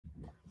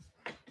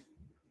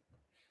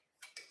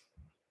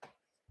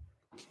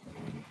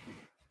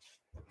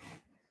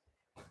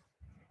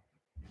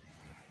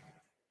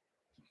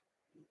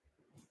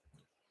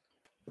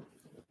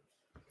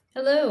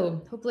Hello.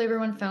 Hopefully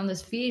everyone found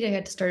this feed. I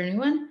had to start a new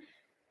one.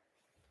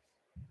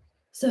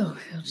 So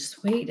I'll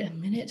just wait a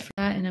minute for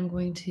that and I'm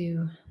going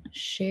to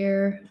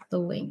share the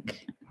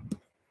link,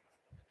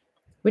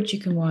 which you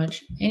can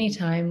watch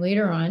anytime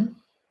later on.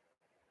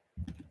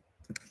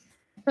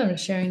 I'm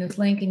sharing this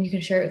link and you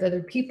can share it with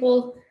other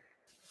people.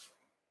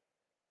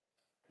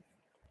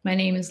 My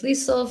name is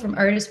Liesl from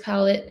Artist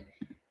Palette.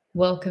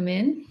 Welcome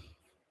in.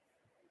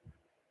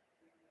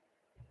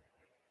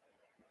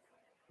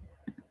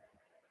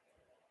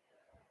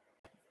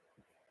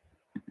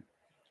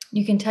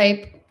 You can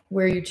type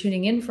where you're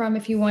tuning in from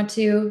if you want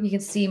to. You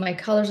can see my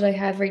colors that I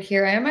have right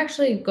here. I am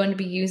actually going to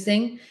be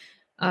using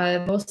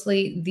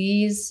mostly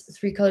these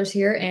three colors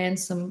here and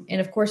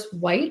of course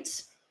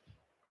white.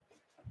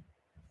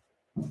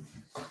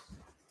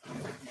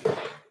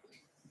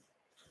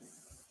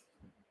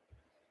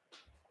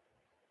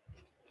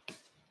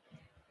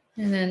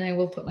 And then I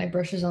will put my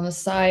brushes on the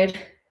side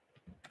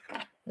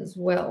as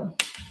well.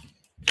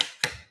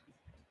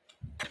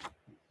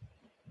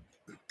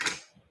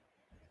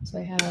 So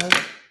I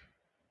have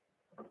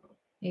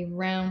a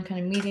round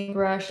kind of medium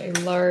brush, a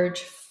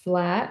large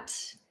flat,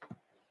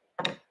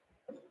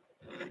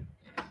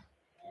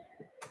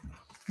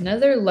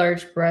 another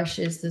large brush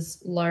is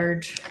this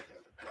large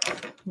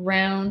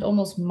round,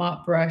 almost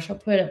mop brush. I'll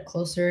put it up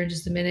closer in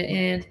just a minute,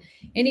 and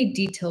any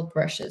detailed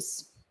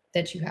brushes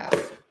that you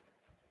have.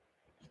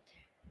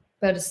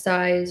 About a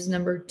size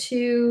number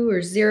 2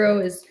 or 0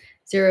 is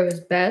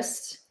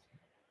best.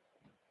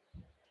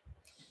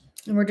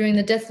 And we're doing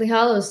the Deathly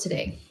Hallows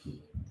today.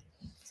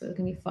 So it's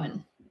gonna be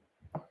fun.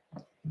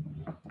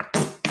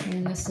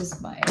 And this is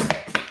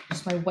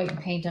just my white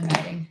paint I'm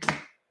adding.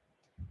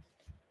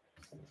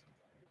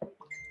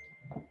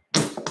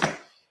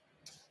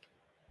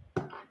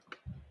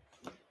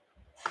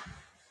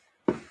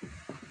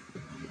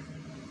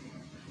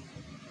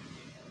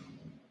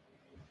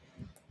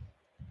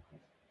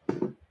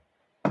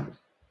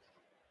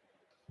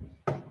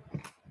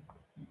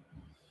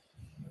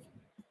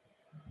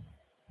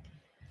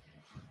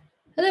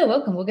 Hello,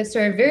 welcome. We'll get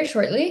started very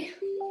shortly.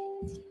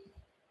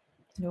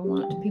 I don't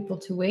want people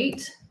to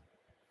wait.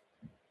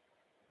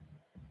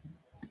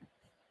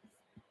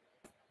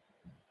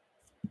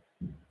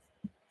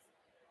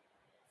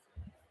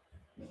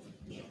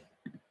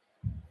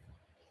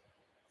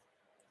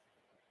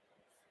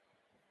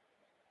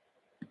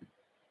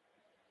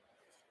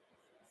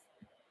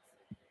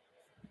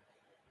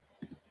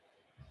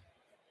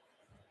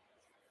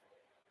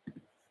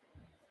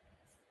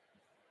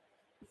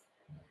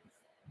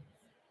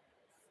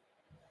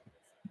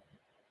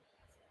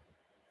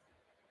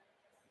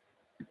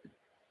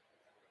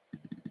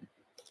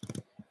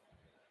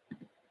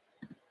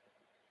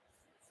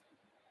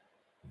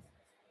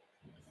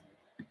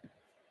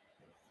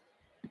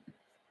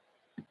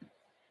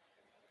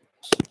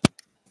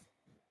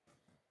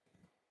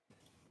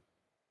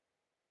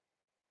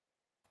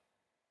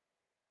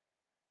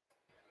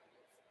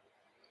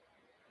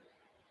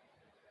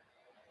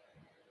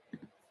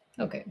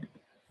 Okay.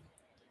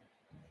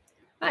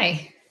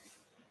 Hi.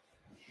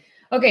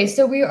 Okay,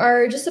 so we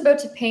are just about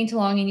to paint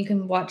along and you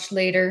can watch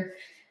later.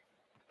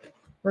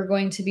 We're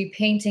going to be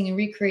painting and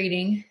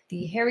recreating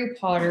the Harry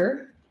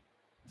Potter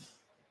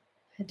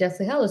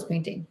Deathly Hallows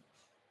painting.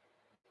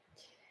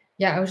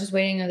 Yeah, I was just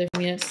waiting another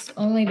few minutes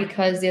only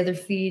because the other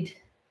feed,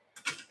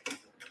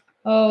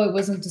 it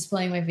wasn't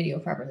displaying my video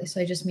properly, so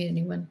I just made a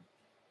new one.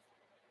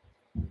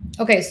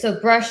 Okay, so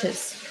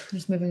brushes. I'm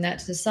just moving that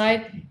to the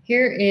side.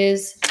 Here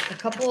is a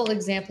couple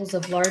examples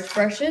of large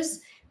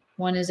brushes.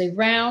 One is a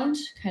round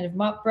kind of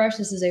mop brush.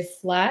 This is a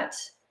flat.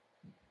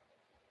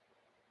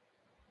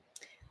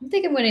 I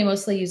think I'm going to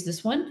mostly use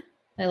this one.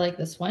 I like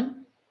this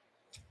one.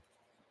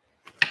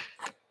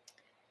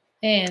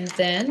 And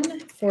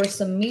then for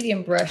some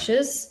medium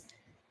brushes,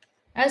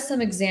 as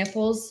some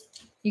examples,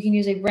 you can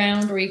use a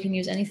round or you can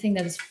use anything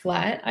that is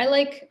flat. I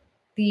like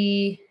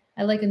a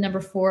number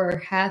 4 or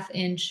 1/2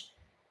 inch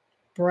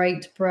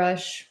bright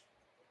brush,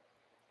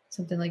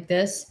 something like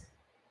this.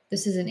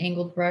 This is an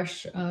angled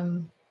brush.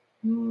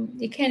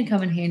 It can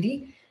come in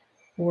handy,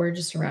 or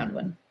just a round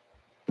one.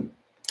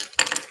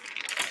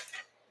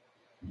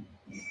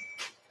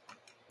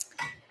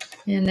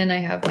 And then I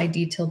have my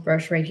detailed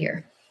brush right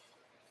here.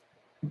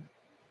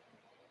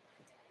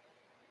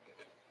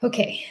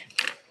 Okay.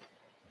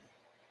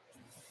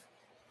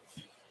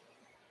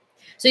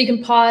 So you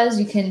can pause,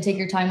 you can take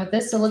your time with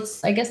this. So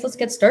let's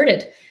get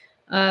started.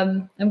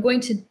 I'm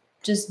going to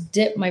just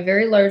dip my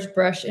very large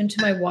brush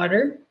into my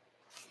water.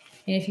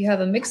 And if you have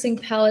a mixing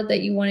palette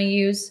that you want to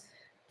use,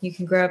 you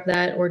can grab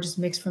that or just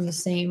mix from the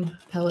same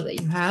palette that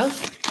you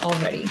have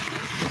already.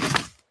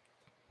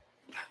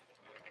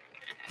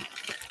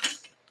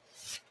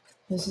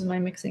 This is my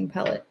mixing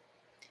palette.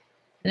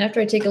 And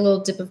after I take a little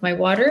dip of my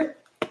water,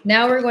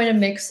 now we're going to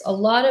mix a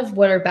lot of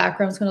what our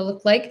background is going to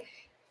look like.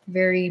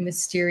 Very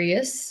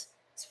mysterious.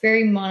 It's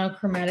very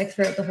monochromatic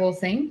throughout the whole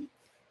thing,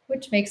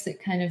 which makes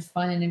it kind of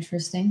fun and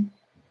interesting,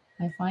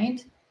 I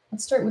find.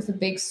 Let's start with a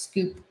big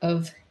scoop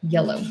of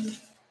yellow.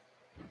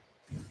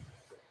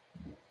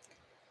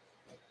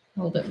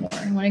 A little bit more.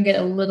 I want to get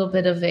a little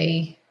bit of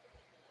a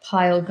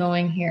pile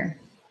going here.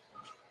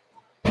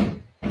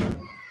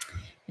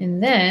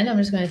 And then I'm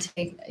just going to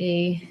take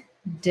a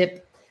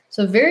dip.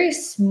 So a very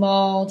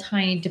small,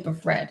 tiny dip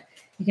of red.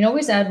 You can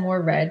always add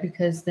more red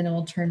because then it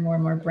will turn more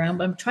and more brown.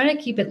 But I'm trying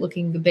to keep it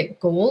looking a bit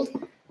gold,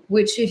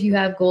 which if you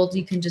have gold,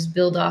 you can just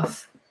build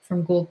off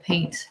from gold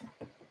paint.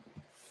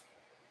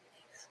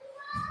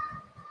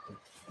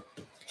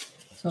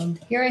 So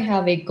here I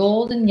have a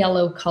gold and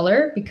yellow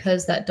color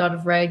because that dot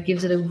of red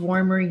gives it a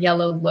warmer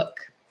yellow look.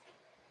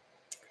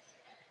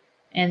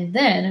 And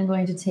then I'm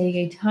going to take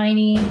a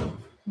tiny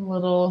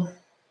little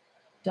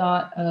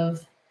dot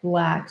of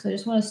black. So I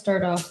just want to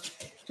start off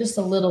just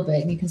a little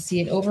bit. And you can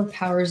see it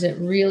overpowers it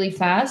really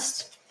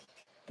fast.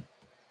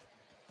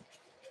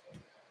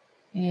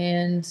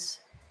 And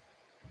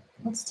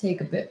let's take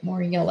a bit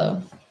more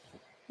yellow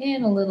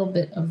and a little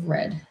bit of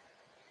red.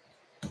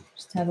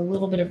 Just have a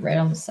little bit of red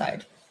on the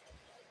side.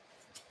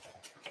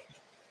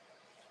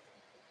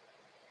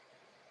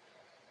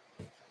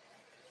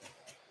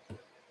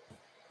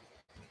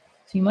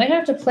 So you might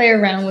have to play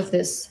around with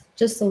this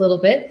just a little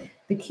bit.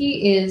 The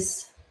key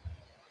is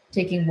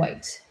taking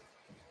white,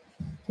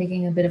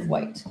 taking a bit of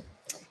white.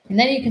 And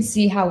then you can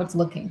see how it's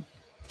looking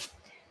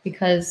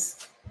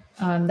because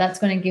that's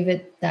going to give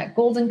it that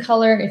golden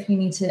color. If you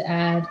need to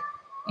add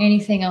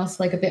anything else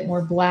like a bit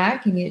more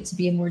black, you need it to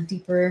be a more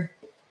deeper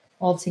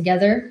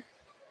altogether.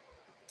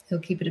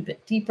 You'll keep it a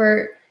bit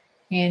deeper,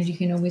 and you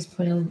can always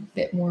put in a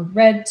bit more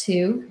red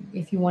too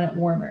if you want it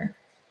warmer.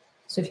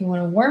 So if you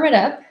want to warm it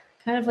up,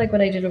 kind of like what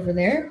I did over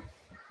there,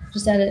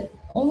 just add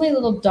only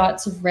little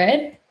dots of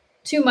red.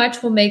 Too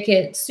much will make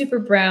it super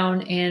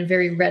brown and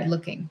very red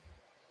looking.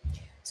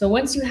 So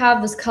once you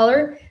have this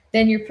color,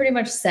 then you're pretty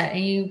much set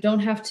and you don't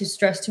have to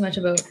stress too much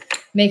about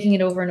making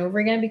it over and over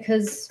again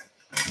because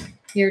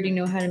you already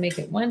know how to make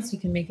it once. You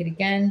can make it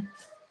again.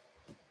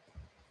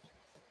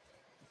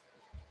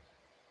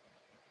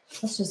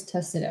 Let's just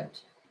test it out.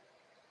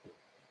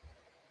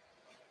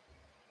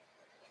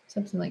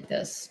 Something like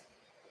this.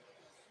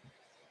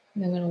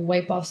 And I'm going to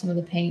wipe off some of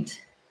the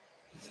paint.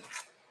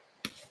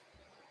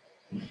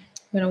 I'm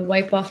going to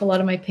wipe off a lot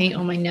of my paint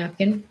on my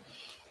napkin.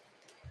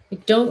 I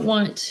don't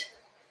want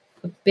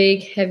a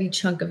big, heavy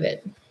chunk of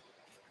it.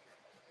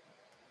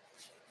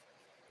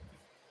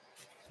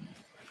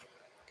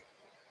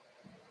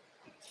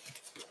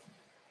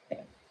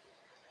 Okay.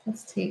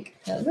 Let's take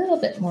a little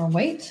bit more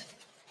white.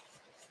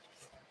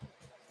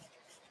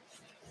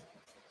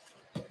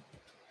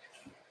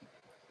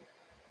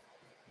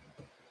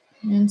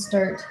 And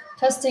start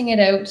testing it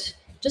out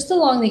just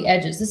along the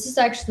edges. This is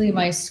actually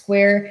my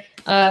square,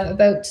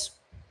 about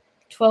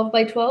 12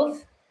 by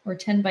 12 or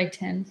 10 by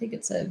 10. I think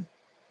it's a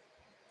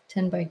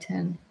 10 by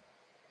 10.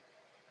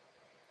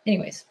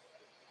 Anyways.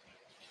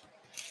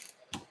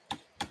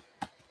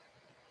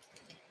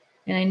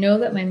 And I know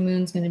that my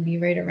moon's going to be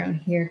right around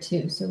here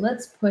too. So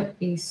let's put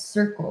a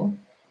circle.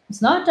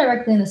 It's not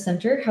directly in the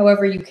center.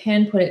 However, you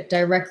can put it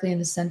directly in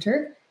the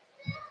center.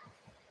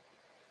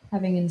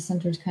 Having in the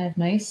center is kind of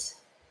nice.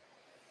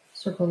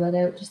 Circle that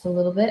out just a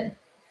little bit.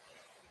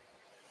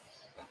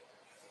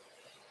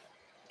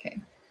 Okay.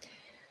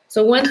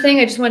 So one thing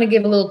I just want to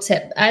give a little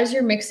tip. As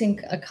you're mixing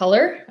a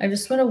color, I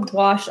just want to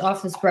wash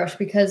off this brush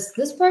because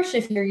this brush,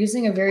 if you're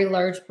using a very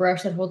large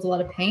brush that holds a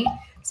lot of paint,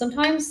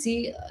 sometimes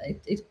see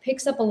it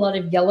picks up a lot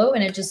of yellow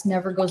and it just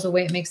never goes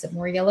away. It makes it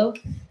more yellow.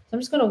 So I'm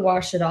just going to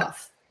wash it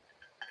off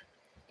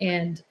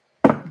and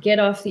get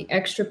off the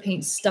extra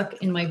paint stuck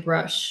in my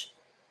brush.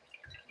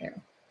 There.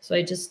 So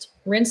I just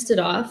rinsed it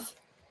off.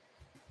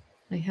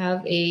 I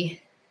have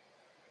a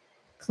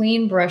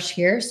clean brush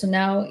here. So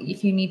now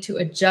if you need to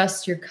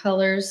adjust your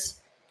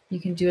colors, you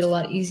can do it a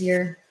lot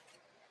easier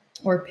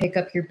or pick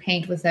up your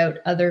paint without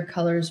other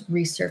colors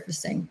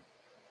resurfacing.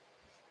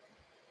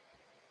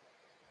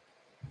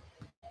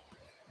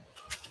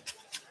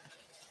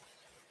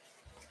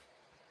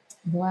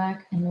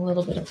 Black and a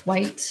little bit of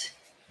white.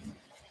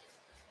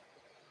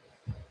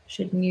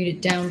 Should mute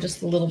it down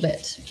just a little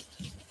bit.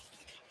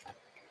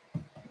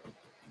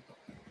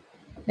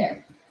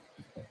 There.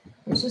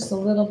 It's just a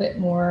little bit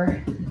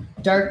more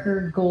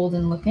darker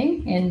golden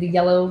looking, and the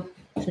yellow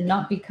should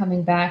not be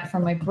coming back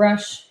from my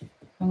brush.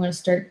 I'm going to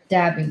start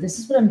dabbing. This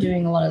is what I'm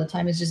doing a lot of the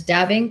time, is just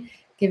dabbing,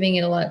 giving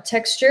it a lot of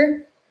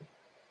texture.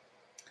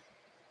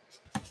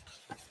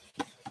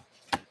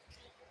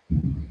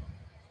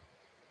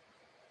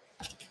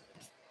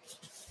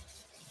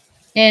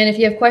 And if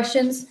you have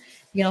questions,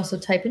 you can also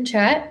type in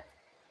chat.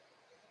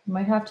 You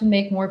might have to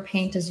make more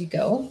paint as you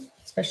go,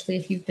 especially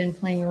if you've been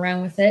playing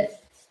around with it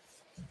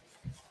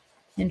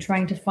and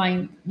trying to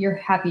find your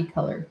happy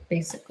color,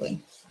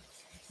 basically.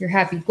 Your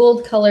happy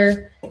gold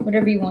color,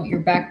 whatever you want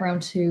your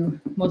background to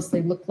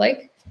mostly look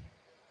like.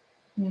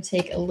 I'm going to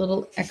take a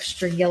little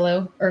extra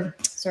yellow, or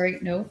sorry,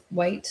 no,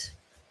 white.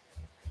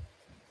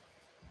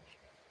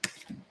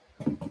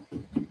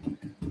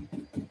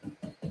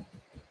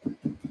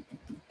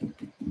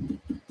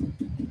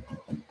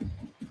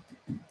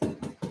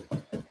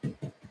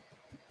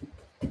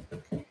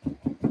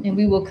 And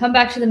we will come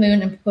back to the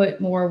moon and put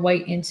more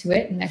white into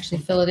it and actually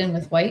fill it in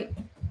with white.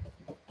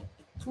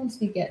 Once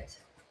we get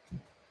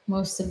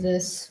most of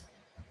this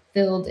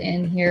filled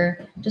in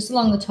here, just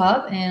along the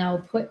top, and I'll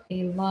put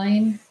a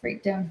line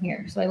right down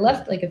here. So I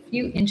left like a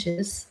few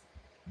inches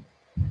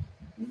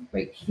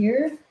right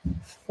here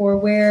for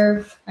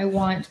where I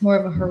want more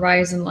of a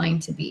horizon line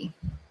to be.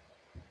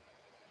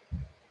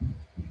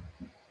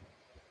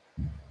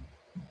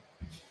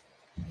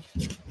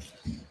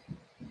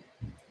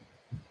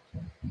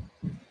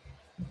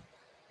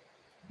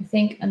 I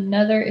think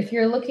if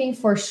you're looking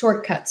for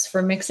shortcuts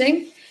for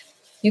mixing,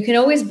 you can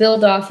always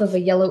build off of a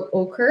yellow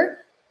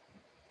ochre.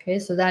 Okay,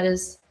 so that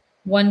is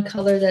one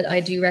color that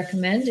I do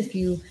recommend if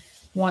you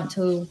want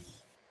to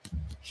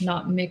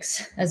not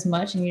mix as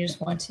much and you just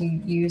want to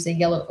use a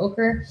yellow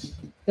ochre.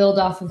 Build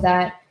off of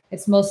that.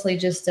 It's mostly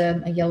just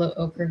a yellow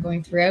ochre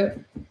going throughout.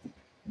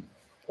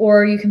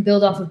 Or you can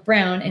build off of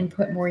brown and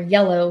put more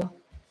yellow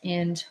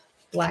and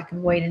black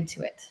and white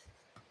into it.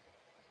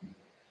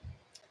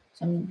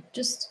 So I'm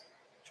just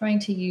trying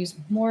to use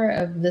more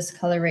of this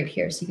color right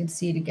here so you can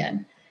see it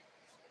again.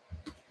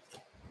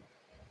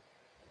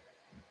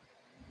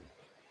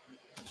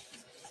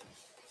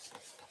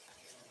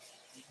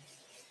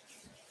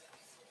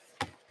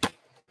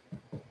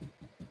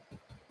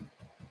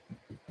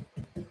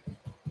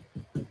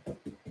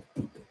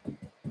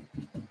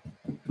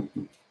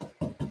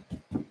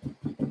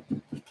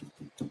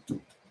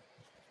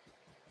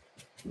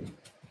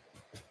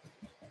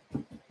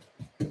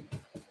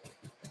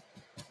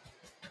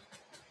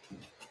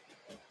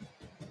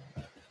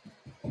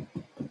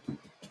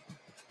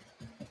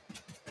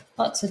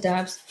 Lots of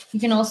dabs. You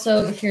can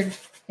also,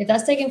 if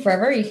that's taking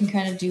forever, you can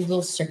kind of do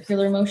little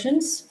circular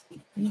motions.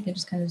 You can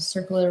just kind of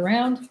circle it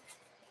around.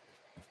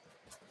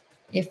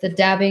 If the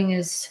dabbing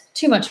is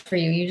too much for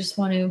you, you just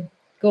want to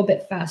go a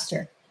bit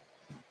faster.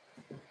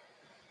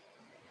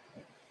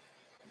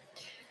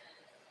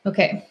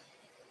 Okay,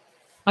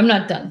 I'm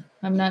not done.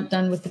 I'm not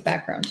done with the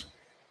background.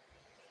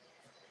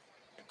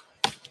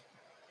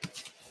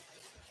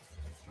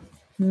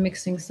 I'm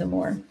mixing some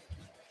more.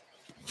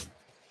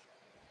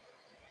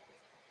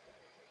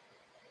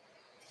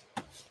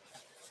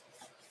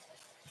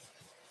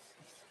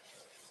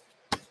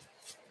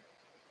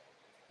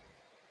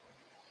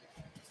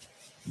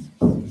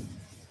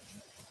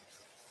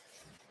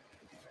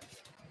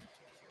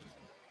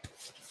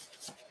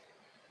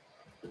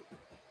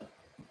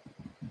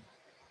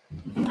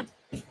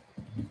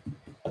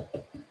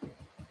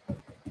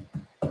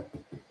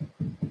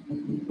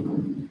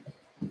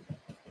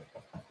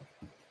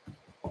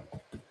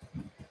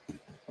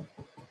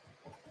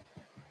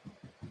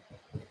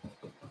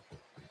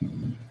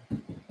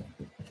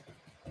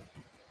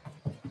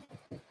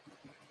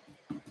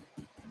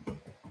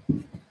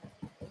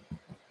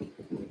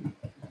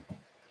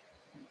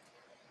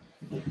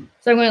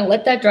 So I'm going to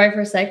let that dry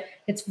for a sec.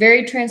 It's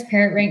very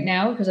transparent right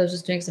now because I was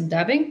just doing some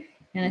dabbing.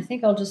 And I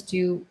think I'll just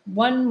do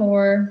one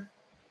more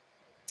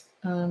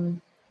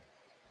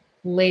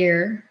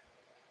layer,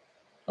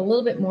 a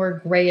little bit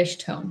more grayish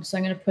tone. So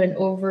I'm going to put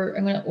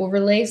I'm going to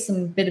overlay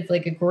some bit of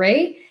like a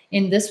gray,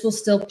 and this will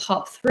still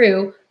pop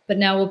through, but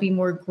now will be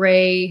more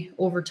gray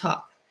over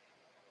top.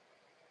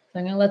 So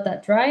I'm going to let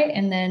that dry.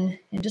 And then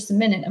in just a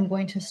minute, I'm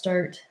going to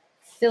start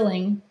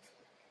filling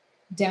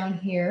down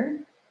here.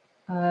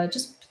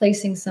 Just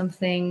placing some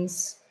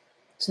things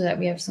so that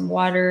we have some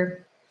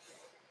water.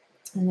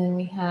 And then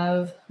we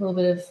have a little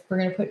bit of, we're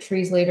going to put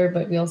trees later,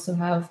 but we also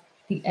have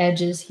the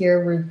edges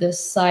here where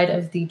this side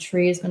of the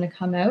tree is going to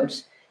come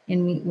out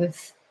and meet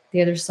with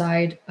the other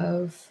side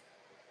of,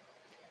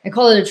 I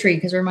call it a tree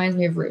because it reminds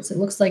me of roots. It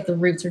looks like the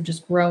roots are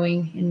just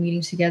growing and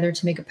meeting together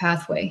to make a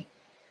pathway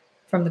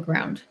from the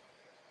ground.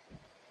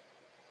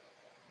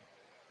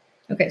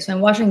 Okay, so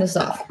I'm washing this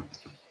off.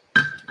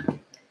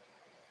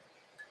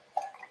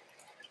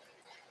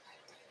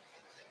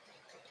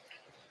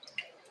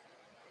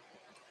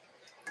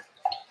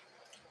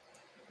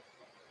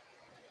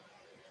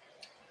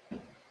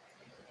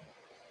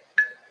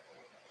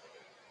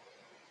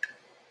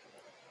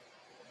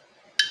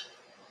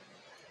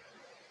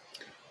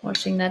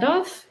 Washing that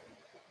off,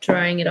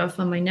 drying it off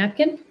on my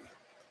napkin.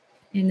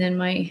 And then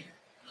my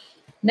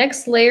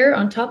next layer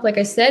on top, like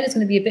I said, is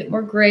going to be a bit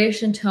more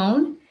grayish in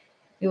tone.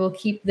 It will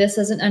keep this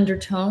as an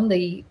undertone,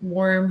 the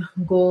warm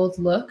gold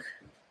look.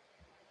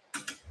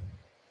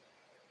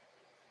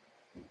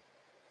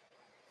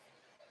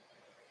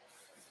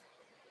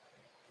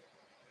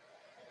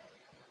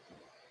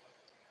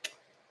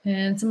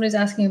 And somebody's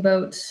asking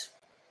about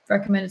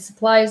recommended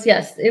supplies.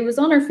 Yes, it was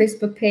on our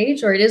Facebook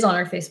page, or it is on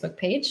our Facebook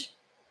page.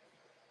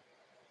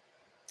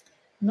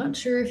 I'm not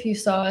sure if you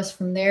saw us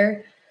from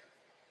there,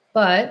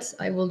 but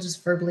I will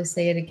just verbally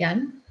say it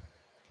again.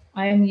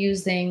 I am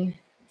using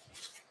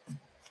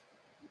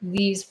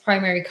these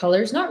primary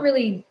colors. Not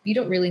really, you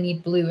don't really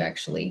need blue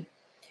actually.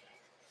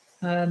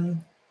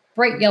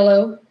 Bright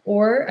yellow,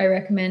 or I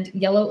recommend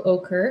yellow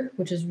ochre,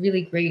 which is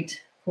really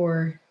great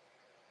for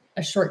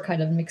a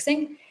shortcut of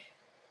mixing.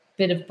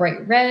 Bit of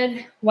bright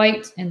red,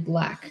 white, and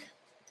black.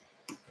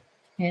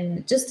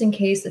 And just in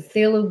case, a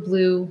phthalo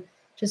blue,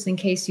 just in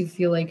case you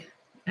feel like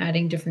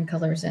adding different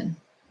colors in.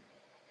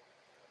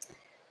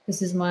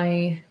 This is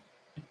my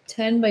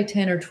 10 by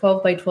 10 or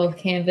 12 by 12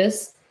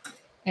 canvas.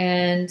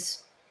 And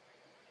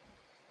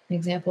an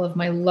example of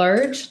my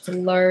large, it's a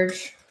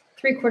large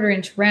 3/4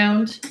 inch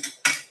round.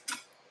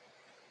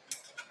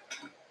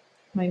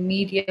 My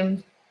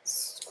medium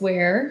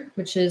square,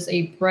 which is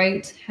a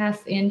bright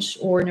 1/2 inch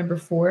or number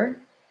 4.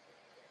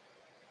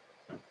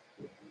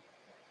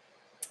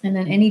 And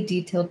then any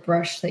detailed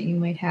brush that you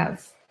might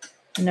have,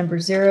 a number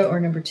 0 or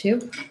number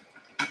 2.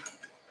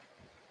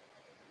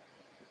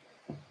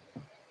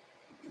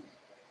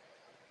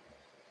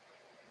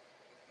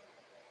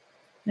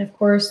 And of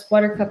course,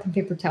 water cup and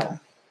paper towel.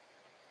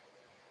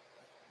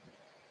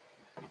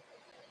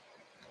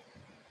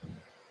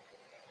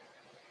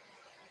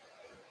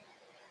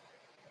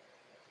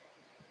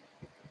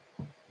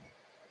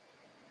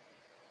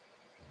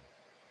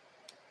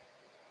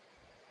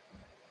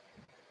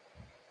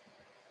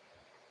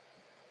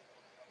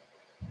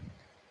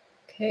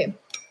 Okay,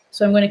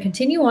 so I'm going to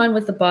continue on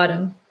with the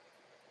bottom.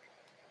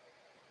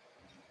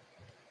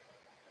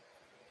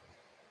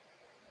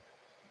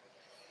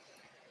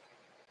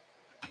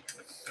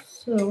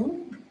 So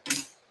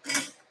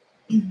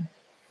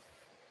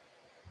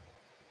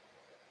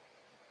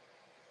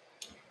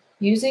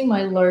using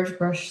my large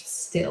brush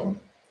still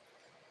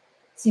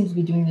seems to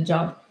be doing the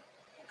job.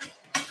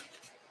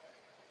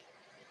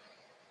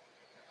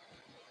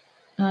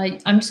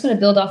 I'm just going to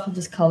build off of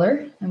this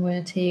color. I'm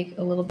going to take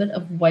a little bit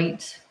of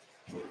white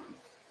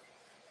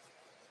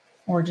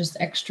or just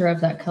extra of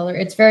that color.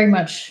 It's very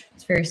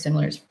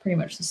similar. It's pretty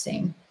much the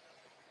same.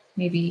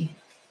 Maybe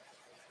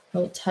a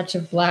little touch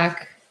of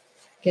black,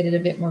 get it a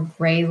bit more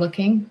gray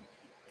looking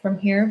from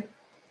here.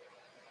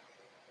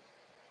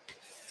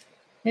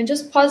 And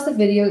just pause the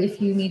video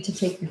if you need to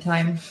take your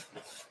time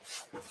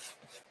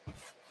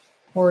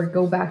or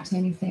go back to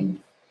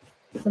anything.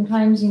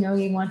 Sometimes, you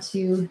want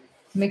to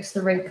mix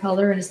the right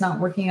color and it's not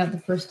working out the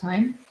first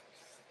time.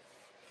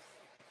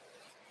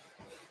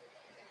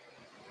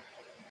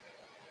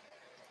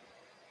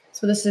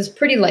 So this is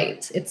pretty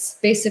light. It's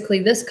basically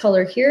this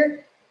color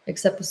here,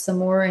 except with some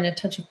more and a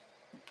touch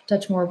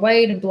more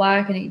white and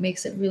black, and it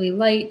makes it really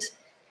light.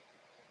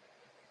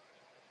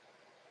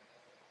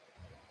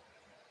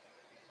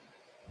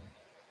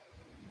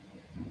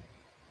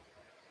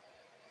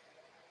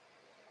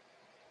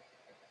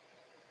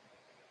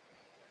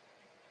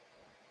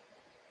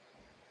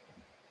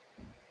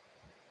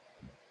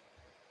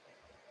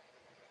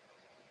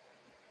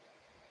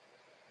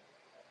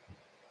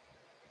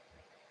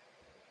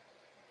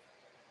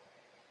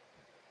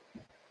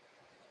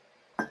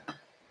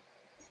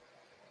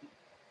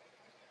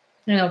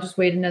 And I'll just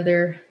wait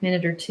another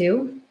minute or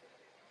two,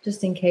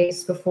 just in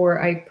case,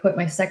 before I put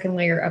my second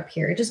layer up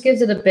here. It just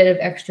gives it a bit of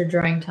extra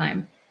drying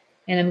time.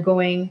 And I'm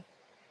going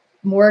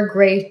more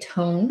gray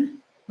tone,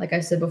 like I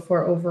said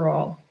before,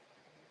 overall.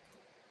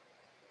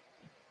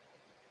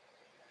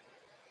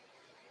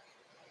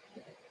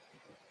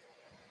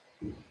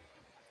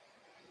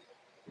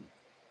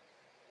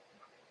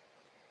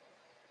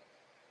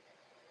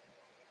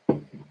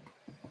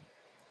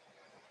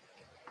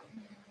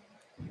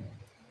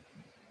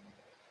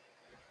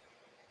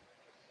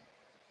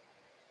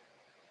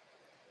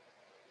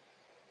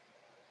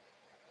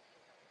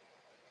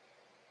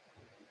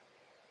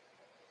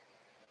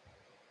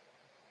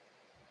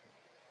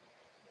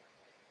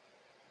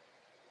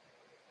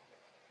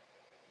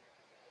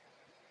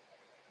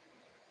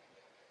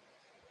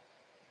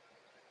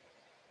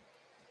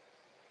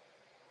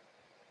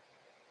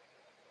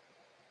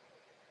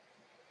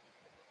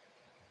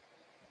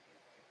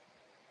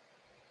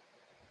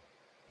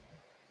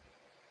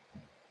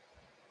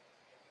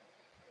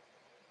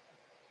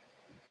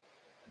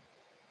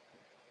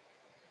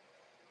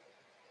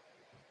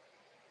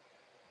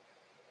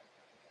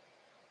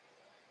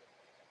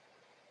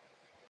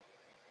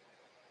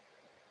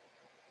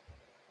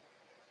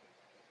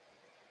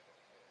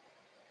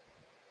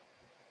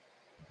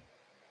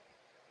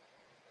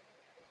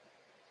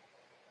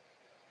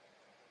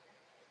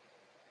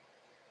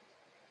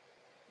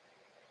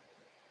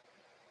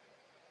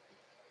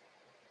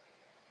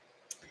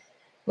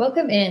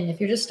 Welcome in.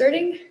 If you're just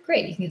starting,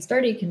 great. You can get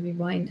started. You can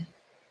rewind.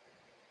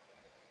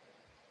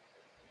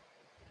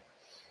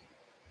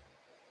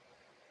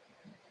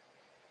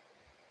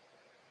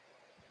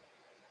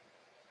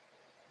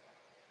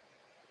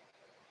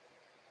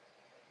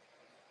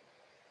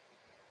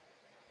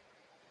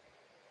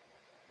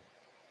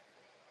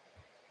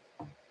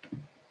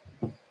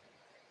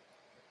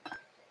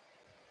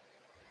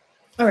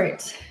 All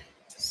right.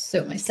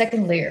 So my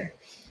second layer.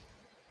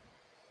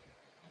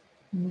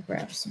 I'm going to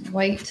grab some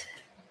white.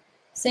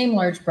 Same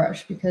large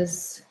brush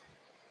because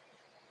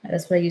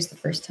that's what I used the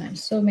first time.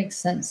 So it makes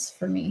sense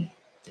for me.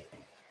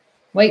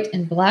 White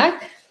and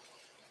black.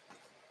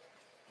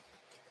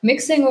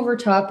 Mixing over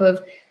top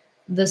of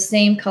the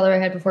same color I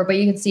had before, but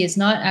you can see it's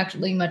not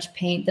actually much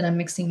paint that I'm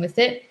mixing with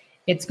it.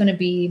 It's going to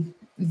be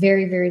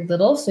very, very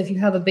little. So if you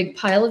have a big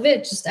pile of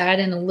it, just add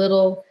in a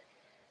little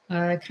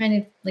kind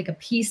of like a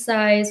pea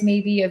size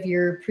maybe of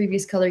your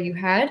previous color you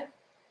had.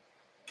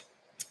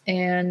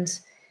 And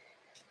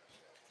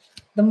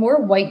the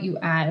more white you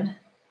add,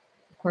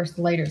 of course,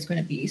 the lighter it's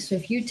going to be. So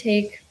if you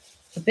take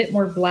a bit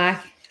more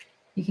black,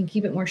 you can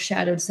keep it more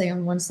shadowed, say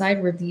on one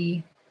side where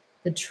the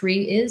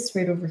tree is,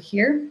 right over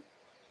here.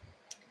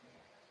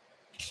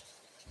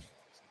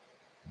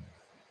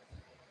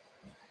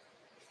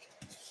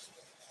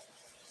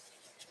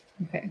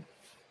 Okay.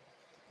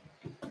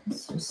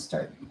 Let's just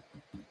start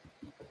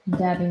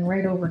dabbing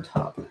right over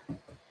top.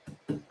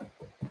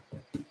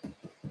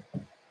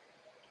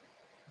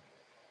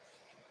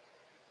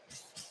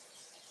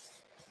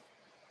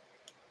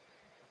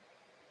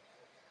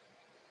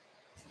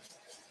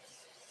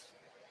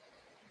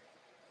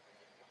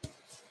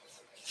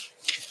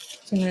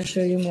 So I'm going to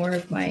show you more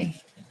of my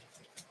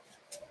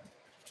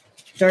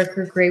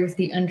darker gray with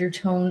the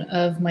undertone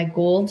of my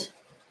gold,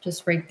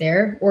 just right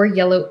there, or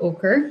yellow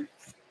ochre.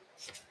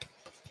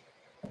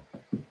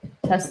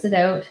 Test it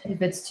out.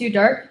 If it's too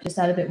dark, just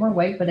add a bit more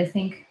white, but I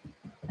think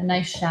a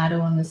nice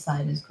shadow on this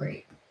side is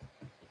great.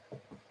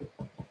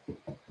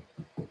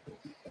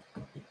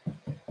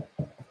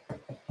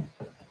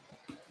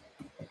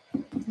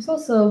 This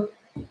also,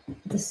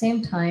 at the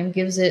same time,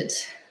 gives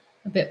it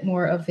a bit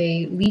more of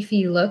a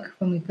leafy look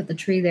when we put the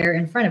tree there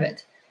in front of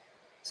it.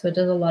 So it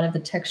does a lot of the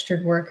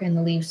textured work in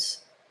the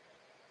leaves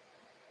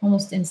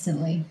almost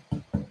instantly.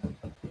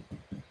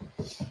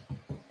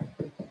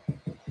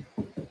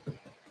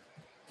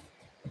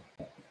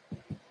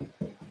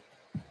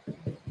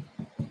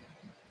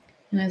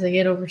 And as I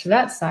get over to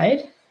that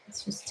side,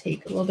 let's just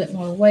take a little bit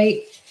more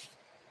white,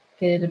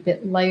 get it a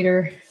bit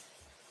lighter.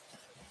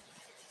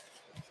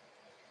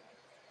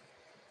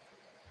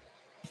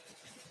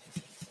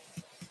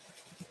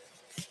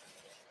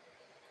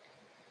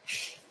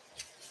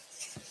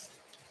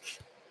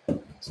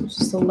 So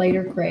just a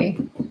lighter gray.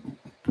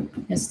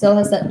 It still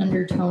has that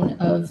undertone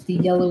of the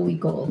yellowy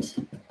gold,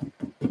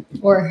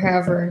 or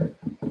however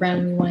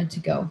brown you want it to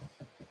go.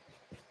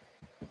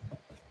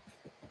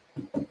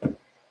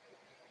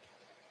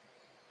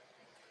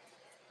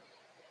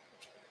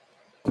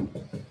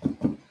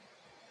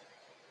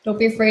 Don't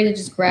be afraid to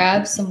just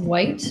grab some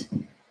white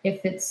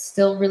if it's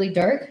still really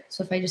dark.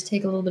 So if I just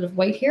take a little bit of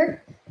white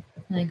here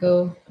and I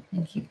go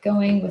and keep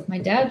going with my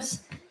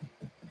dabs,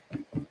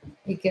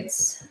 it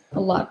gets a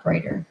lot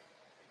brighter.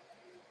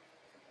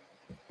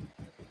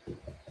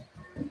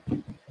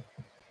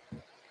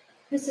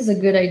 This is a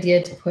good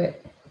idea to put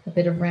a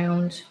bit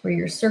around where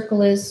your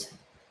circle is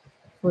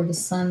for the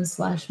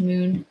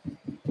sun/moon.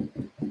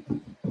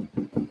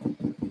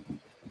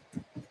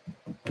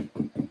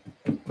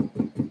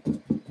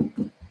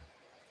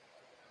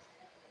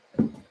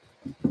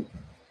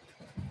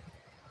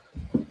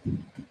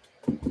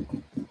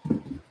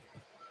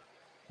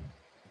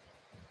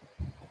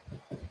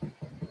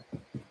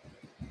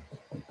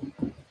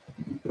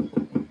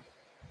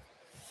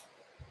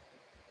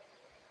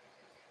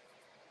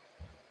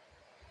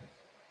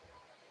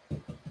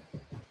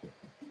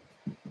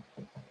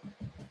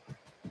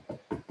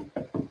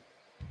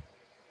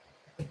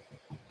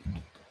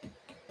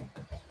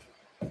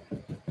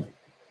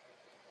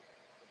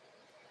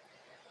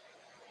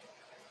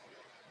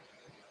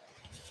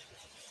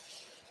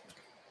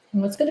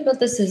 And what's good about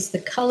this is the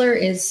color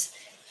is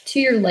to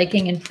your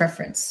liking and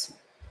preference.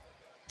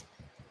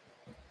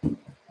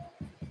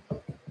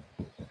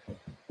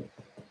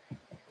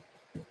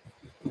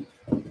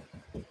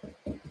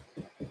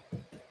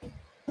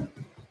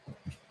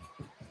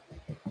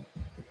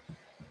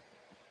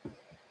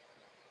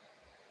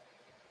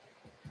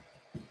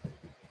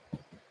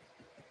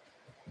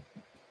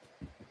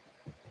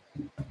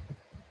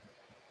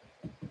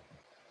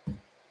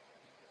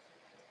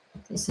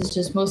 This is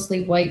just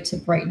mostly white to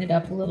brighten it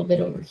up a little bit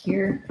over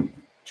here.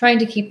 Trying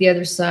to keep the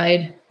other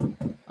side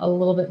a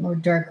little bit more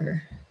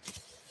darker.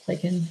 So I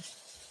can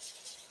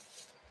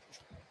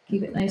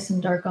keep it nice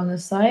and dark on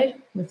this side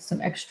with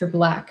some extra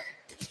black.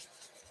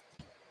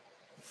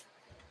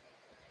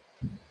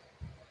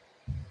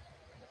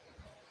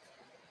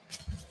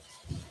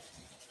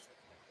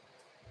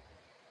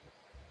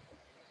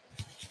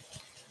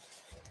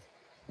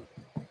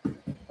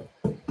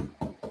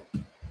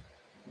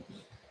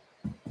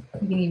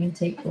 You can even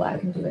take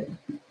black and do it.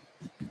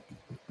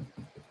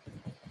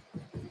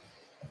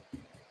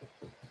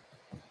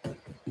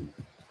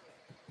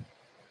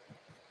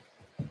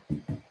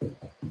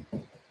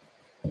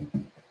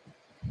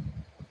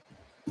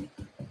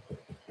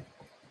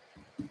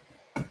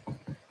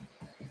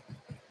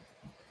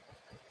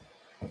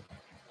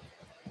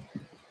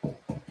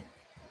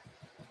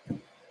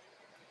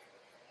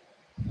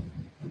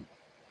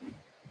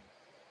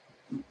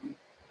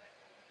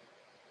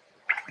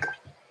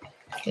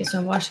 Okay, so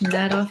I'm washing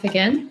that off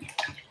again.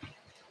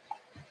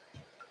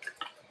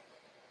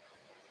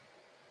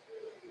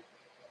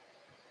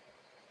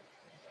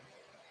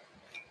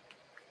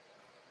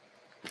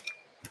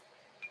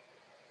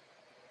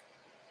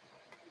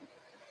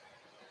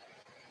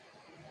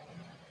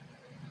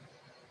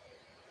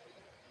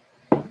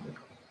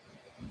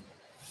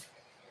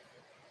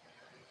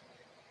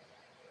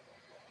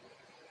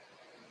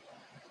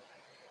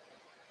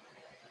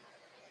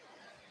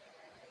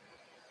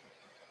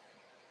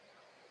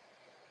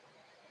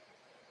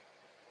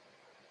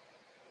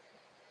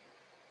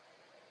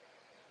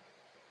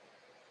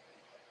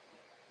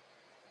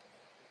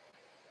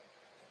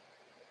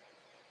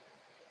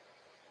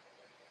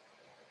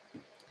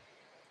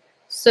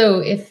 So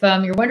if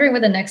you're wondering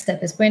what the next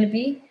step is going to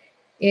be,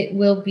 it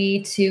will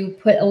be to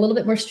put a little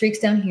bit more streaks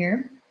down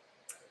here.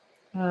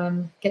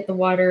 Get the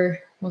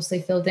water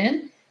mostly filled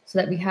in so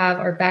that we have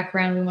our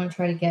background. We want to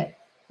try to get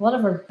a lot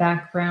of our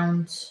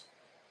background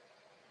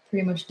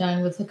pretty much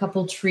done with a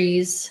couple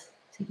trees.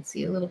 So you can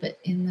see a little bit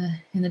in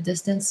the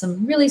distance,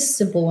 some really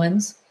simple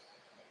ones.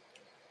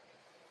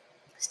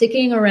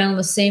 Sticking around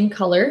the same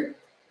color.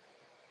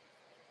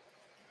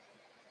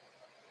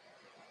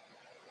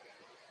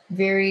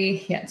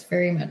 It's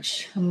very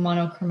much a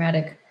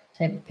monochromatic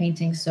type of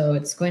painting. So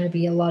it's going to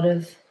be a lot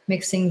of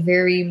mixing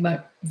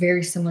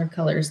very similar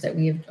colors that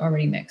we have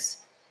already mixed.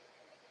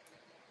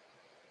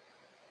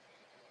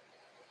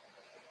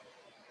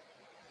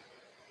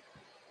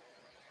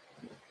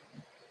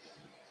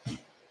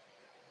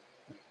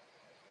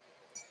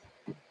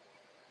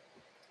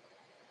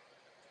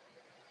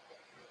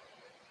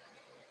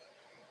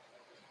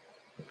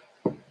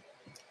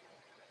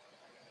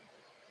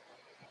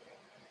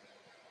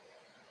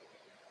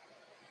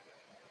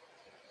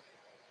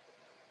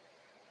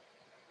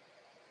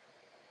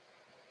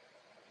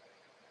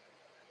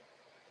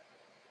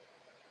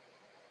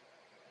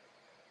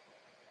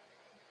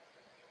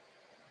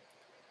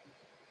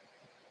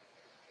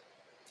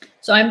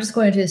 So I'm just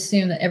going to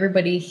assume that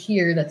everybody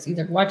here that's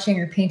either watching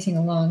or painting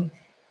along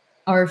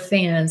are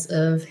fans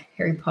of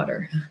Harry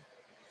Potter.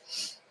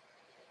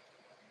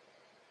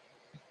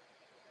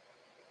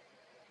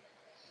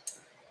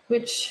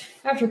 Which,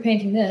 after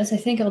painting this, I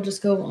think I'll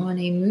just go on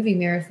a movie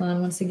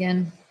marathon once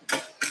again.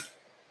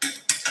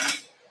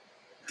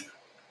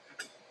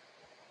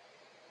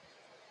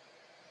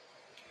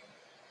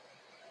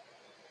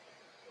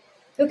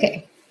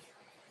 Okay.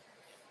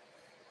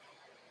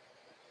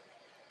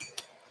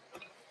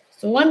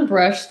 So one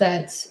brush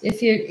that,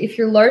 if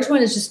your large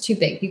one is just too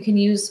big, you can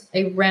use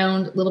a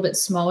round, a little bit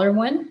smaller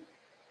one,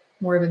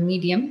 more of a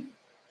medium.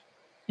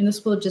 And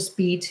this will just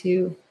be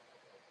to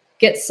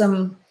get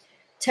some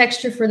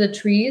texture for the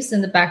trees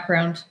in the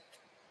background,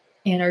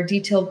 and our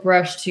detail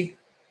brush to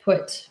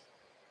put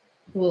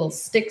little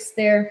sticks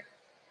there,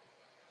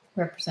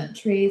 represent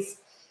trees.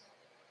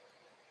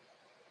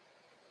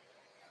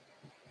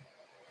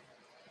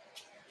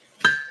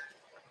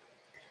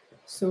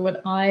 So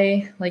what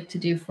I like to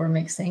do for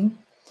mixing,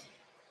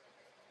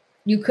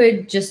 you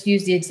could just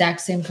use the exact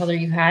same color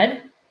you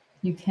had.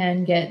 You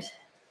can get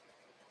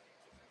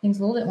things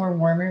a little bit more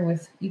warmer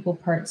with equal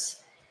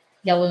parts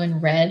yellow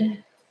and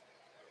red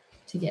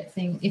to get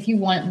things. If you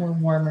want more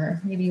warmer,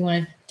 maybe you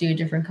want to do a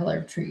different color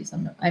of trees.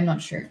 I'm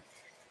not sure.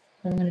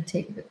 But I'm going to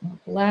take a bit more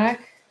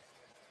black.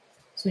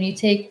 So when you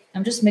take,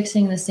 I'm just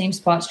mixing in the same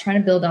spots,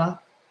 trying to build off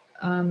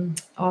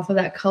of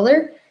that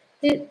color.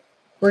 It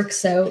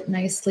works out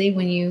nicely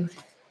when you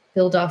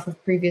build off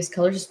of previous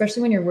colors,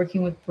 especially when you're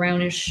working with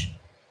brownish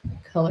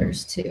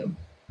colors too.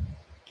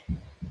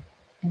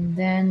 And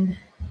then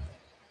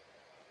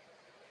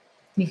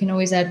you can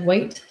always add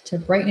white to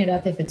brighten it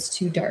up if it's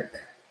too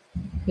dark.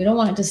 You don't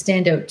want it to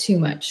stand out too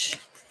much.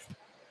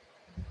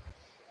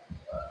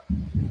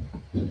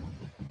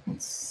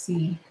 Let's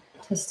see,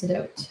 test it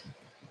out.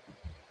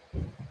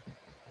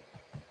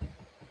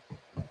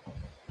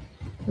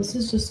 This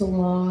is just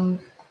along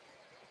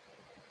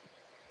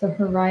the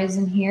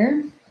horizon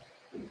here.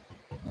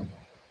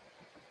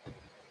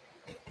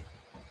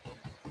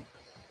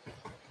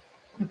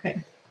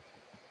 Okay.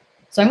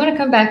 So I'm going to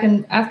come back,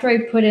 and after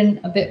I put in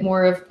a bit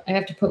more of, I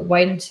have to put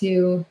white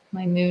into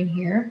my moon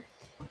here.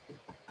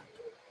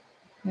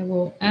 I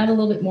will add a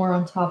little bit more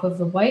on top of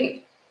the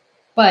white,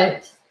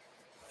 but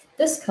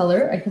this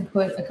color, I can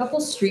put a couple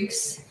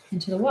streaks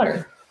into the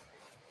water.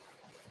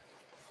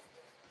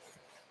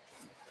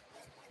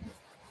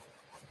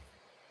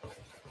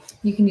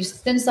 You can use the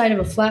thin side of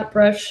a flat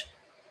brush.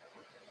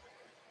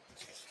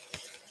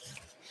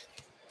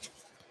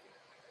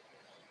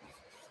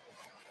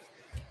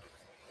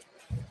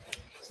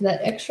 So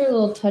that extra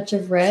little touch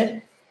of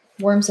red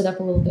warms it up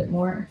a little bit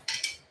more.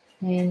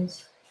 And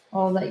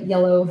all that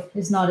yellow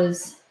is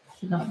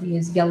should not be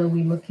as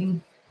yellowy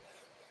looking.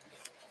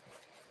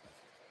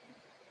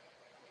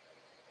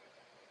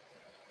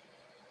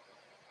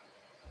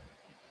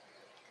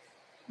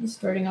 I'm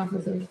starting off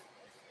with a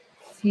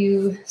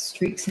few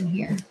streaks in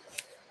here.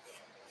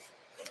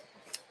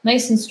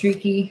 Nice and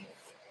streaky.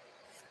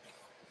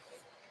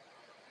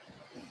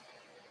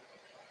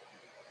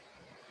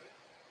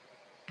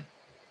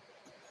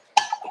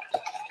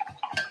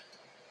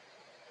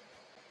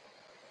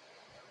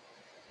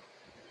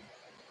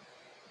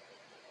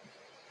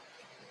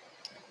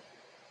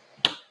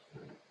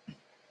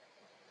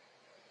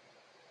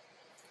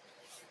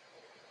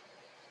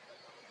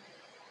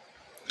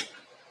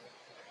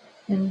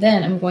 And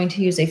then I'm going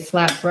to use a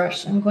flat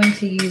brush. I'm going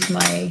to use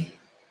my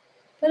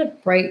about a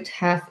bright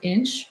 1/2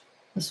 inch,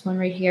 this one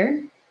right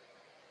here.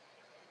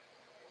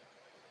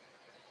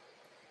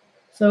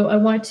 So I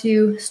want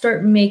to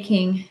start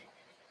making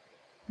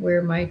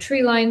where my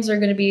tree lines are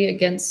going to be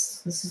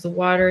against, this is the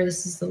water,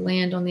 this is the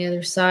land on the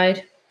other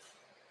side.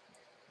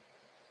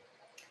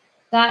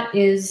 That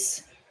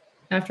is,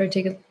 after I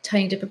take a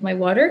tiny dip of my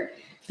water,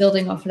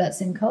 building off of that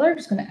same color, I'm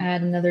just going to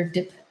add another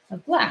dip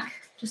of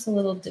black, just a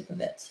little dip of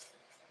it.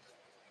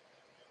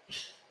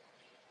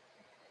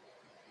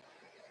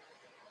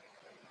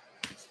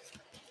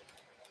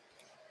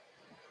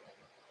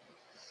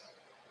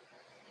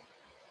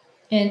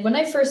 And when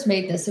I first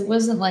made this, it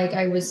wasn't like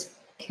I was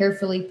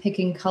carefully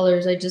picking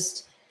colors. I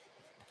just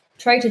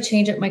tried to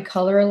change up my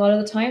color a lot of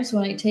the time. So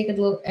when I take a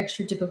little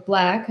extra dip of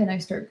black and I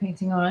start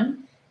painting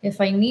on, if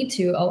I need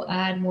to, I'll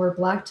add more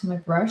black to my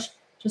brush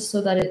just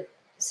so that it,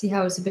 see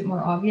how it's a bit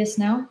more obvious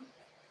now?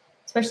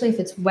 Especially if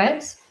it's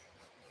wet,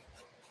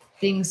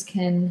 things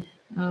can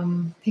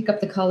pick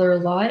up the color a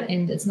lot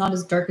and it's not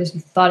as dark as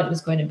you thought it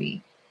was going to be.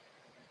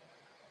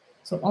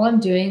 So all I'm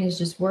doing is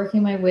just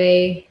working my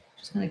way,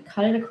 just going to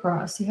cut it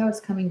across. See how it's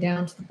coming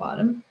down to the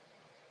bottom?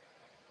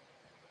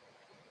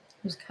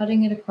 Just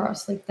cutting it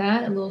across like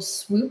that, a little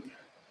swoop.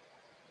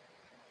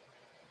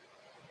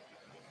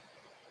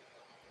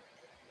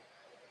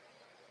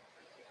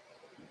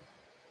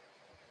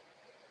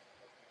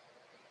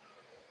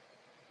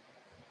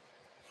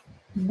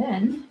 And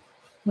then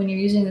when you're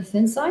using the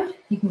thin side,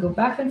 you can go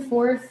back and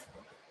forth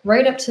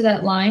right up to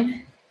that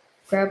line,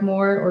 grab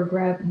more or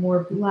grab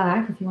more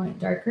black if you want it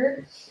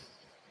darker,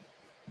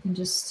 and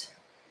just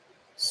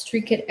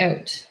streak it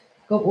out.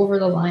 Go over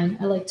the line.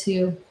 I like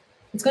to,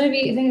 it's going to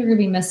be, I think it's going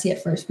to be messy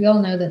at first. We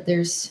all know that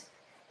there's,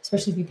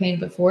 especially if you painted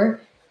before,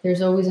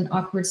 there's always an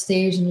awkward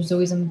stage and there's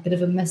always a bit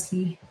of a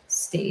messy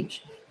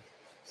stage.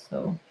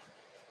 So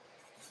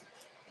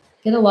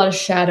get a lot of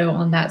shadow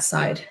on that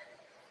side.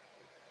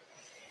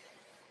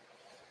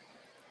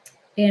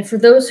 And for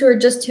those who are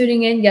just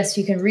tuning in, yes,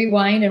 you can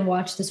rewind and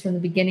watch this from the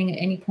beginning at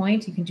any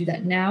point. You can do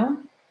that now,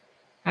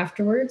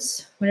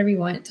 afterwards, whenever you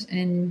want.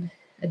 In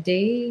a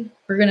day,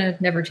 we're going to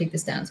never take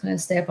this down. It's going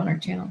to stay up on our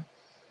channel.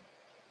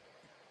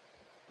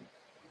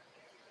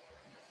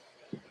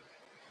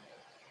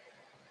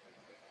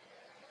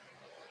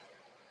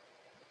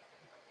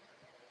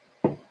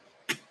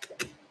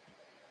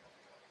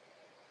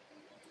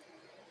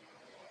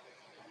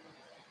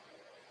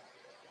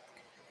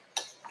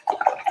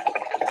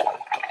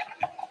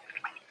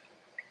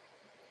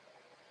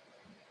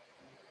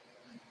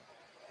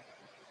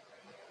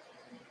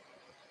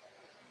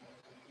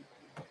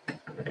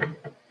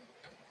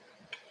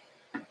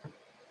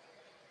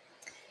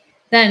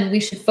 Then we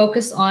should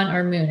focus on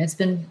our moon. It's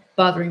been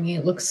bothering me.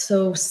 It looks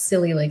so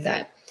silly like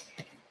that.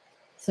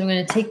 So I'm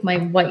going to take my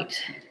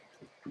white.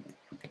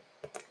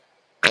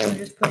 I'm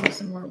just putting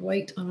some more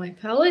white on my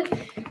palette.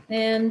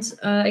 And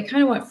I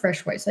kind of want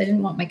fresh white, so I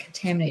didn't want my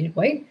contaminated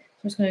white.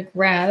 I'm just going to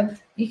grab,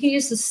 you can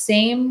use the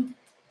same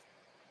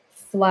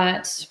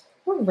flat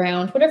or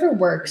round, whatever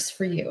works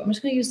for you. I'm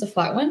just going to use the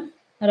flat one.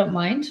 I don't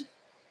mind.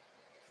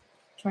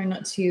 Try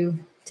not to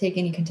take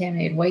any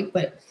contaminated white,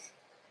 but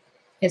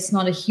it's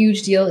not a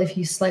huge deal if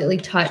you slightly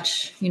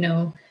touch, you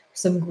know,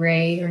 some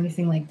gray or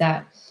anything like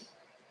that.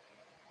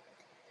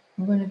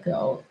 I'm going to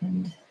go,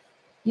 and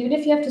even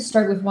if you have to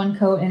start with one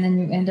coat and then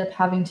you end up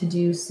having to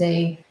do,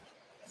 say,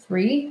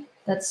 3,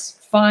 that's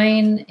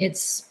fine.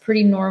 It's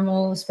pretty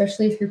normal,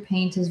 especially if your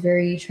paint is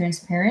very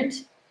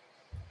transparent,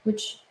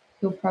 which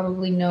you'll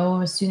probably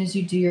know as soon as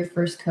you do your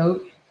first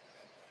coat.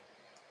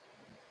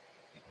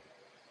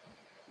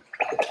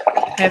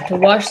 I have to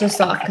wash this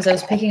off because I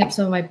was picking up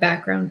some of my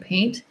background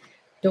paint.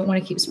 Don't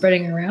want to keep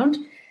spreading around,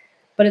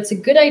 but it's a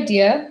good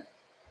idea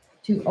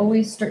to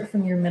always start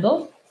from your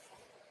middle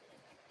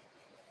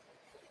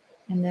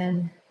and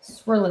then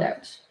swirl it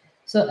out.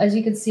 So as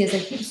you can see, as I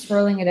keep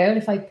swirling it out,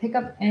 if I pick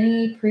up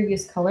any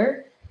previous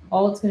color,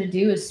 all it's going to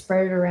do is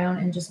spread it around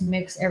and just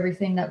mix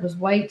everything that was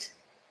white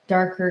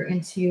darker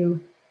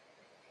into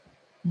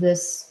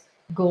this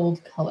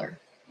gold color.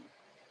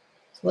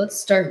 So let's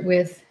start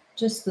with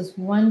just this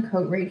one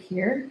coat right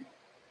here.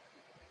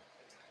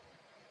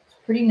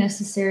 It's pretty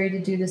necessary to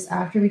do this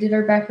after we did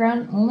our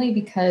background, only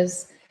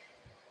because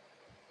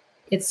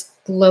it's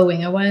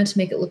glowing. I wanted to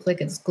make it look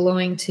like it's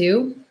glowing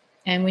too.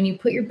 And when you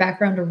put your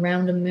background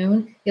around a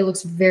moon, it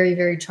looks very,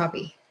 very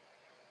choppy.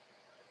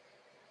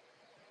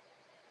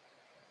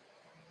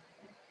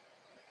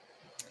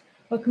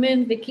 Welcome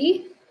in,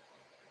 Vicky.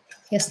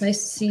 Yes, nice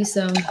to see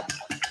some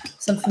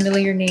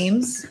familiar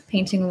names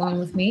painting along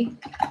with me.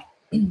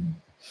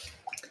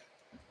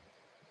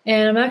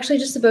 And I'm actually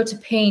just about to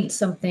paint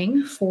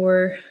something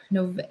for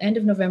end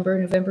of November,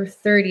 November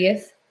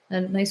 30th,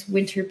 a nice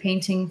winter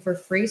painting for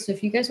free. So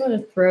if you guys want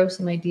to throw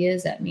some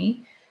ideas at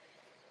me,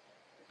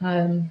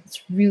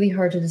 it's really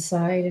hard to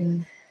decide,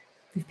 and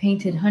we've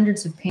painted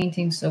hundreds of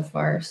paintings so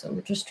far, so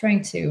we're just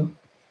trying to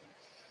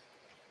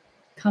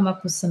come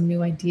up with some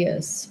new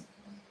ideas.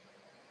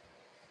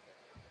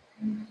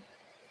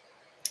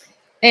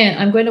 And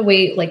I'm going to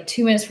wait like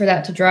 2 minutes for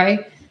that to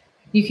dry.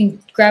 You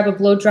can grab a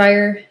blow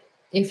dryer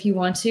if you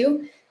want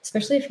to,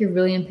 especially if you're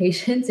really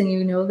impatient and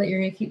you know that you're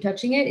going to keep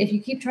touching it. If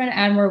you keep trying to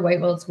add more white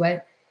while it's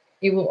wet,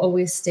 it will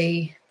always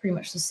stay pretty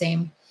much the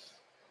same.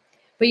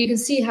 But you can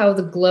see how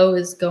the glow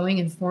is going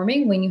and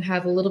forming when you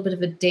have a little bit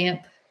of a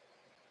damp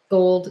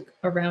gold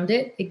around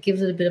it. It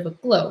gives it a bit of a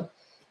glow.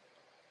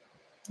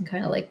 I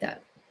kind of like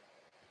that.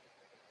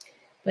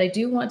 But I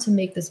do want to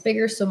make this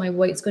bigger, so my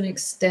white's going to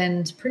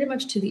extend pretty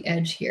much to the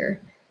edge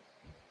here.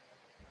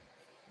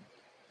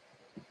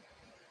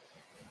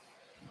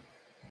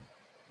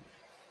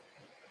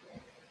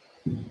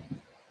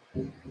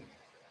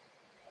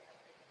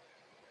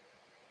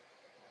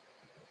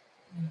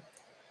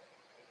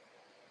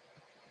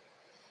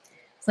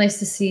 It's nice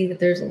to see that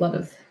there's a lot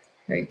of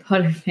Harry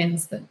Potter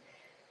fans that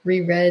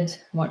reread,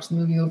 watch the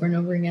movie over and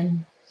over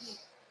again.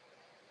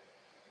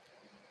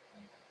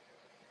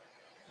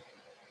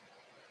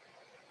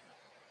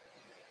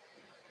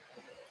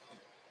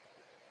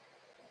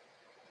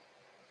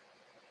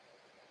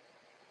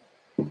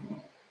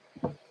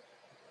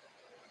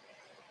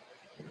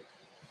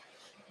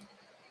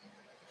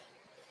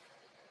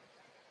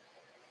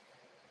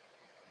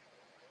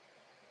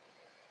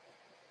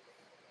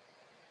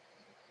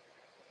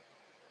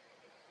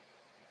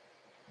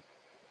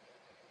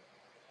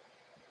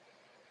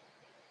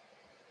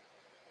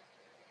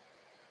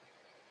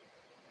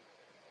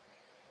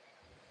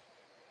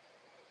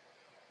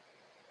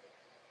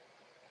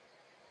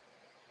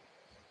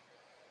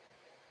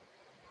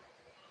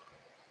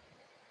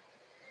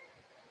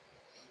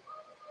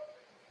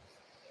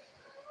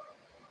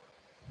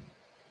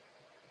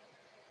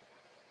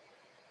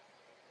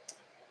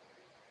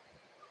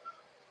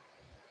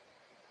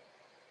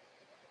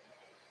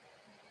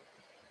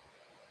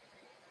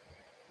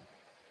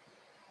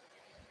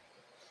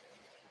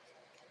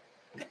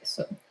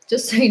 So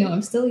just so you know,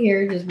 I'm still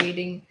here just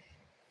waiting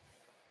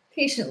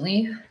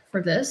patiently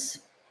for this.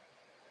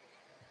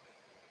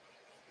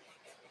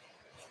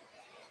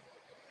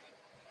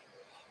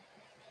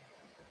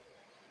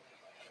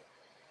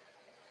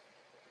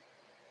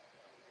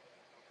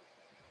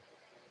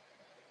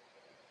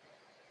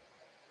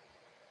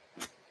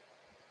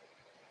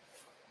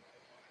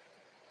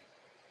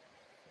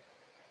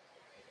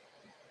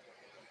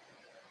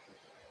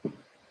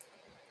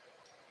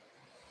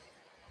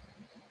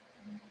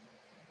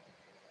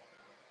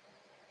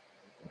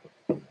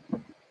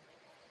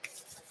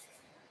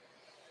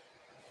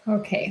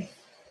 Okay.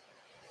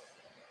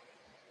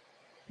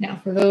 Now,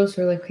 for those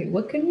who are like, okay,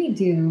 what can we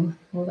do?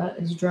 Well, that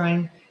is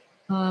drying.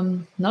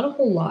 Not a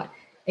whole lot,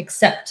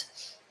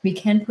 except we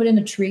can put in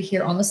a tree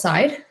here on the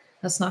side.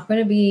 That's not going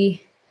to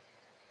be,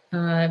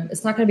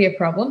 it's not going to be a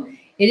problem.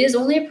 It is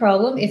only a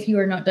problem if you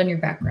are not done your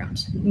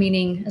background,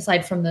 meaning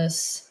aside from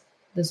this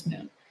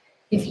moon.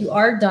 If you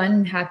are done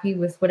and happy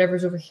with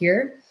whatever's over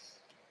here,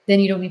 then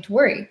you don't need to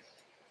worry.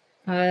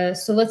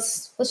 So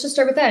let's just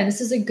start with that. And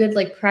this is a good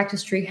like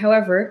practice tree.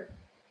 However,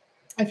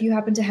 if you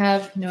happen to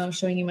have, I'm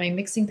showing you my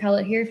mixing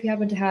palette here. If you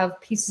happen to have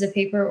pieces of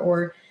paper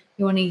or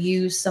you want to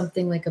use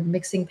something like a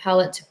mixing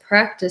palette to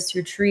practice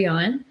your tree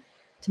on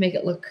to make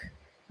it look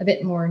a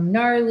bit more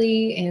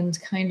gnarly and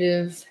kind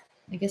of,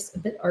 I guess, a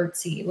bit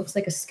artsy. It looks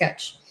like a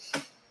sketch.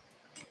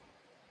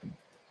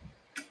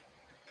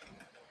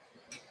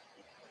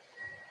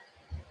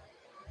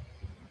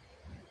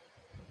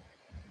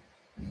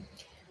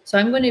 So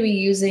I'm going to be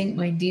using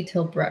my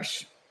detail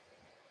brush.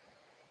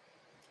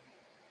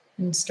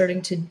 I'm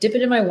starting to dip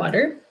it in my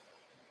water.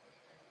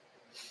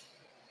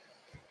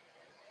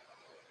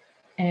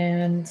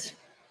 And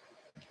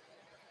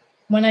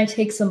when I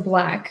take some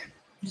black,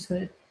 I'm just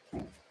going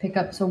to pick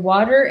up, so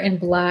water and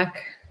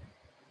black.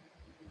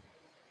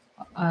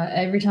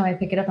 Every time I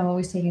pick it up, I'm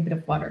always taking a bit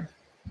of water.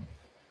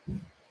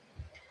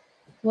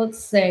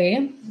 Let's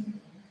say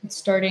it's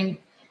starting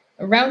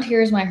around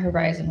here is my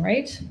horizon,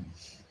 right?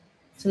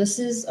 So this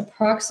is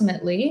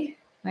approximately,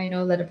 I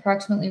know that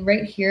approximately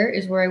right here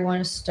is where I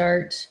want to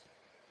start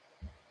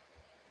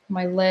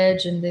my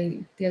ledge and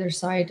the other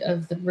side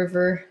of the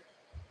river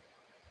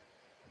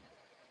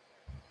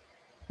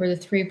where the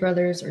three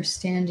brothers are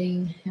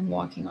standing and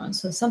walking on.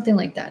 So something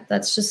like that.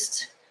 That's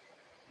just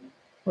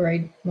where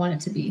I want it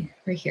to be,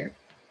 right here.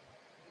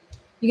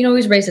 You can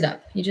always raise it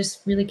up. You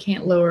just really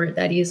can't lower it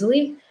that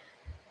easily.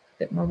 A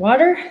bit more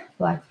water,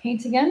 black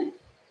paint again.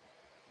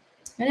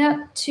 And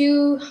not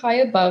too high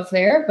above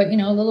there, but a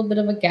little bit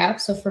of a gap.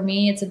 So for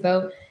me, it's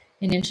about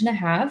 1.5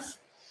 inches.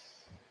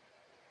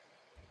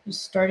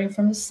 Just starting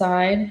from the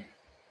side.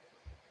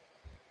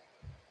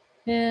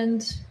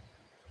 And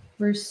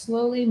we're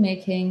slowly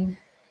making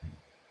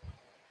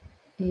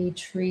a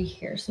tree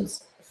here. So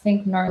it's,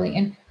 think gnarly.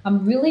 And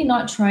I'm really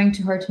not trying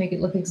too hard to make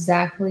it look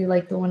exactly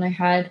like the one I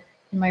had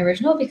in my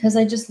original because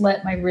I just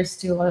let my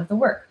wrist do a lot of the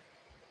work.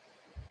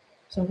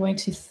 So I'm going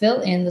to fill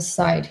in the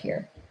side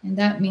here. And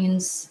that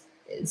means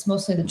it's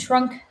mostly the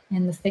trunk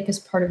and the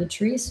thickest part of the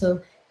tree.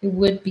 So it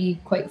would be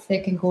quite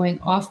thick and going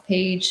off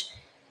page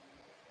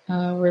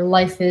where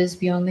life is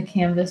beyond the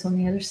canvas on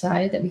the other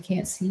side that we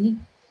can't see.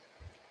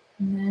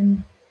 And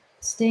then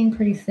staying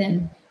pretty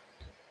thin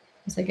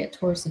as I get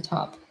towards the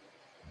top.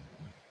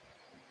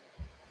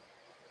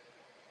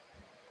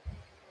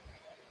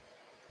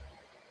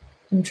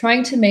 I'm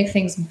trying to make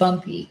things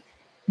bumpy,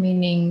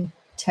 meaning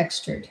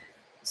textured.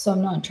 So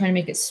I'm not trying to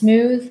make it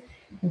smooth.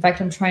 In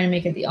fact, I'm trying to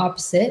make it the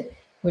opposite,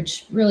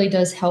 which really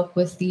does help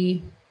with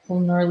the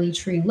whole gnarly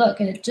tree look.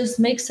 And it just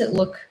makes it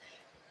look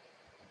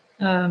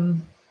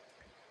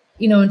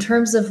you know, in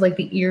terms of like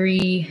the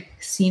eerie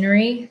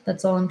scenery,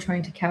 that's all I'm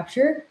trying to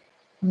capture.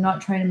 I'm not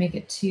trying to make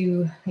it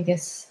too, I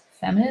guess,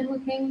 feminine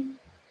looking,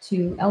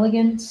 too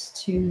elegant,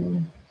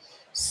 too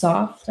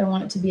soft. I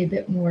want it to be a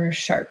bit more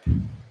sharp.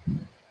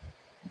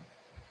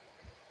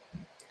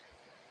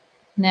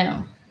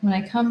 Now, when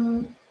I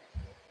come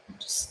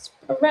just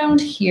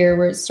around here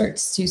where it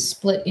starts to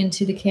split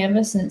into the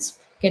canvas and it's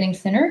getting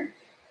thinner,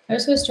 I'm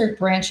just going to start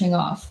branching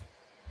off.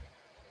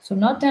 So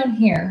not down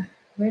here,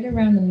 right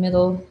around the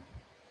middle,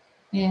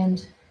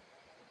 and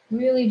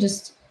really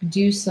just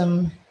do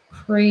some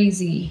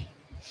crazy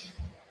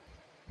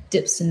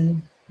dips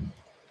and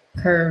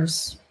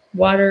curves.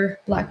 Water,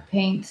 black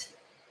paint.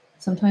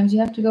 Sometimes you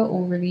have to go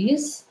over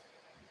these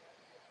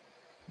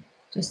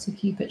just to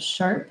keep it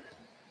sharp.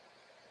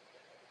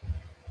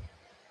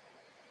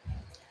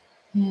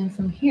 And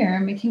from here,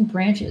 I'm making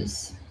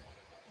branches.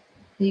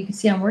 You can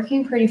see I'm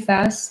working pretty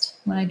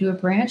fast when I do a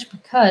branch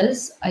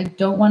because I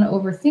don't want to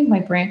overthink my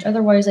branch.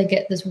 Otherwise, I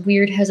get this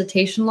weird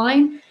hesitation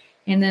line.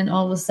 And then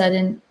all of a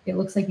sudden, it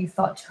looks like you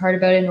thought too hard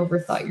about it and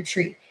overthought your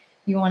tree.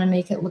 You want to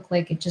make it look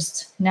like it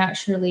just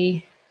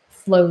naturally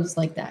flows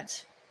like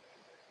that.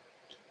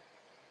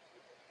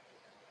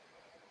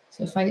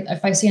 So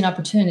if I see an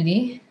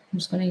opportunity, I'm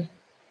just going to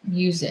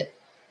use it.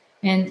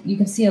 And you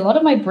can see a lot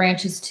of my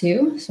branches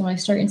too. So when I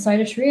start inside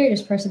a tree, I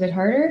just press a bit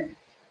harder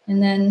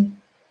and then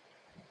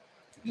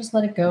just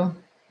let it go.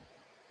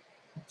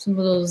 Some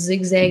little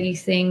zigzaggy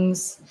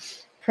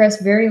things. Press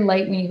very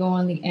light when you go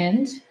on the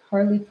end.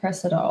 Hardly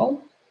press at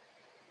all.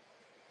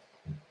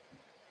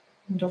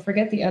 And don't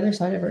forget the other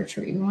side of our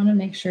tree. We want to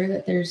make sure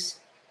that there's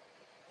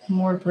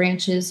more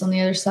branches on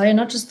the other side,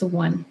 not just the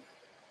one.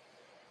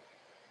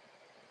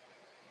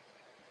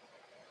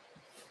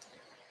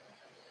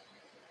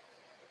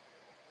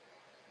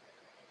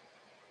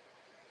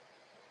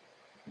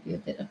 Maybe a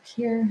bit up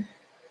here.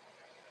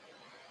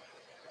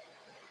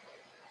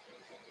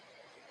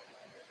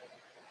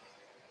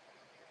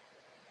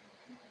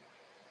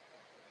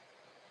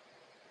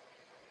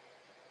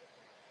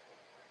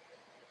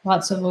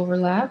 Lots of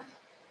overlap,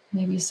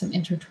 maybe some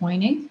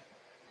intertwining,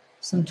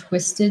 some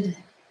twisted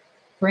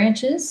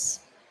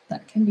branches.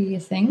 That can be a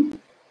thing.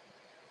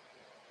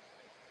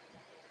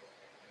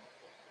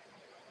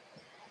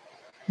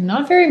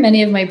 Not very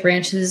many of my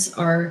branches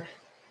are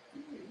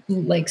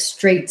like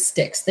straight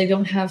sticks. They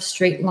don't have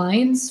straight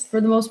lines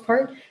for the most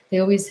part.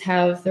 They're always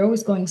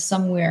going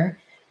somewhere.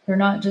 They're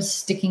not just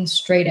sticking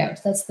straight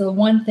out. That's the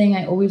one thing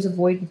I always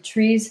avoid with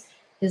trees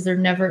is they're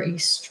never a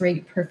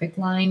straight, perfect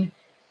line.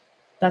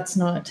 That's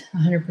not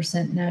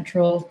 100%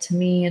 natural. To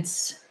me,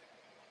 it's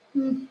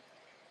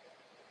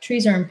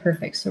trees are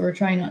imperfect, so we're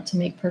trying not to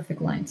make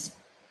perfect lines.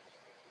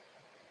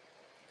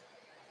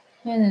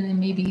 And then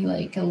maybe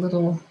like a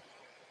little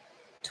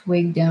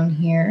twig down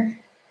here,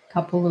 a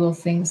couple little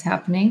things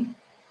happening.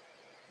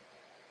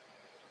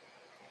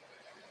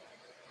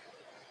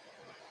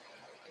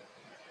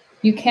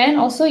 You can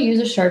also use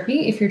a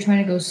Sharpie if you're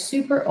trying to go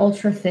super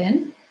ultra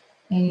thin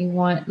and you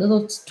want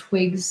little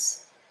twigs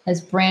as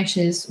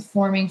branches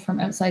forming from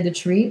outside the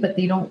tree, but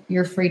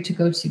you're afraid to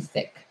go too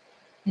thick.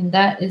 And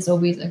that is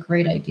always a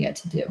great idea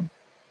to do.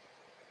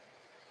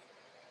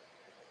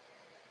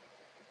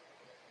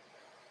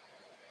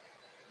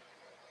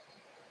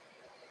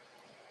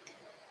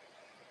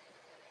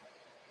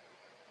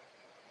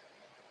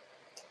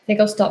 I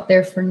think I'll stop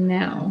there for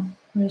now.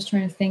 I'm just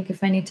trying to think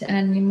if I need to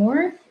add any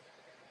more.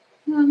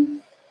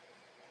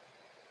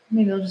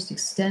 Maybe I'll just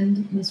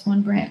extend this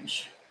one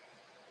branch.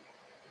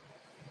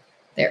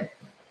 There.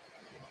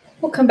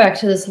 We'll come back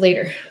to this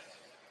later.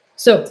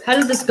 So how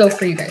did this go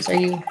for you guys? Are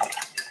you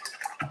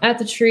at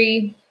the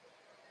tree,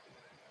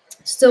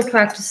 still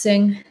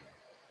practicing?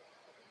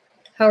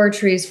 How are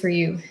trees for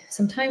you?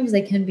 Sometimes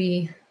they can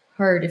be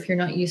hard if you're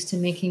not used to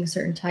making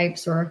certain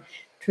types or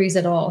trees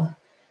at all,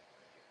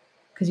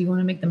 because you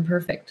want to make them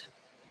perfect.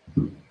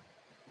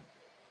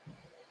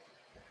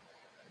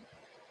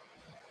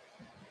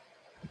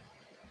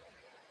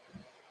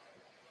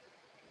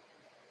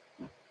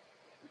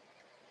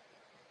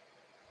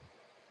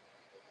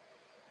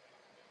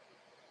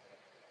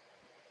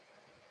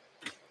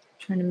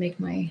 Trying to make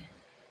my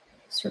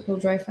circle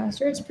dry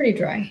faster. It's pretty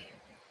dry.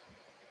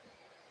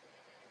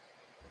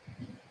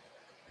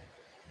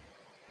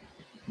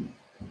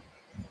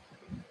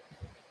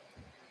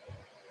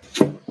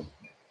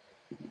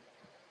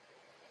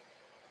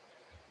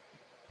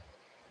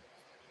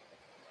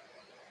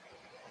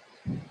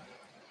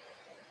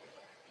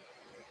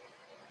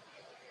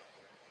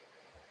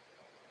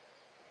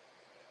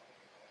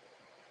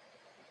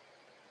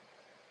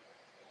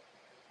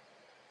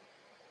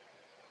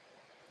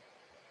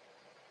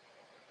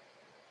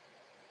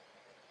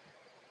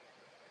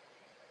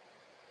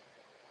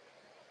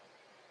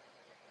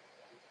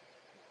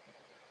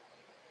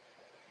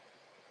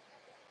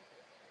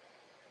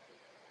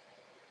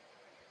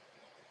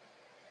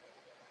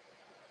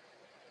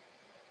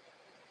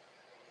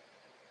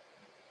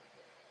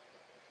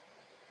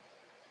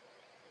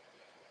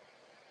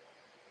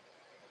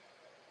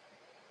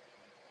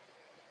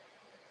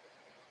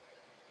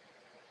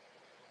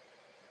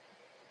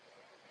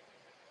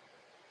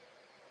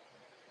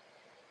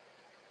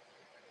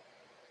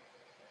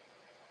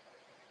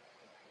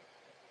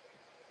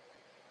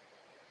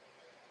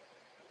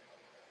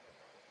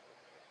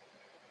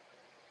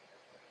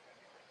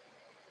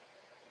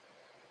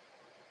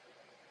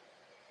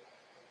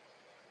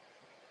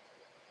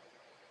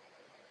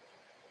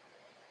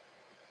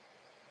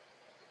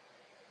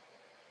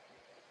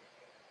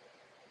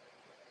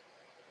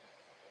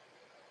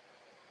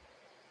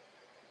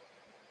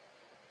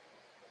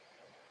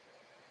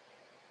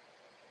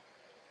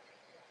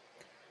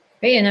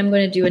 Okay, and I'm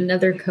going to do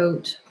another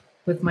coat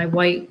with my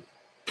white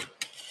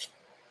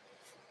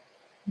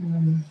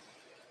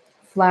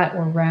flat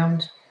or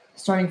round,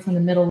 starting from the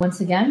middle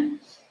once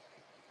again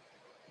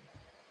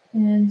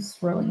and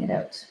swirling it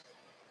out.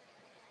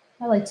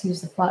 I like to use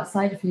the flat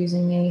side if you're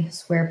using a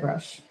square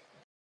brush.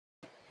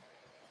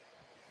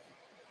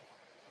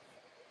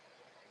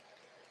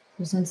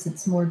 So since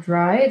it's more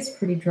dry, it's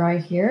pretty dry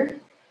here,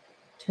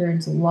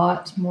 turns a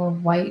lot more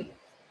white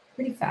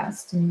pretty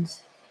fast. And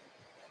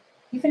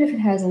even if it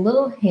has a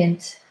little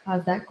hint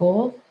of that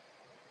gold,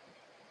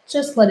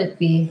 just let it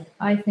be.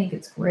 I think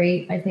it's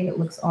great. I think it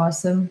looks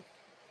awesome.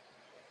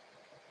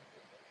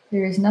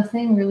 There is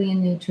nothing really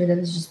in nature that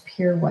is just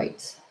pure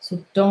white.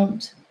 So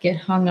don't get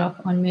hung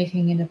up on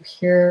making it a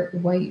pure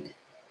white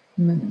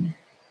moon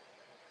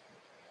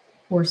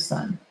or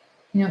sun.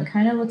 You know, it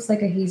kind of looks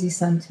like a hazy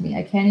sun to me.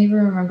 I can't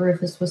even remember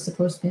if this was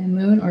supposed to be a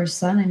moon or a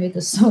sun. I made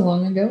this so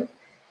long ago.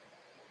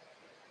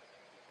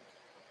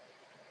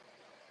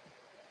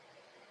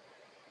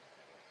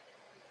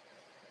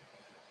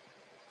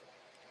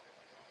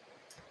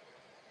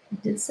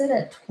 It did sit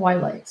at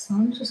twilight, so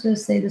I'm just going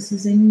to say this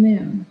is a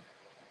moon.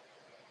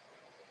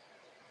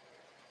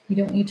 You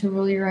don't need to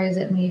roll your eyes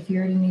at me if you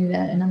already knew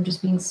that, and I'm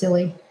just being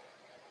silly.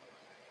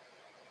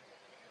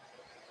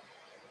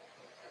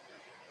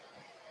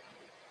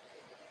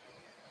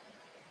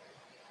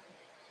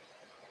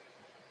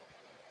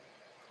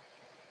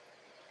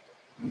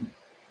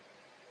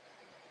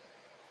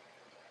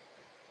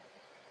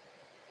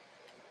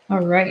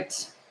 All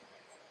right.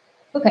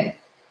 Okay.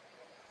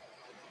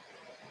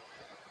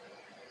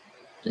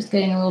 Just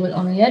getting a little bit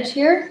on the edge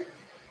here.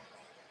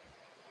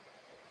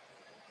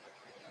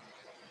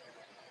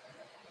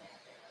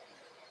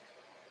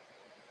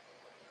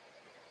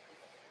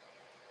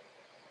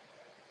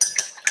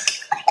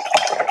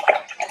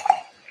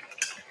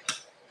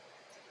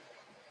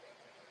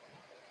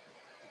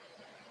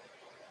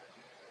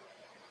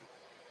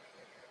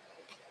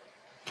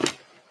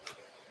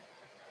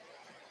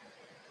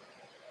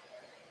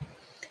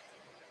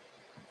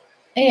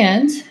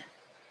 And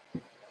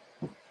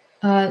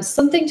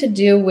something to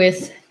do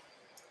with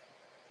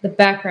the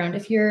background.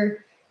 If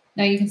you're,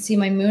 now you can see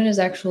my moon is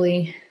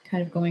actually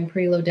kind of going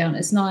pretty low down.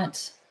 It's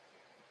not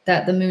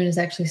that the moon is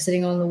actually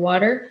sitting on the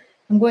water.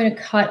 I'm going to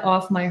cut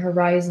off my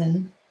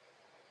horizon.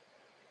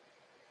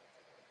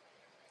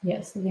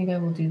 Yes, I think I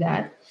will do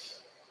that.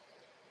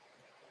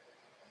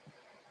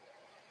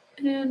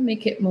 And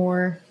make it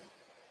more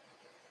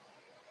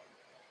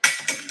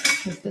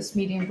with this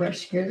medium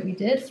brush here that we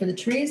did for the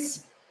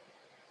trees.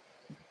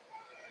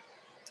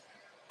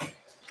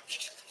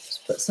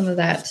 Just put some of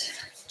that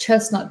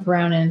chestnut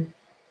brown in,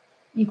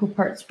 equal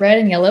parts red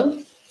and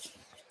yellow.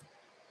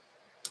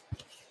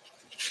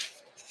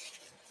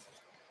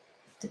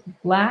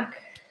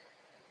 Black.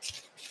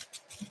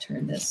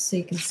 Turn this so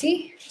you can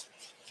see.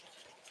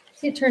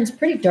 See, it turns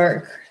pretty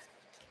dark.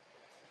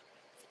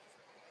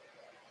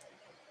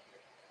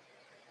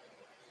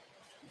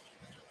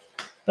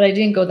 But I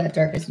didn't go that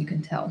dark, as you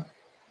can tell.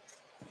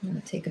 I'm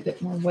going to take a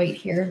bit more white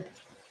here.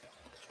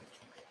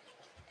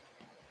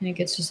 And it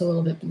gets just a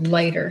little bit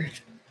lighter.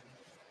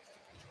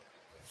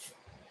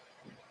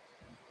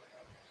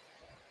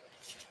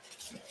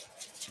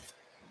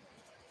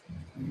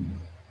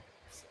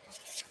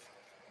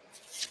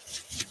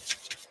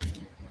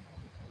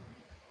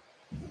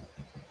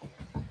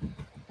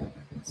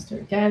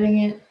 Start dabbing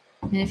it.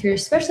 And if you're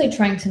especially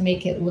trying to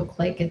make it look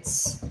like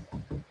it's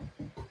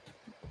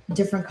a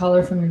different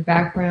color from your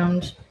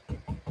background,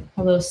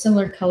 although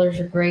similar colors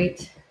are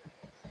great,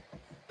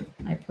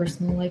 I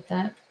personally like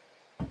that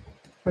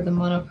for the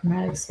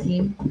monochromatic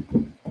scheme.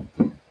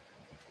 I'm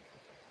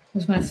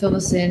just going to fill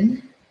this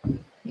in.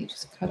 You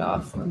just cut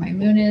off where my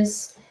moon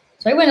is.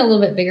 So I went a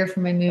little bit bigger for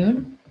my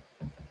moon.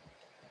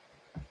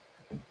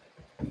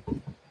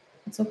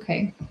 It's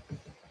okay.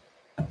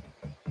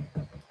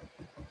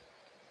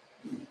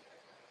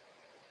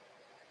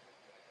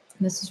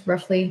 This is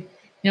roughly,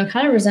 you know,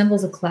 kind of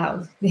resembles a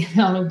cloud, the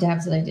amount of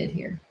dabs that I did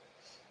here.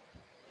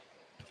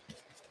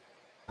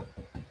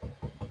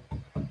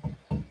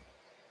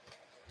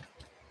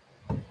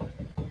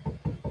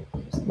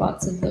 There's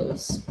lots of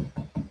those.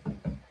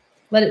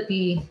 Let it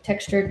be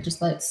textured,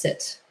 just let it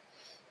sit.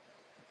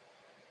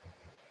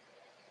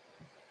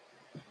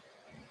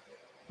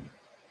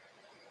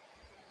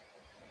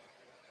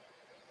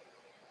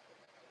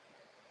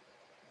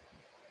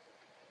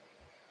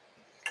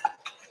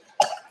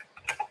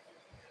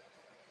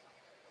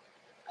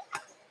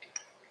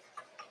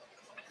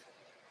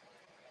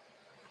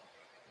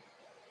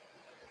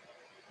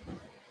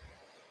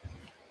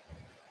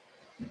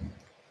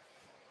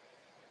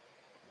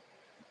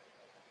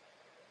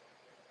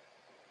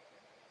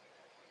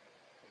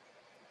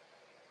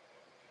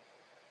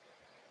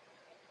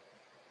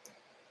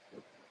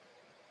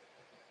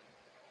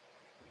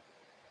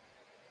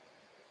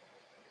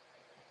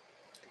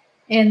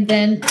 And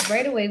then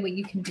right away, what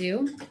you can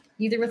do,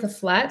 either with a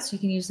flat, so you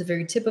can use the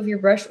very tip of your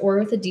brush, or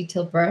with a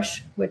detailed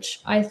brush,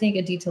 which I think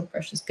a detailed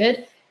brush is good.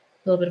 A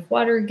little bit of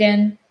water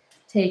again.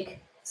 Take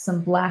some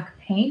black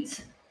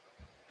paint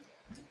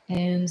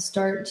and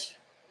start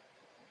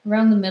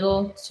around the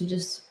middle to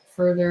just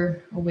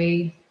further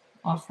away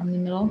off from the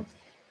middle.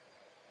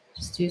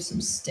 Just do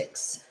some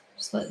sticks.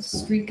 Just let it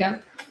streak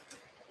up.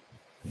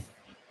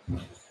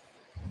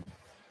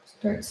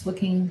 Starts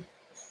looking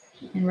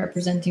and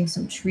representing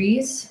some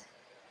trees.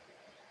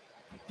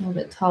 A little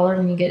bit taller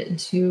when you get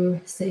into,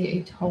 say,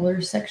 a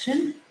taller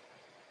section.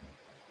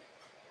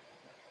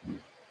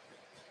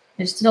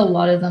 I just did a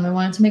lot of them. I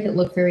wanted to make it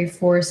look very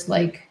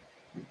forest-like.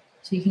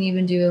 So you can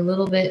even do a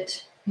little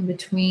bit in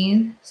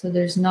between. So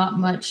there's not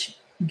much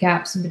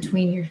gaps in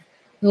between your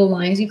little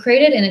lines you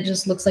created, and it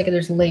just looks like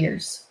there's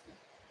layers,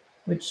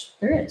 which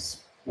there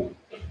is. So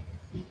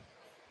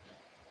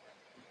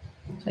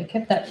I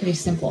kept that pretty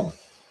simple.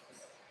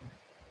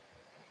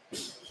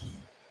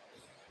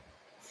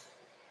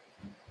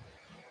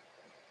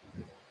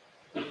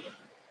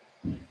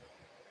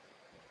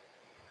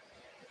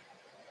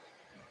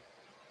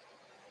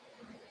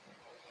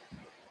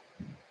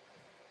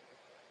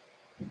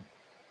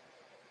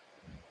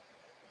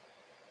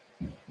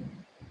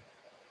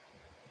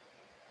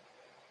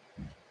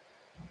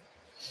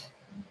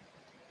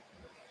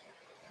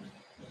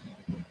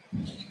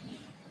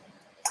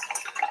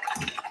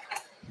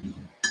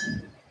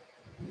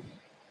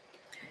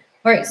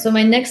 All right, so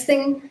my next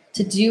thing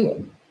to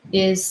do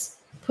is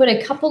put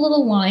a couple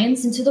little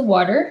lines into the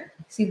water.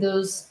 See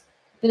those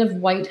bit of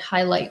white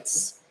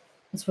highlights?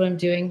 That's what I'm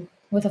doing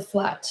with a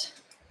flat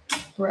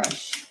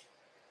brush.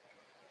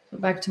 So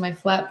back to my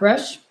flat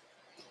brush.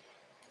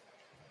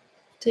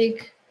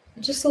 Take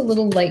just a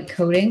little light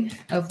coating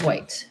of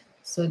white.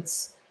 So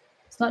it's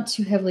not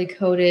too heavily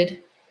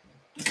coated.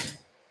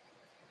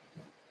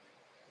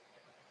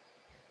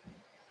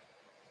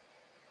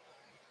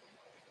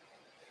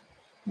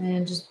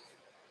 And just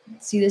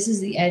see, this is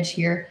the edge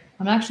here.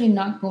 I'm actually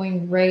not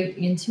going right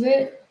into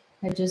it.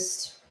 I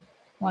just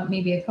want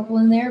maybe a couple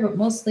in there, but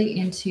mostly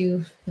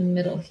into the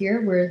middle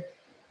here where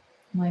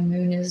my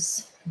moon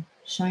is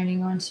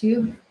shining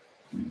onto.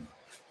 A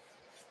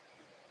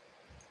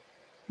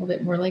little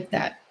bit more like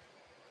that.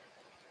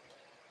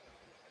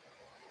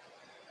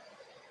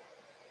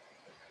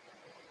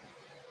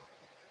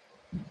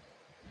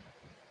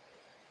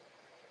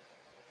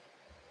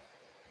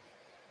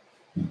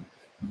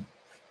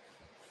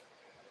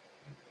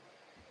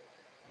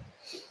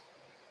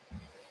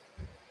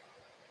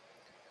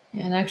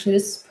 And actually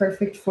this is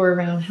perfect for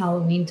around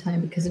Halloween time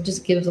because it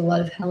just gives a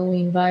lot of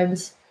Halloween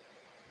vibes.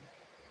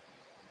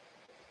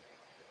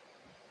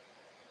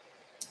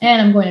 And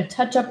I'm going to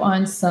touch up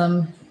on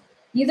some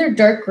either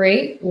dark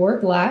gray or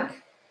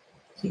black.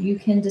 So you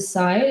can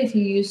decide if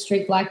you use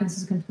straight black and this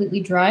is completely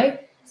dry.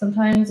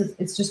 Sometimes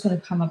it's just going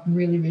to come up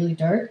really, really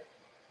dark.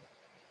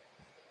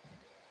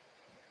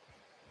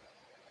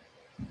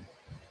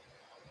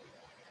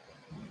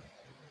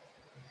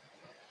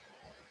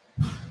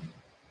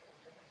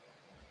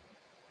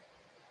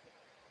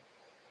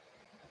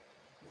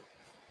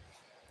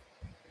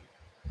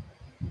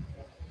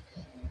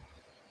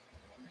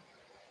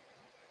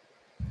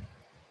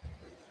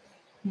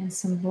 And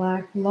some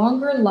black,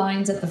 longer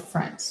lines at the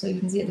front. So you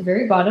can see at the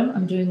very bottom,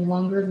 I'm doing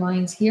longer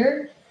lines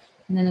here.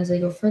 And then as I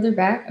go further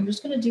back, I'm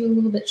just going to do a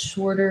little bit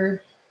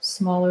shorter,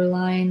 smaller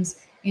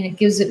lines. And it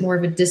gives it more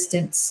of a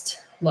distanced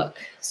look.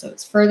 So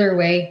it's further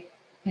away.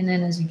 And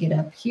then as you get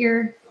up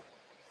here,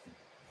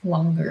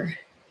 longer.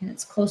 And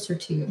it's closer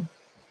to you.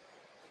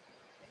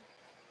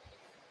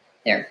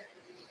 There.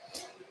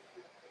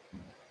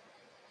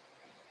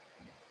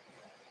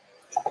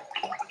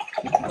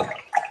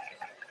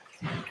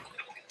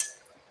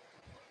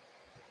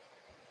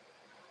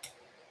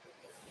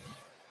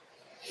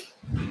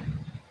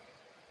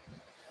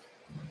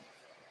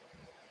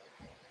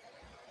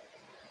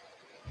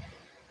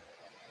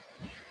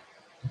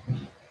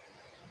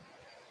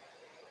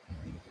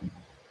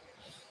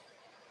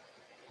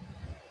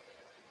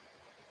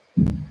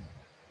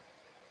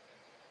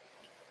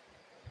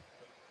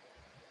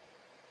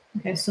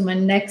 Okay, so my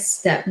next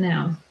step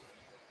now,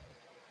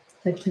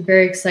 it's actually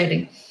very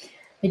exciting.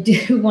 I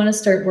do want to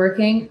start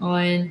working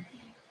on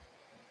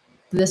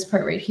this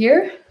part right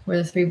here, where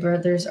the three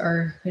brothers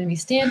are going to be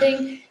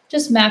standing,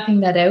 just mapping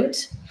that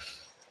out.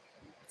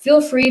 Feel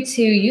free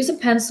to use a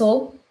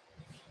pencil,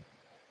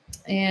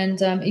 and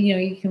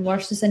you can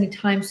watch this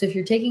anytime. So if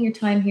you're taking your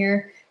time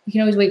here, you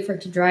can always wait for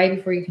it to dry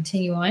before you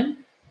continue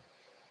on.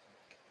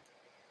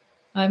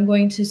 I'm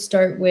going to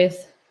start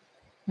with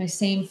my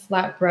same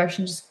flat brush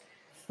and just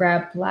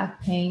grab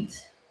black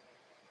paint.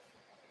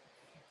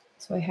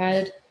 So I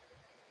had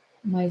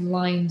my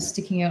line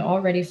sticking out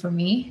already for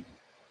me.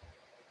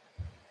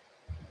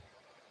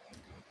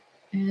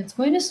 And it's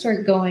going to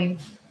start going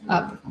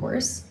up, of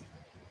course.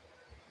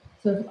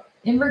 So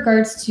in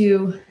regards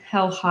to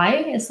how high,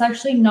 it's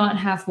actually not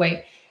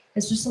halfway.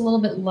 It's just a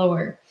little bit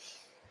lower.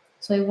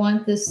 So I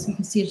want this, you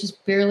can see it's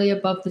just barely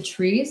above the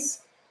trees.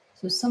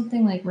 So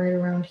something like right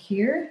around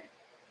here.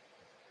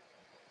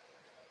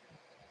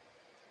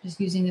 Just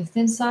using the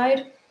thin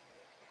side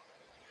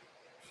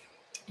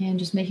and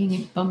just making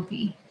it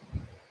bumpy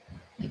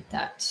like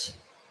that.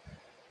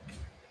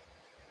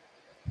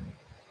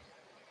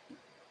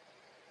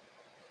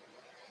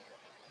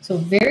 So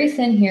very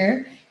thin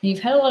here. And you've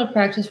had a lot of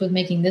practice with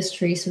making this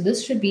tree, so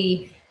this should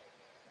be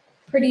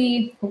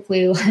pretty,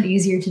 hopefully a lot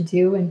easier to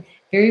do and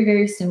very,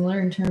 very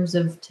similar in terms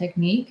of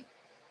technique.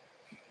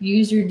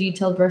 Use your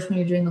detailed brush when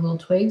you're doing the little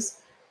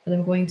twigs, but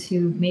I'm going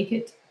to make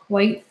it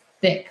quite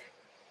thick.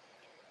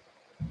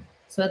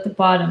 So at the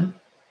bottom,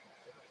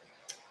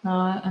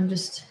 I'm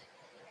just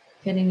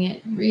getting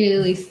it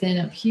really thin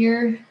up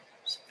here.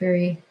 Just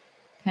very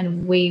kind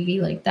of wavy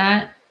like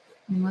that.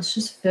 And let's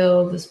just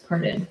fill this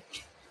part in.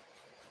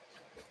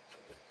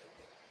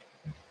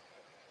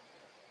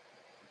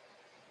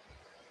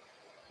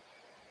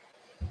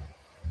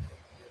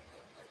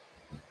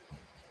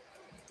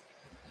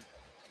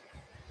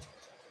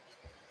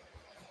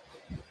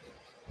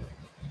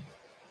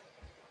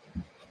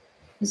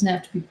 Doesn't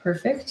have to be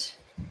perfect.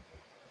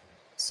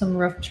 Some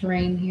rough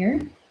terrain here.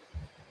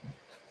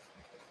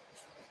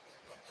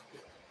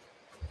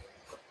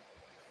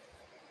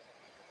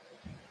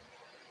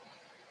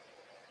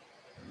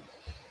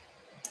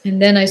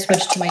 And then I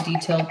switched to my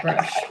detailed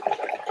brush,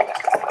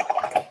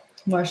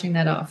 washing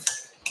that off.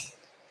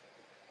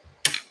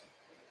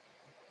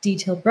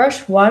 Detailed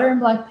brush, water and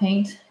black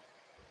paint.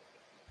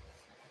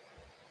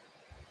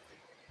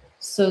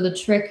 So the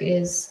trick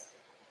is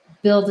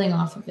building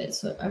off of it.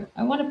 So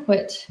I want to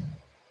put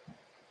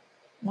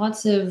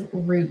lots of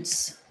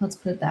roots. Let's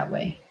put it that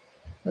way.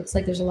 Looks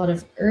like there's a lot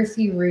of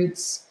earthy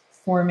roots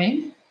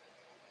forming.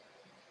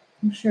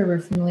 I'm sure we're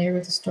familiar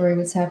with the story,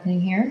 what's happening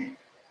here.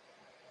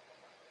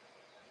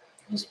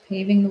 Just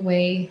paving the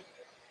way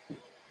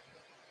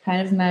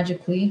kind of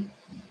magically.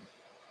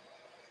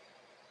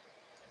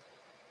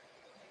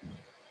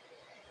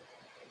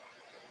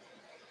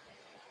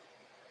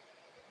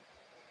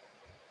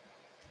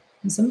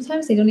 And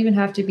sometimes they don't even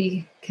have to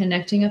be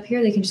connecting up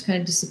here. They can just kind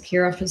of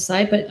disappear off to the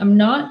side, but I'm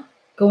not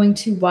going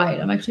too wide.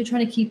 I'm actually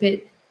trying to keep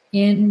it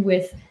in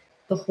with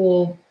the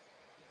whole,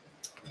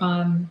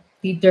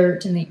 the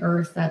dirt and the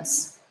earth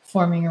that's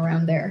forming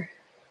around there.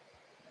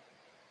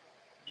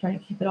 Trying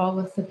to keep it all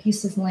with the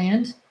piece of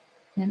land,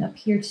 and up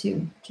here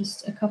too.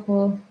 Just a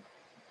couple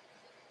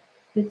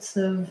bits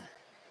of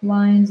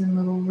lines and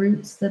little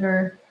roots that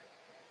are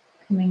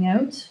coming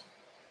out.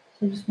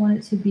 So I just want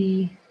it to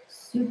be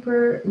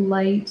super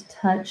light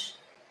touch.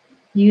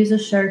 Use a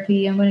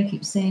Sharpie. I'm going to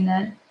keep saying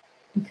that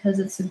because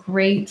it's a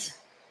great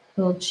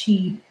little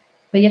cheat,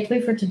 but you have to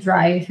wait for it to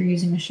dry if you're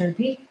using a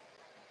Sharpie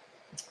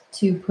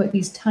to put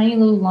these tiny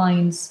little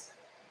lines,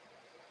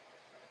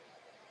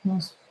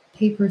 almost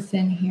paper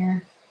thin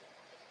here.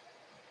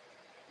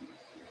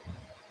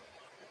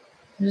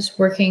 I'm just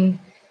working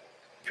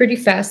pretty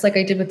fast like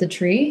I did with the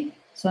tree,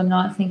 so I'm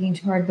not thinking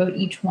too hard about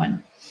each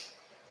one.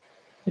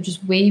 They're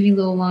just wavy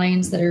little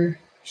lines that are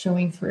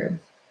showing through.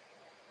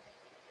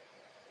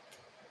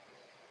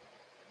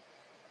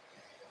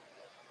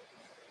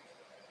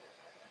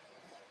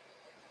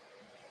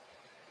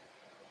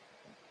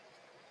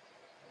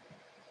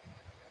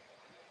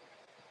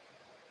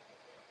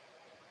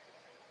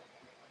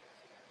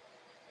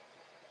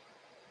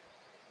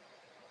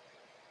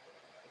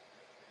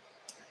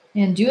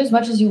 And do as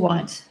much as you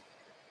want,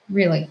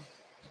 really.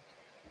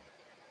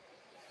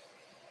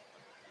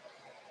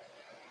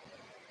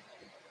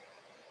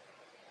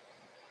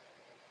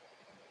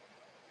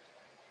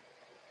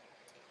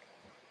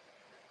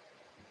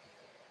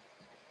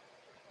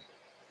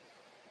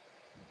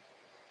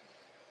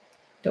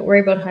 Don't worry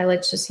about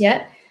highlights just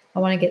yet. I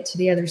want to get to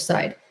the other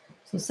side.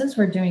 So since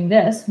we're doing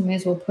this, we may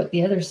as well put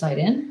the other side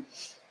in.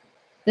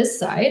 This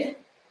side.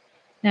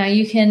 Now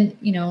you can,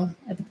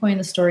 at the point in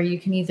the story, you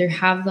can either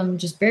have them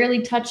just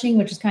barely touching,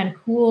 which is kind of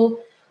cool,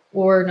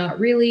 or not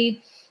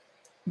really,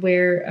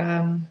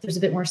 where there's a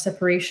bit more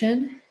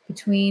separation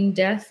between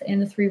Death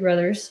and the three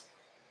brothers.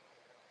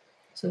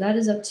 So that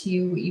is up to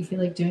you what you feel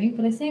like doing,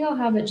 but I think I'll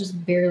have it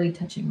just barely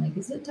touching. Like,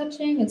 is it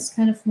touching? It's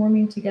kind of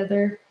forming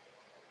together,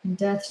 and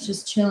Death's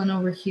just chilling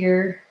over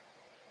here.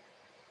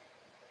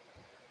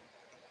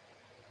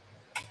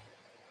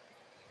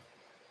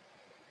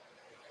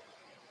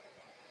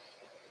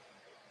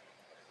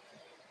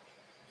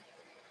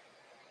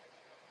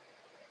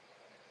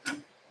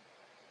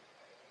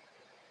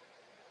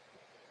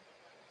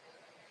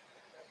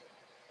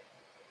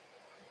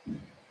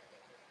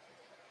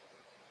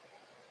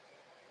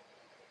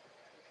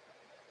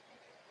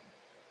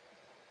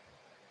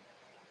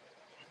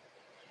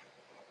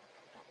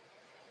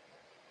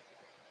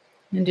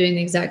 And doing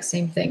the exact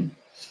same thing.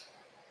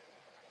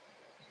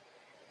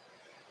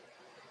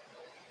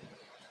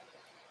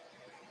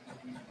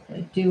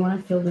 I do want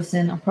to fill this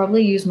in. I'll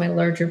probably use my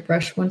larger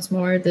brush once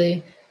more,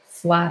 the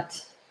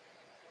flat,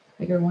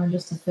 bigger one,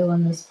 just to fill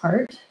in this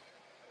part.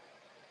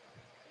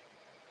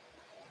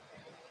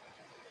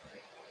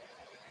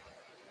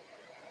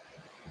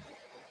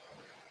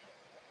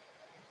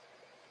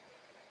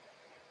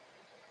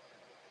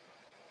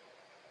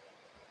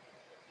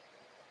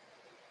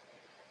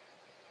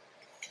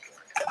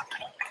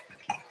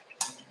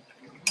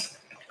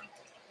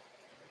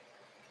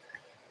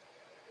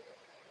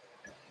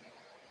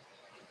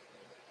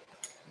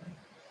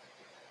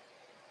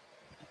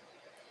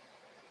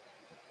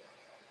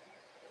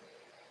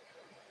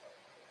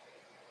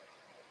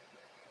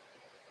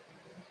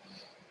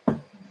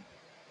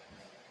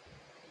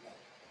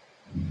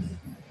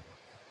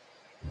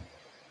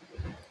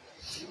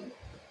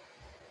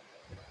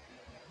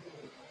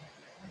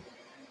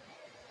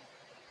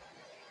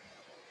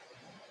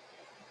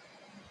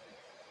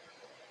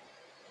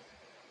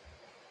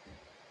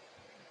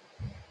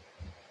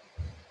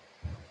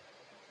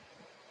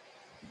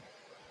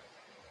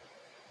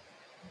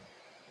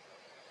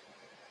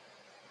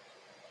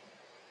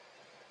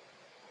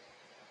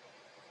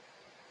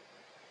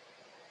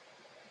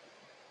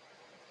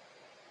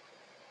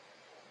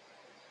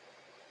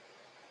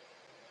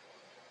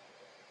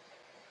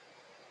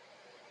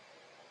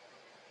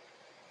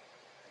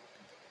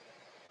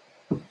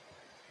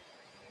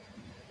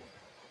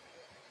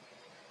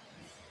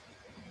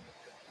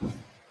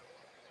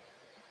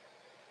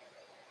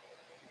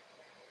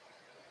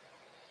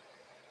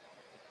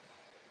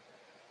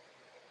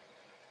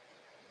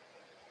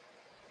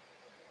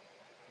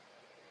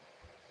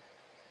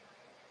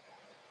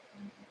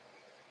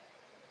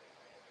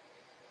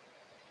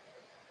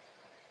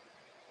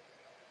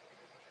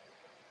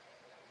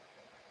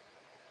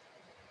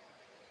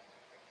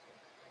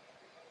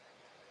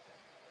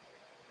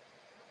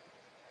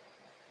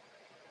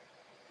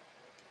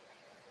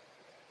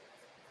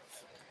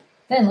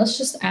 Then let's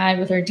just add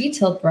with our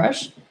detailed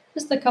brush,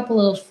 just a couple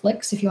little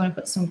flicks if you want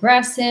to put some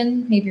grass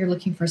in. Maybe you're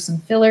looking for some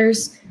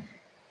fillers.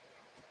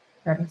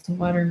 Grabbing some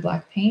water and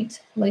black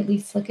paint, lightly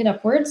flick it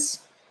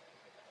upwards.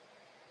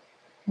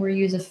 Or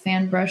use a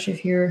fan brush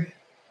if you're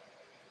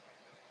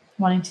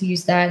wanting to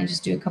use that. You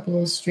just do a couple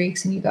little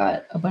streaks and you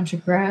got a bunch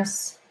of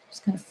grass.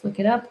 Just kind of flick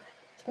it up,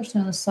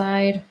 especially on the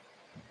side.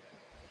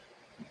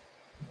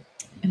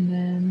 And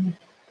then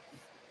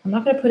I'm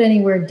not going to put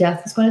anywhere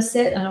death is going to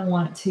sit. I don't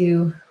want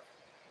to,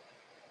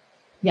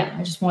 yeah,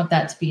 I just want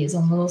that to be its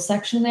own little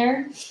section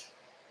there.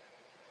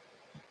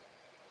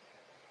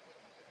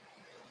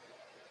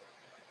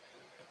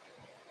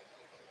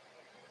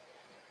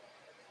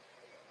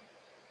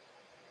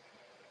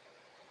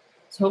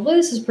 So hopefully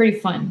this is pretty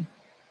fun.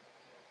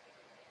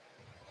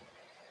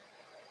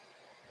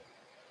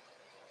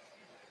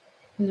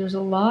 There's a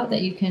lot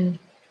that you can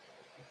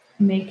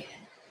make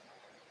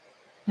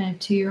kind of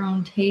to your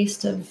own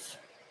taste of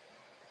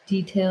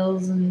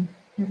details and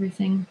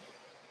everything.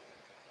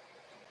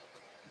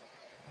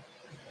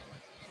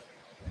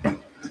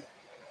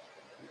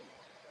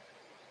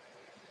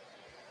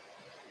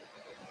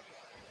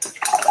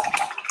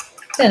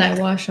 Then I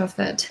wash off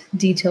that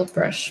detailed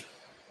brush.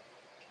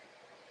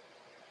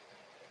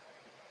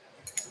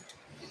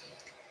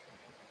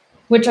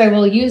 Which I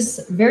will use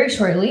very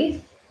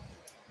shortly.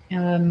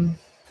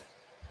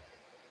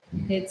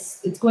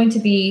 It's going to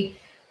be,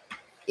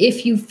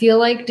 if you feel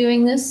like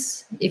doing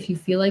this, if you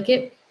feel like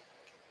it,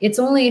 it's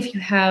only if you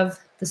have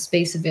the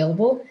space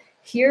available.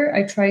 Here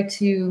I try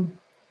to,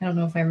 I don't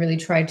know if I really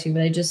tried to,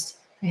 but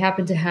I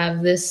happen to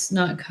have this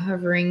not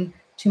covering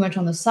too much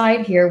on the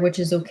side here, which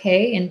is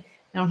okay. And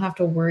I don't have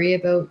to worry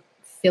about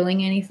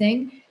filling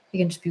anything. It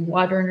can just be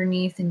water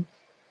underneath. And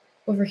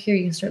over here,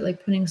 you can start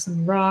like putting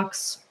some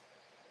rocks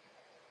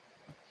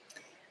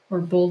or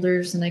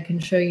boulders. And I can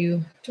show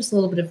you just a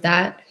little bit of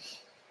that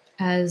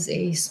as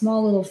a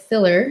small little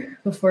filler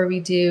before we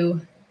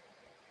do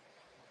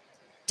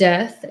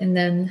death. And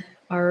then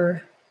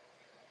our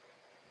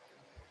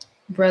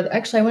brother,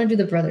 actually, I want to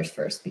do the brothers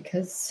first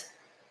because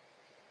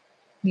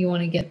you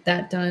want to get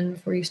that done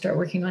before you start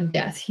working on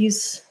death.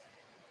 He's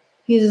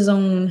his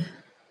own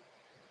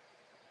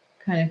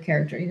kind of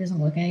character. He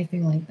doesn't look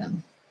anything like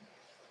them.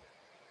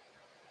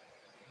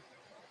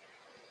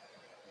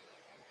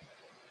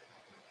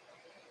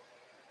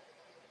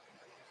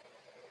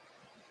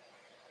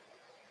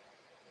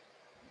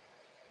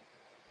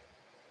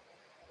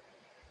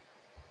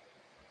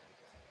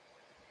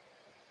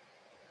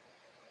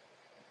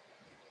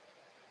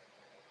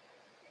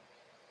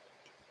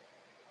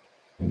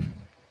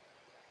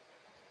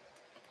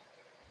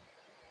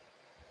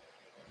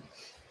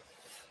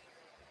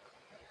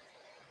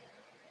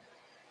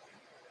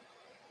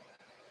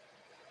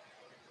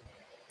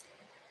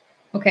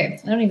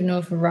 Okay, I don't even know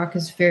if a rock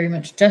is very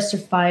much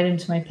justified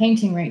into my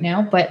painting right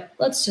now, but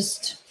let's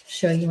just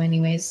show you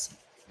anyways.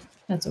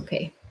 That's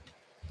okay.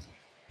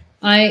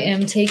 I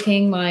am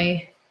taking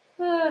my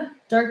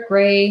dark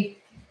gray,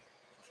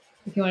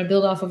 if you want to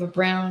build off of a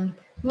brown,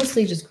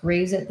 mostly just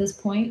grays at this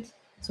point.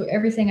 So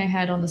everything I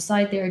had on the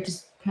side there, I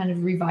just kind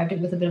of revived it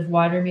with a bit of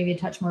water, maybe a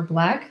touch more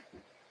black.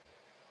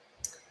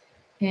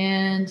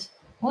 And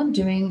all I'm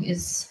doing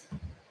is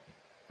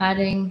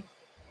adding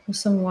with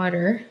some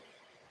water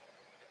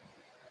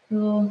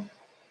little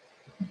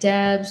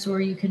dabs where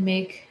you can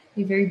make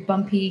a very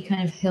bumpy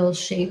kind of hill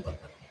shape.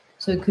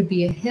 So it could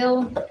be a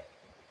hill.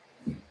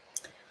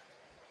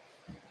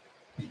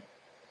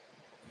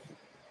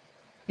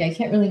 Yeah, I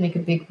can't really make a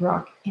big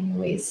rock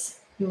anyways.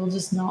 It will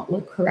just not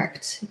look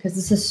correct because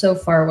this is so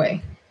far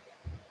away.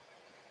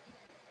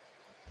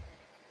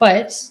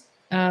 But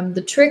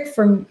the trick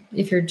from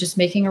if you're just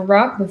making a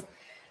rock with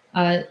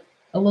a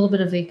little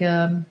bit of like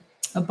a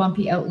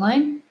bumpy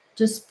outline,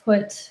 just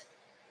put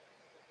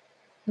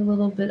a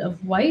little bit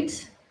of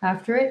white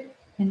after it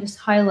and just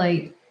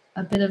highlight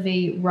a bit of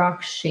a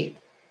rock shape.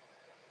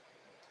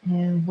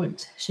 And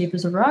what shape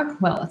is a rock?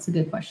 Well, that's a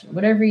good question.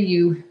 Whatever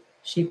you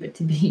shape it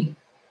to be,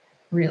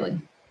 really.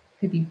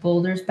 Could be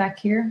boulders back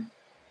here.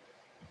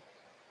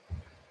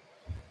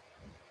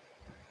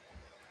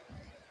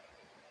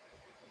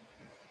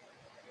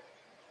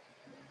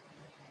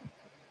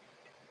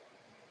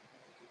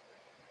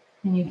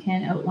 And you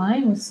can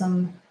outline with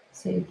some,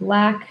 say,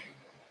 black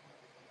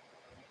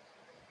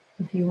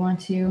if you want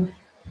to.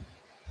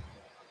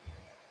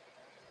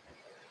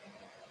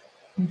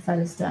 Once that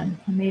is done.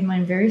 I made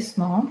mine very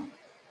small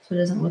so it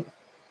doesn't look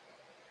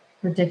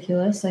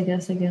ridiculous, I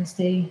guess, against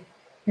a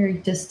very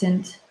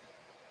distant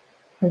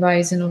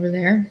horizon over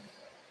there.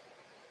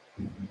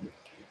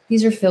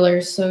 These are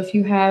fillers, so if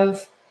you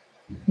have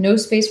no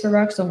space for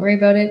rocks, don't worry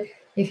about it.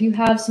 If you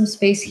have some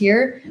space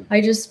here, I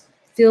just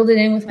filled it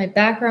in with my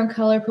background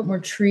color, put more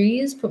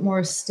trees, put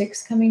more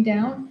sticks coming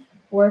down,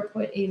 or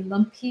put a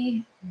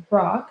lumpy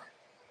rock,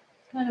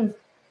 kind of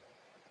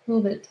a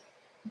little bit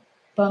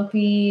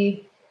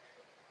bumpy,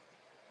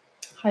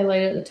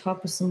 highlight at the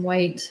top with some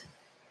white.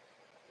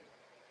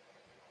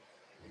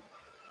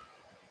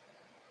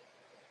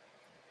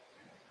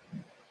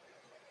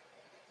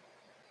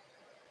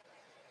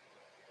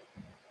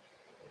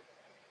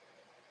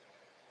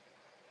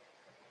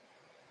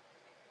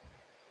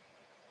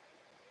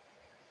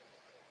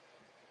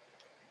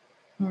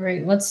 All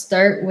right, let's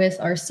start with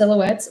our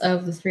silhouettes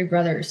of the three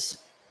brothers.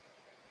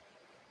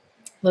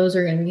 Those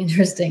are going to be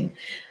interesting.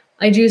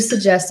 I do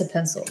suggest a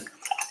pencil.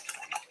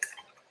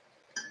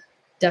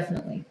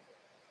 Definitely.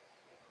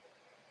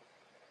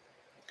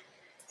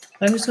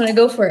 But I'm just going to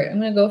go for it. I'm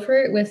going to go for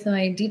it with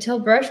my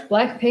detailed brush,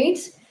 black paint.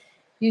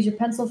 Use your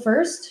pencil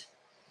first.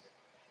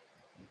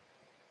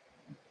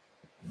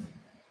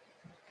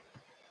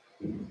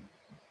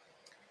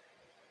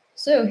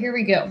 So here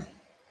we go.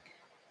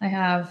 I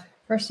have,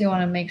 first you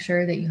want to make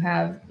sure that you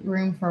have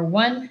room for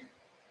 1,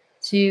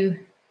 2,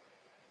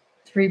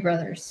 3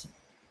 brothers.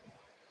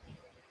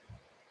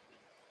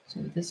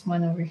 So this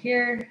one over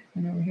here,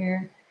 one over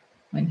here,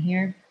 one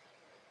here.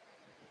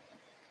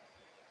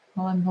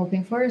 All I'm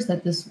hoping for is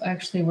that this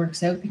actually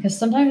works out, because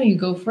sometimes when you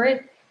go for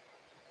it,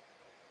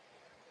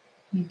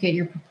 you get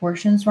your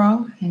proportions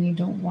wrong and you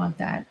don't want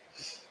that.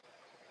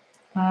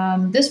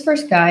 This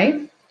first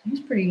guy,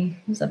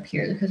 he's up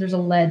here because there's a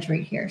ledge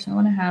right here. So I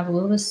want to have a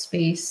little bit of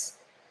space.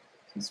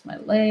 Just my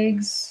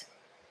legs,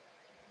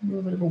 a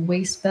little bit of a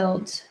waist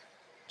belt,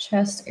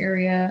 chest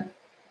area,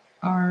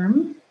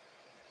 arm.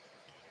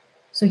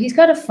 So he's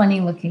got a funny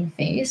looking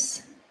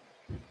face.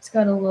 He's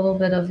got a little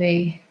bit of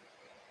a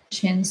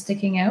chin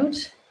sticking out,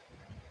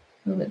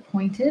 a little bit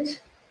pointed.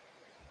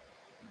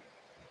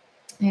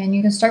 And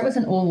you can start with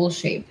an oval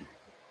shape.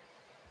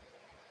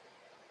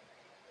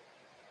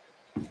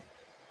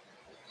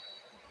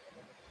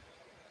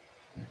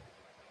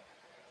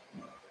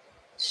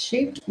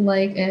 Shaped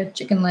like a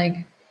chicken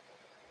leg.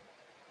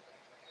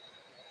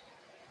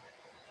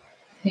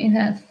 See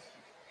that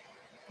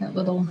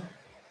little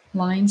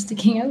line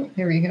sticking out?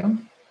 There we go.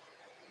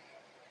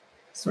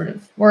 Sort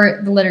of,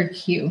 or the letter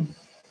Q.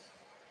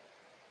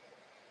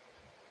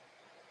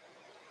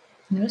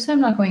 Notice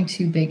I'm not going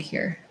too big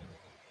here,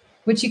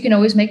 which you can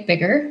always make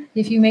bigger.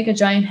 If you make a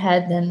giant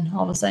head, then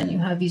all of a sudden you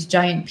have these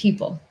giant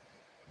people.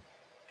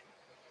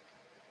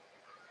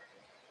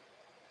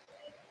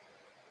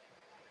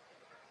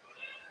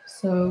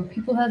 So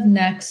people have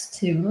necks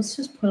too. Let's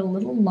just put a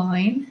little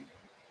line.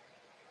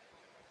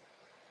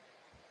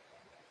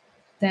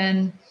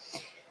 Then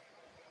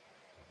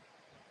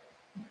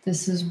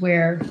this is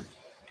where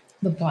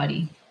the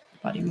body,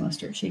 we want to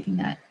start shaping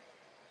that.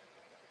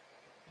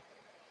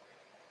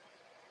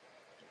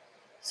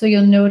 So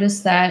you'll notice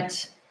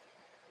that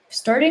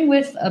starting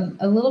with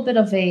a little bit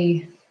of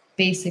a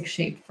basic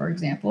shape, for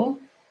example.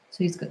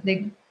 So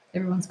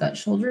everyone's got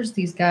shoulders.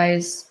 These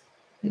guys,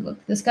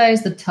 look, this guy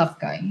is the tough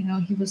guy. You know,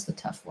 he was the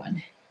tough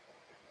one.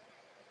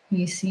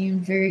 He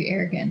seemed very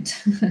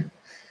arrogant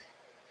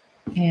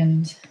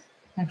and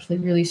actually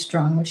really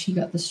strong, which he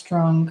got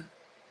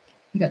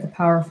the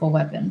powerful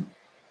weapon,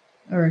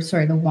 or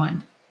sorry, the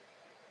wand.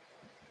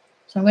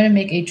 So I'm going to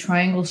make a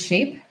triangle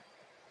shape.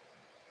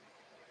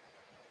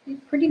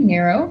 Pretty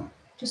narrow,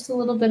 just a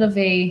little bit of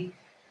a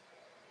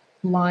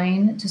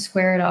line to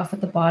square it off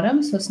at the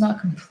bottom, so it's not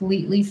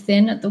completely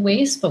thin at the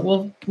waist, but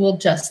we'll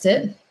adjust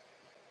it.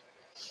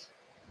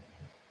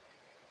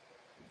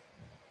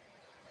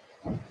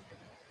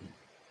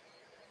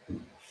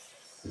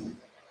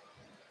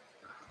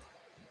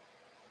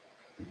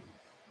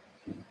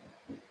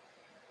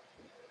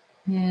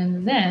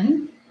 And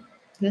then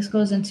this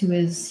goes into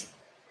his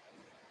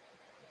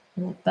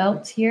little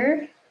belt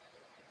here.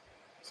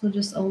 So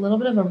just a little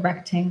bit of a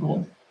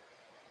rectangle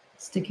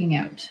sticking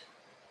out.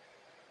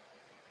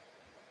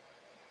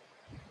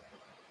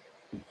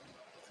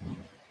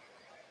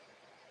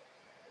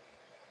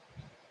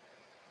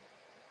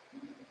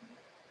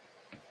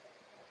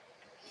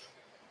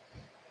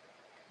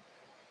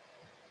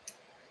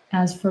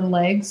 As for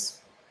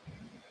legs,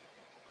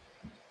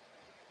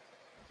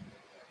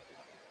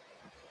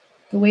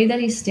 the way that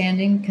he's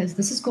standing, because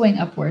this is going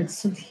upwards,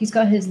 so he's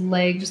got his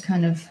leg just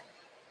kind of,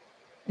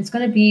 it's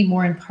going to be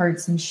more in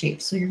parts and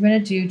shapes. So you're going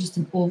to do just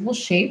an oval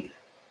shape,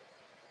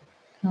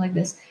 kind of like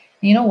this.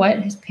 And you know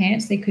what? His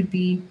pants,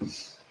 they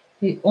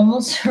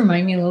almost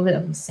remind me a little bit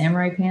of the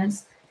samurai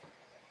pants,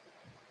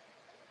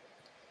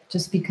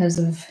 just because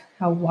of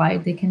how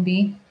wide they can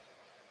be.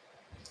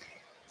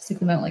 Stick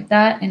them out like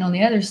that. And on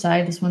the other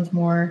side, this one's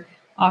more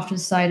off to the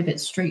side, a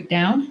bit straight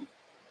down.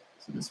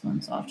 So this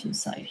one's off to the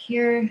side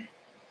here.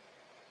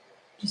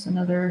 Just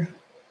another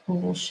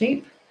oval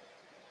shape.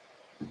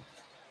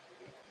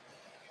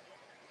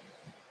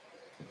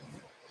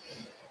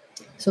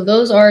 So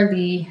those are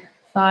the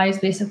thighs,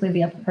 basically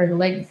the upper part of the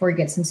leg before it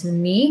gets into the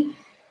knee.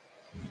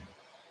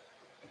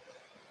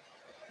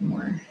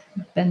 More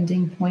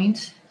bending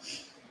point.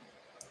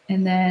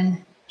 And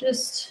then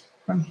just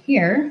from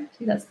here,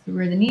 see that's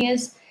where the knee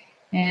is,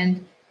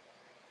 and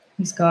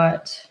he's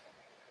got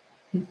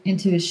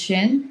into his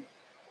shin.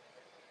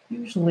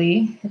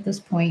 Usually at this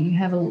point he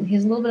has a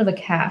little bit of a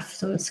calf,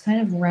 so it's kind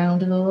of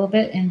rounded a little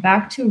bit and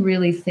back to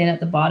really thin at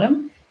the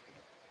bottom.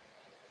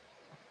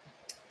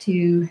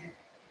 You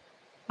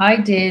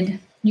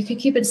could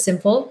keep it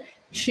simple.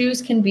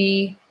 Shoes can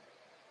be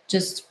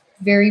just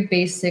very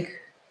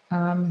basic,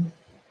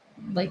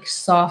 like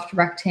soft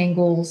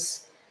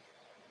rectangles,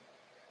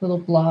 little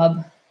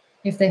blob.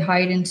 If they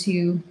hide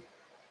into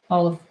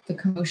all of the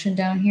commotion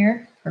down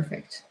here.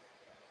 Perfect.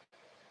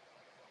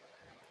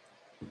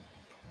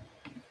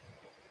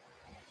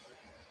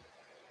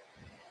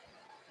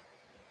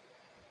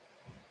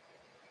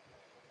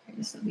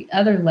 Okay, so the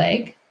other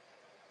leg,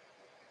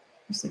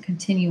 just a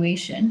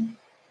continuation.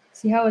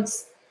 See how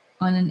it's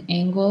on an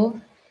angle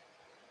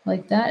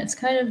like that? It's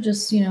kind of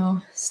just, you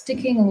know,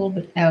 sticking a little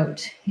bit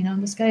out. You know,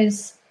 this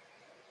guy's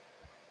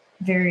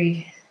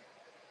he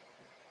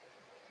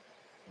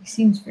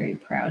seems very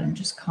proud and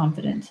just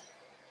confident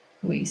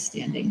the way he's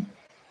standing.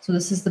 So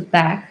this is the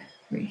back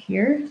right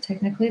here.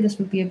 Technically, this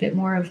would be a bit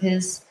more of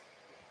his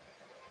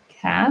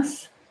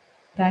calf,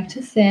 back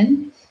to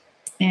thin.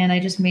 And I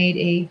just make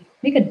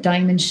a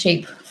diamond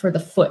shape for the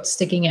foot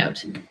sticking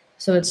out.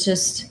 So it's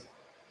just,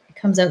 it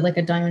comes out like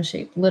a diamond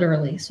shape,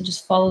 literally. So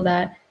just follow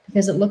that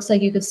because it looks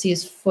like you could see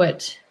his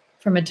foot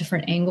from a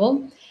different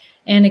angle.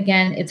 And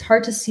again, it's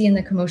hard to see in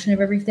the commotion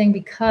of everything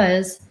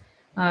because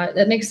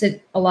that makes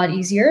it a lot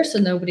easier. So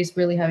nobody's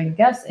really having to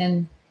guess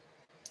and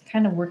it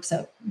kind of works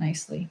out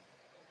nicely.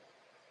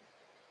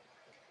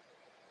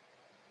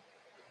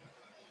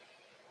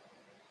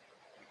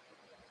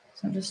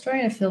 So I'm just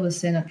trying to fill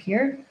this in up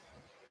here.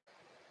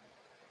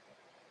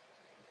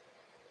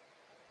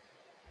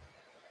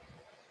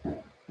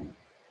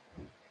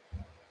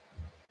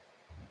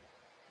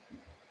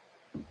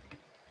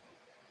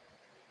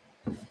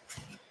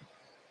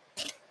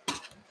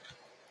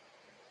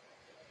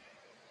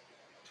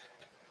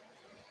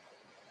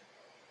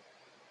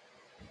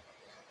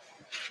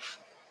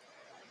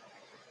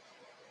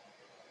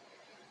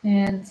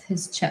 And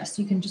his chest,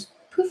 you can just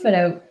poof it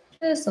out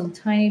just a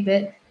tiny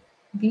bit.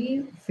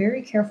 Be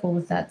very careful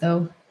with that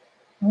though.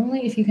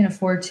 Only if you can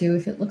afford to.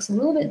 If it looks a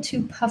little bit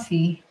too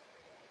puffy,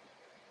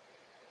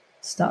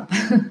 stop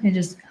and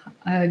just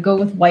go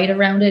with white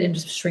around it and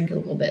just shrink it a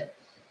little bit.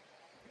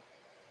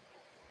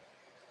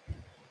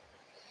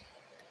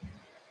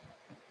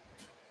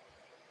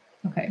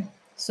 Okay,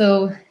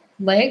 so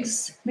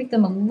legs, make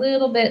them a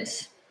little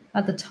bit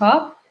at the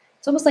top.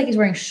 It's almost like he's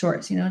wearing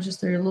shorts, you know, just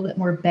they're a little bit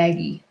more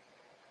baggy.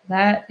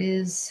 That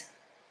is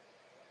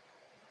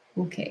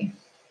okay.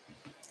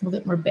 A little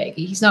bit more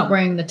baggy. He's not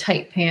wearing the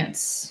tight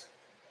pants.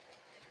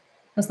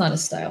 That's not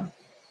his style.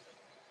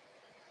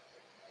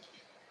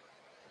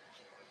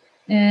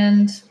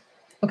 And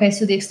okay,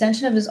 so the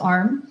extension of his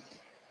arm,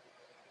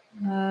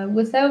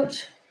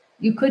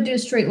 you could do a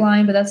straight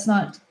line, but that's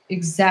not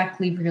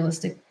exactly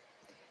realistic.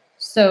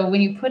 So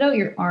when you put out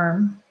your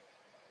arm,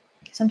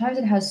 sometimes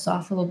it has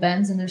soft little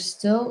bends and there's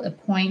still a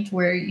point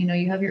where, you know,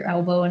 you have your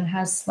elbow and it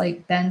has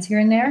slight bends here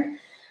and there,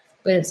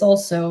 but it's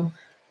also,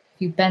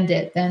 if you bend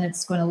it, then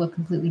it's going to look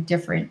completely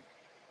different.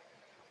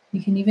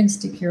 You can even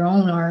stick your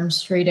own arm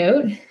straight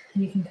out and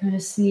you can kind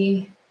of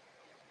see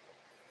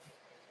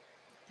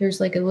there's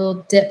like a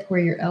little dip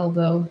where your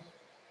elbow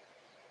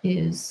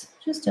is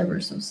just ever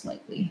so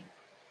slightly.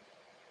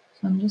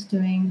 So I'm just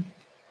doing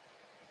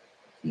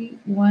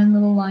one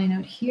little line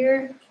out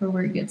here for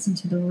where it gets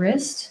into the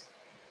wrist.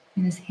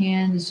 And his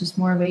hand is just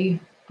more of a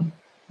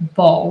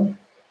ball.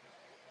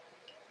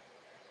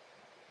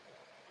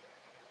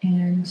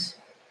 And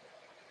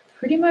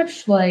pretty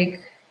much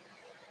like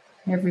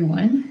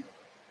everyone,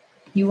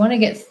 you want to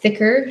get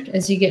thicker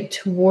as you get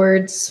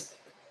towards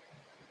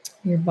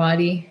your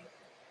body.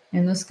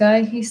 And this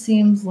guy, he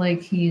seems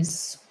like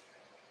he's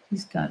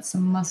got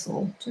some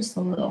muscle, just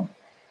a little.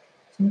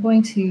 So I'm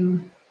going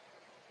to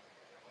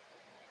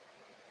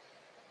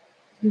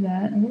do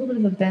that. A little bit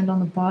of a bend on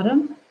the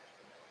bottom.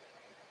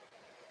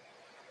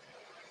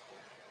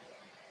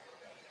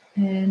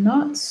 And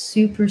not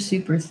super,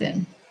 super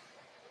thin.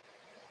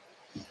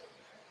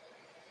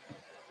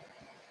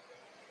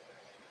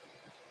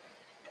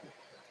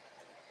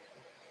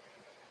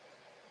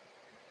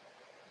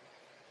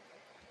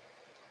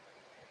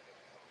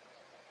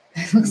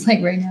 It looks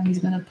like right now he's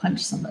going to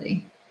punch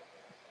somebody.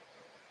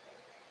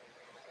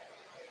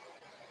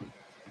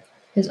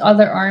 His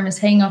other arm is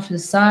hanging off to the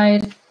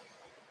side.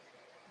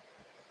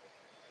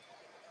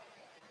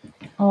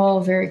 All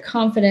very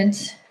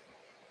confident.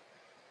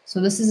 So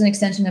this is an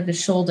extension of his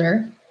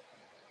shoulder.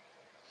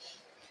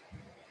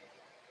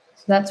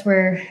 So that's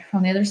where,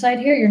 on the other side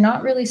here, you're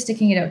not really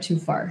sticking it out too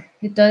far.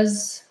 It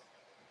does,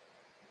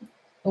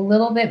 a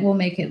little bit will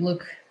make it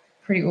look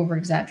pretty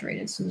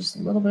over-exaggerated. So just a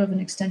little bit of an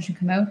extension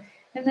come out.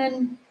 And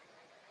then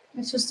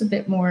it's just a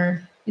bit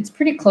more, it's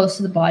pretty close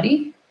to the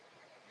body.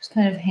 Just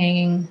kind of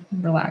hanging,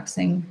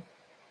 relaxing.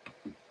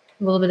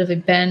 A little bit of a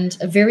bend,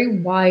 a very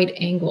wide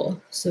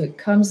angle. So it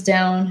comes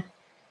down.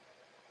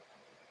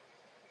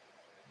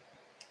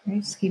 Right,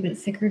 just keep it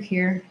thicker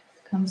here.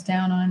 Comes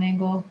down on an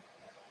angle.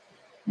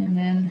 And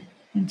then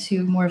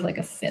into more of like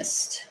a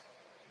fist.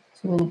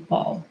 So a little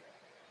ball.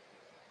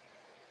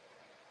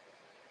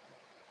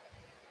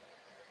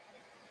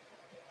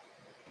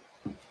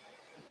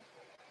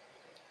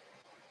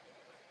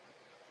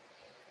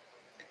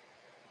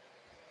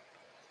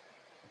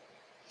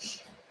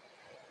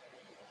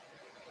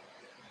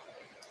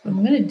 What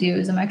I'm going to do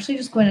is I'm actually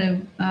just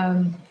going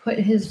to put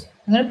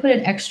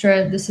an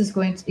extra, this is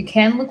going to, it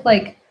can look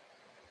like,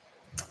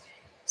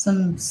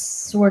 some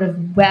sort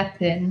of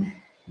weapon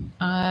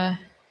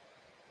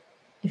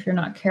if you're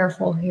not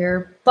careful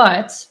here.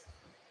 But,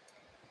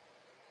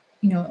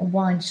 you know, a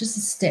wand, it's just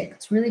a stick.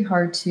 It's really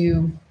hard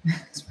to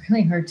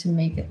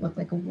make it look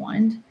like a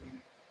wand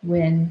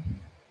when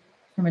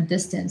from a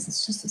distance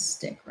it's just a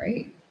stick,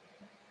 right?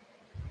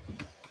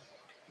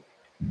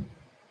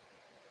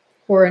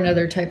 Or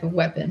another type of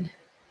weapon.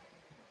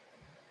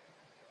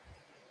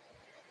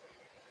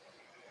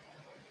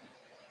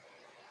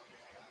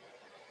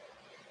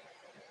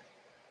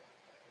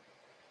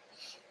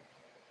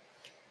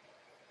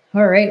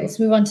 All right, let's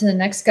move on to the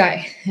next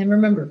guy. And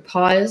remember,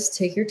 pause,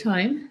 take your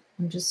time.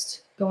 I'm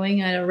just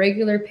going at a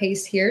regular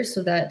pace here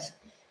so that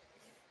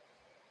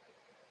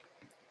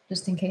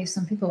just in case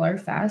some people are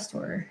fast,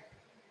 or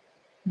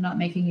I'm not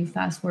making you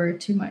fast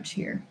forward too much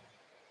here.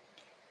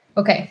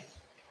 Okay,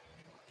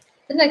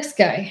 the next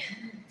guy.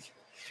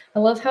 I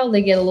love how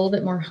they get a little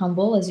bit more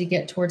humble as you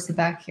get towards the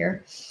back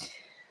here.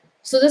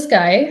 So this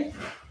guy,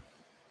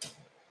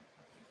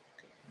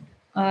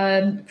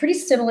 pretty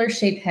similar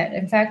shape head.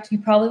 In fact, you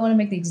probably want to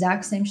make the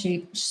exact same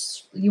shape.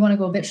 You want to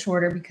go a bit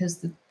shorter because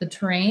the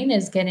terrain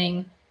is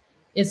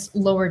it's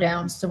lower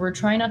down. So we're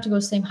trying not to go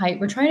the same height.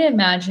 We're trying to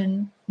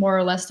imagine more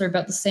or less they're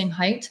about the same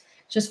height,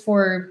 just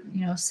for,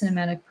 you know,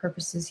 cinematic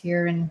purposes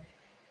here and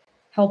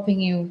helping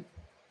you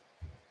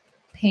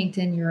paint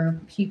in your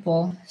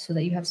people so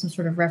that you have some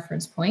sort of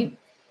reference point.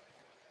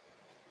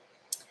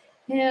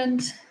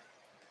 And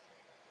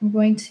I'm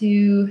going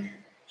to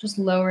just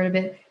lower it a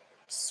bit,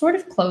 sort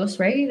of close,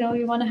 right? You know,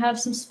 you want to have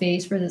some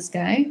space for this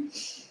guy.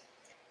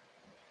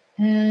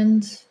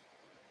 And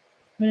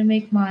I'm going to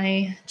make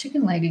my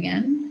chicken leg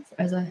again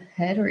as a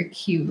head or a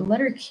Q. The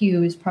letter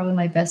Q is probably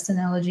my best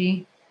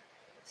analogy.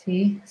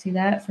 See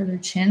that for their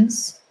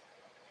chins?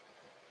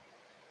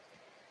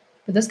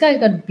 But this guy's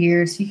got a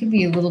beard, so you can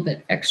be a little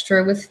bit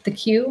extra with the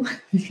Q.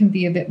 You can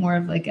be a bit more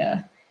of like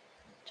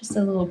just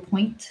a little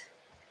point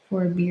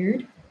for a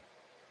beard.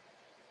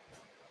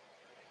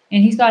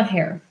 And he's got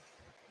hair.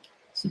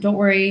 So don't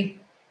worry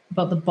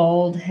about the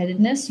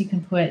bald-headedness. You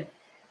can put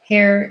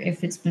hair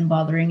if it's been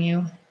bothering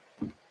you.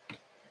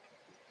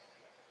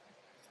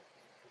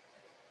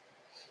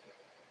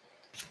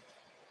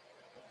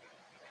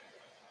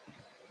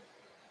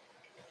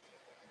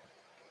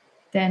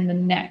 Then the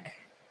neck.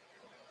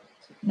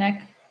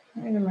 Neck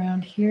right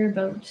around here,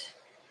 about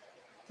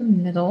the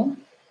middle.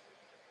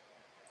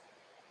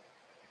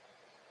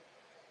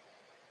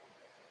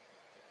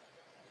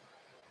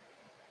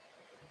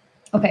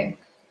 Okay,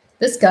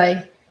 this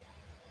guy,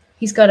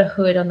 he's got a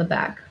hood on the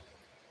back.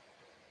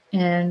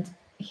 And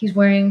he's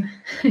wearing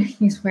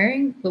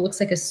what looks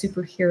like a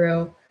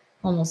superhero,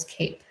 almost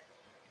cape.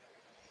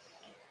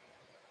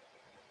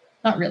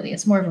 Not really,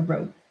 it's more of a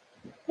robe.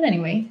 But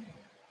anyway,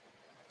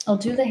 I'll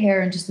do the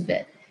hair in just a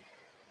bit.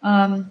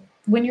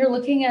 When you're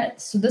looking at,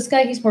 so this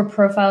guy, he's more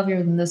profile view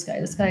than this guy.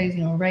 This guy is,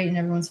 you know, right in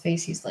everyone's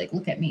face. He's like,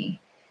 look at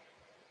me.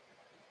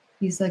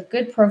 He's a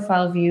good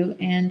profile view,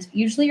 and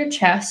usually your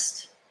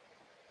chest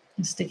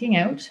is sticking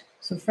out.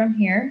 So from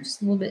here,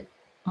 just a little bit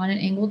on an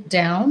angle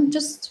down,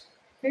 just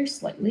very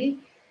slightly.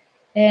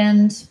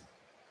 And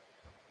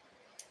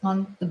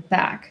on the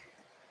back,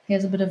 he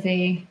has a bit of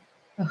a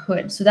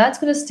hood. So that's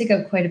going to stick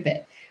out quite a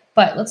bit.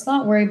 But let's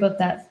not worry about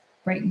that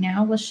right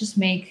now. Let's just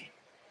make,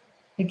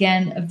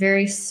 again, a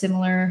very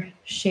similar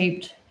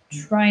shaped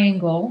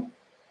triangle,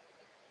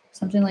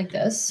 something like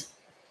this.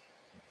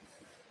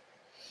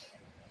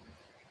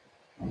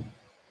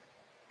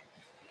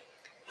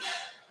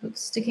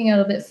 It's sticking out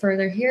a bit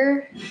further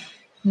here,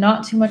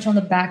 not too much on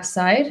the back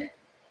side.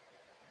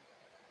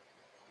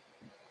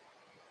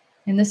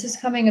 And this is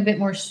coming a bit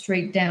more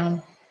straight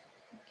down.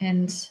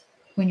 And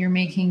when you're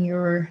making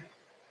your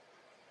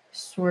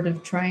sort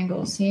of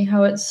triangle, see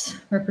how it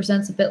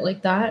represents a bit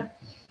like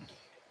that?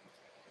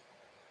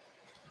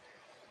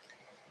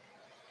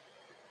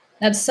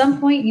 At some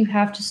point, you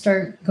have to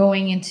start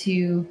going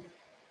into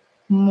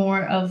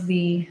more of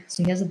the,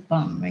 so he has a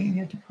bum, right? You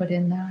have to put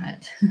in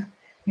that.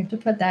 You have to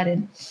put that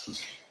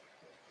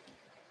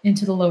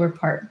into the lower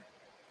part.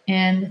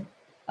 And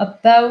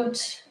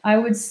about, I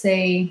would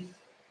say,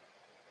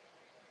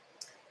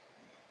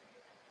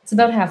 it's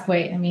about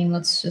halfway. I mean,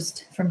 let's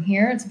just, from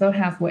here, it's about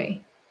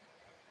halfway.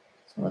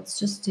 So let's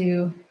just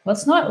do,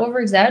 let's not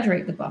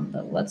over-exaggerate the bum,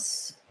 though.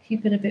 Let's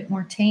keep it a bit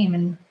more tame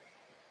and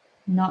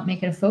not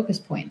make it a focus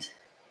point.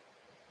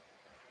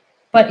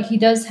 But he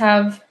does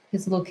have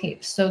his little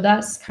cape. So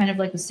that's kind of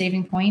like the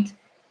saving point,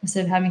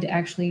 instead of having to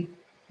actually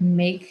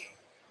make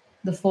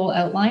the full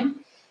outline.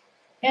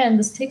 And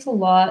this takes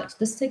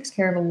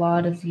care of a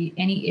lot of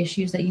any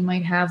issues that you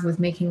might have with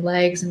making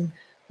legs and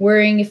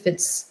worrying if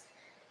it's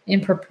in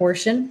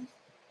proportion.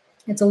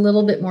 It's a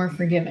little bit more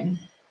forgiving.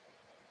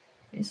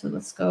 Okay, so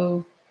let's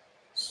go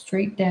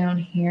straight down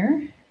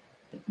here,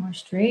 a bit more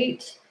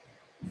straight,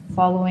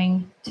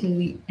 following to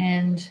the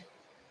end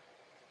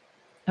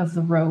of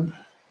the robe.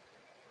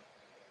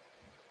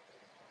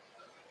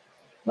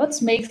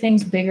 Let's make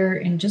things bigger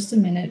in just a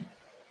minute,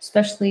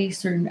 especially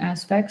certain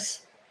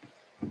aspects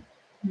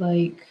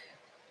like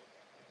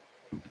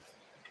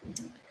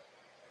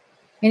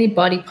any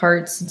body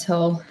parts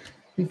until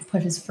we've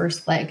put his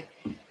first leg.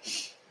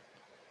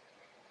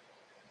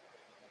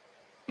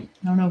 I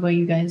don't know about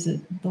you guys,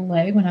 the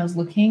leg, when I was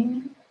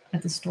looking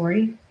at the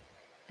story,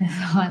 I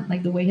thought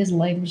like the way his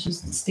leg was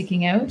just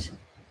sticking out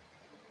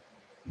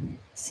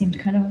seemed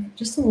kind of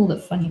just a little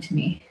bit funny to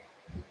me.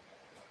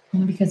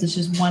 Only because it's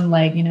just one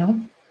leg, you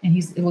know, and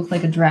it looked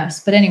like a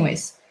dress. But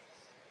anyways,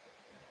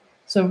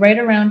 so right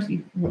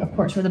around, of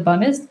course, where the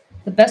bum is,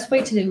 the best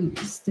way to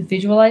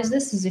visualize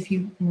this is if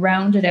you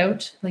round it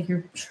out, like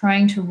you're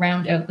trying to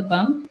round out the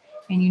bum,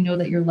 and you know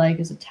that your leg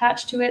is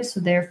attached to it, so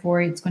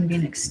therefore it's going to be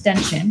an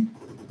extension.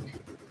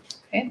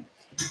 Okay,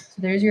 so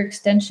there's your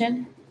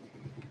extension.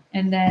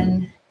 And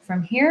then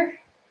from here,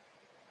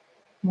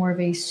 more of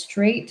a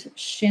straight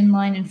shin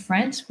line in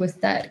front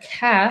with that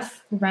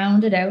calf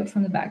rounded out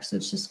from the back. So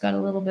it's just got a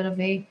little bit of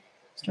a,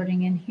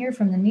 starting in here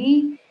from the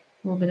knee,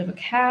 a little bit of a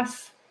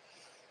calf,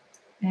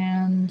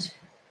 and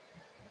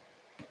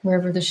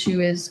wherever the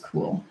shoe is,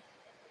 cool.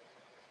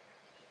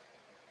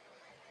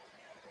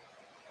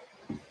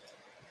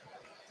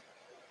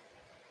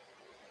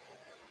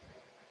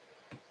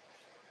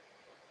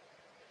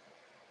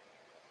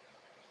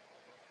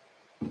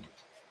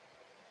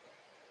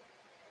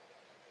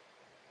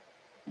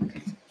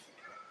 Okay.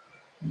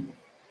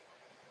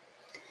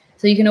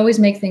 So you can always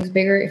make things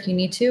bigger if you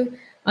need to.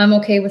 I'm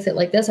okay with it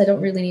like this. I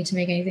don't really need to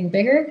make anything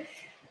bigger.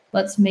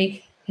 Let's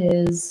make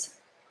his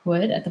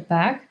hood at the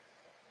back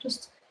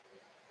just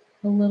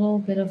a little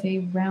bit of a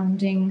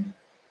rounding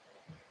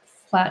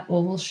flat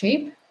oval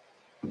shape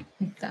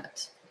like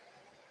that.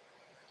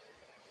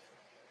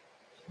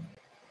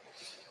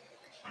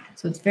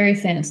 So it's very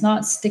thin. It's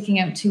not sticking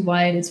out too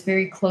wide. It's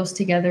very close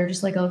together,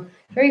 just like a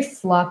very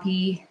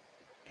floppy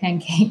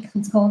pancake.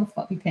 Let's call it a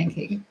floppy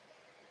pancake.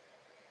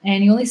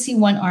 And you only see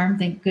one arm,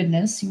 thank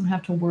goodness. You don't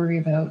have to worry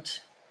about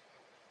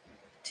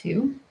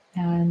two.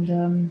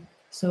 And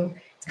so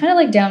it's kind of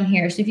like down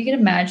here. So if you can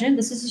imagine,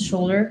 this is his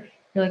shoulder.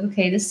 You're like,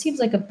 okay, this seems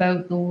like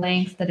about the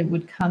length that it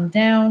would come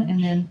down,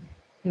 and then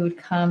it would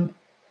come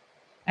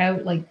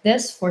out like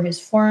this for his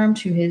forearm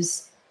to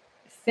his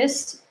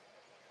fist,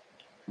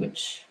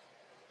 which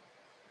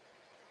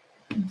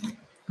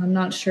I'm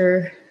not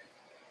sure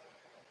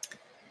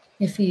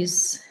if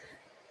he's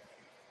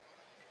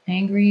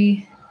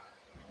angry.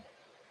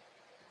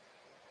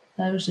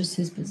 That was just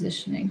his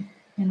positioning,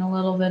 and a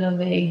little bit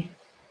of a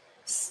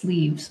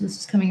sleeve. So this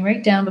is coming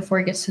right down before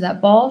it gets to that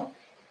ball.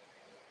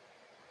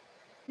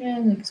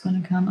 And it's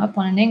going to come up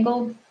on an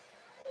angle.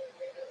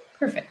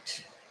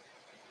 Perfect.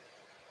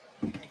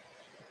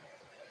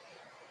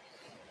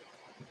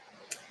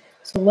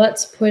 So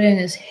let's put in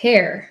his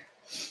hair.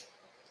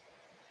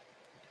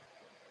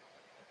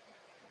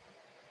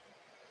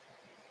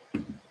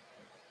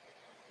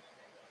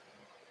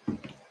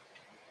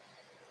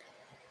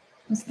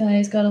 This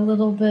guy's got a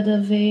little bit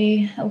of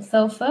a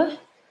alfalfa,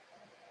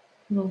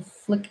 a little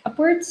flick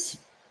upwards,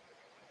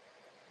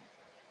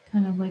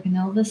 kind of like an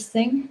Elvis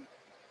thing.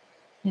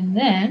 And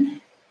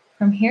then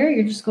from here,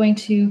 you're just going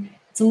to,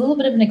 it's a little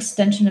bit of an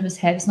extension of his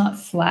head. It's not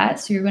flat,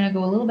 so you're going to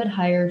go a little bit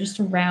higher, just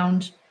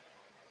around,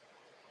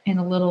 and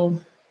a little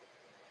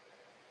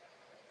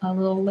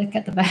lick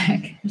at the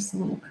back, just a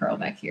little curl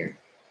back here.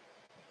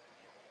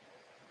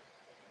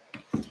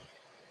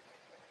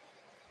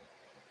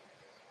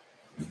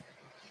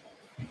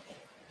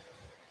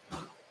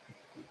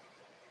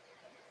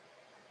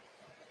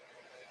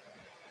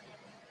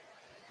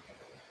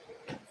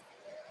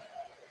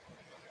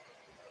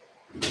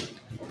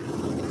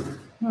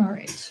 All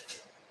right.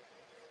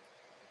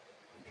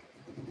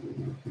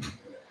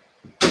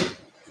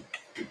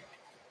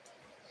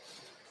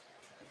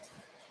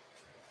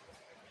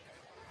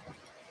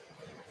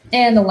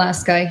 And the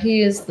last guy,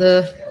 he is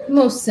the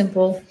most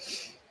simple.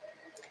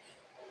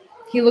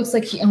 He looks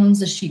like he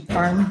owns a sheep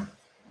farm,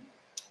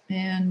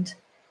 and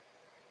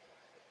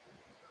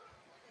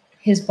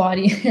his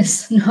body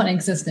is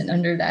non-existent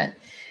under that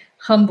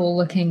humble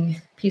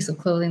looking piece of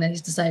clothing that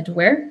he's decided to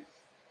wear,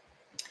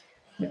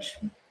 which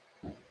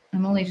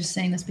I'm only just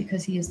saying this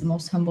because he is the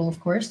most humble, of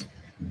course.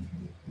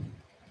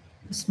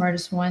 The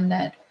smartest one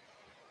that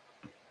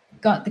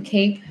got the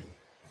cape.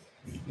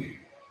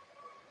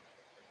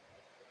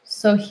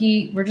 So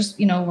we're just,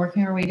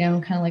 working our way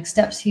down kind of like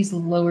steps. He's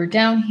lower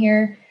down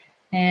here,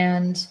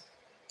 and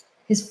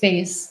his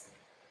face,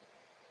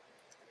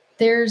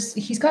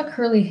 he's got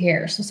curly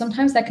hair. So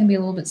sometimes that can be a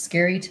little bit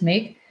scary to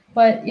make,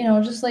 but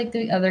just like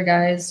the other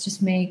guys,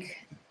 just make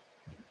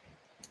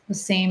the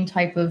same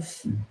type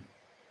of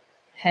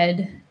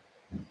head,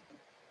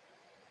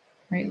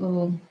 right?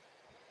 Little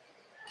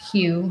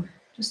Q,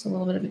 just a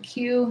little bit of a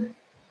Q.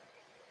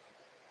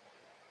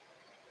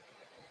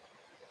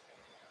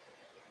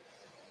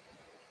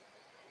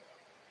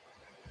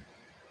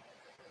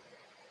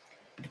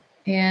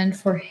 And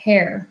for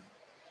hair,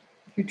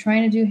 if you're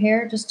trying to do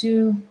hair, just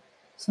do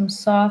some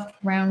soft,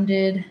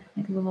 rounded,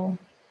 like a little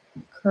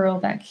curl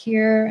back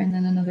here, and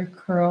then another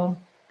curl,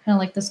 kind of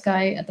like this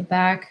guy at the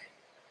back.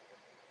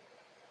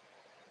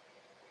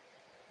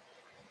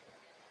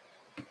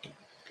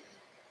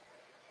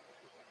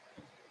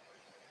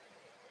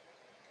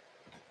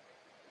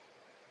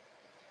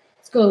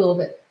 go a little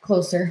bit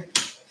closer.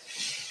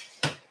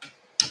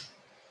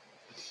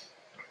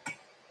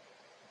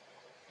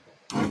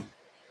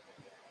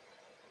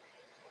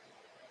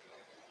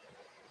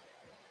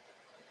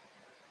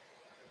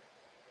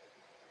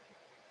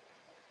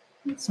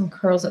 Some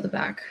curls at the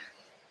back.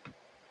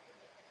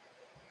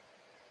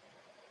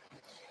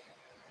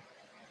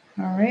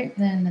 All right,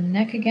 then the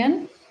neck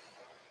again,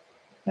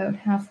 about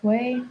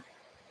halfway.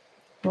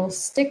 Little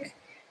stick.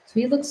 So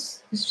he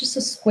looks, it's just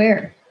a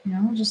square, you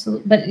know, just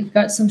a, but you've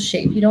got some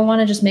shape. You don't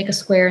want to just make a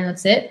square and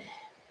that's it.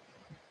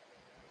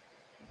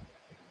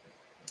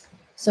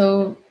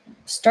 So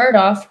start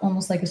off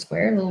almost like a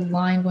square, a little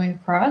line going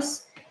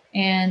across,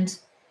 and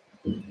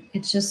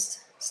it's just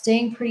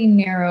staying pretty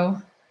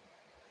narrow.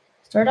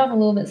 Start off a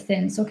little bit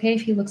thin. It's okay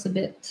if he looks a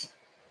bit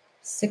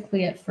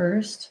sickly at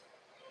first,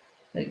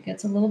 but it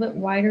gets a little bit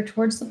wider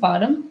towards the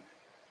bottom.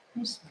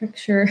 Just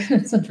picture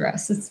it's a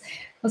dress.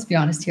 Let's be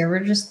honest here.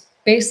 We're just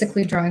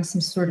basically drawing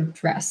some sort of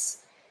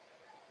dress.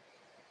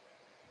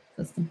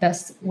 That's the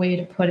best way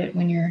to put it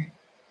when you're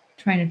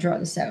trying to draw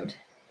this out.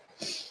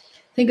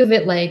 Think of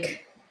it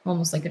like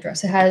almost like a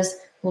dress. It has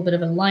a little bit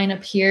of a line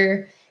up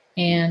here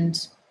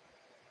and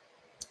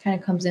kind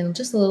of comes in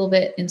just a little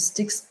bit and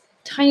sticks a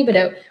tiny bit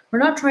out. We're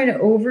not trying to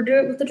overdo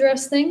it with the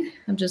dress thing.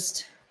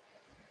 That's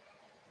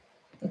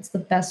the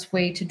best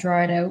way to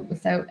draw it out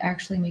without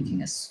actually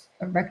making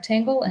a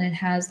rectangle, and it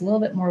has a little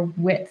bit more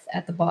width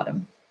at the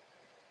bottom.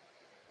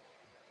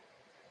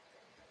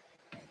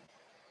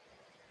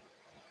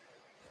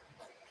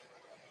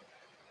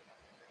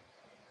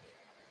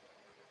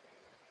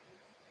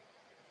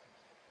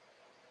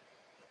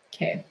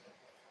 Okay,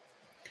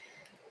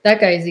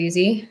 that guy's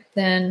easy.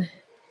 Then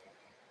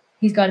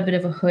he's got a bit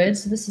of a hood,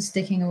 so this is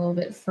sticking a little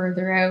bit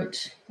further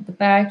out at the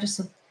back, just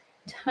a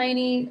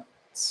tiny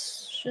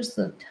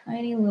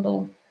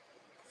little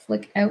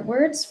flick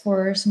outwards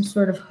for some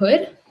sort of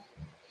hood.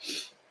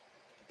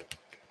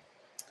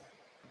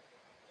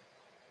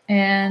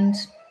 And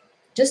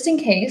just in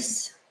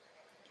case,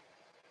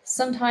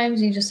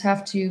 sometimes you just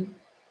have to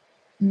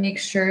make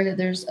sure that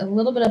there's a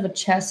little bit of a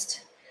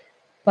chest,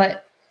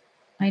 but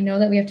I know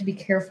that we have to be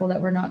careful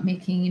that we're not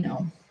making, you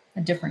know,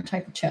 a different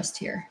type of chest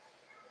here.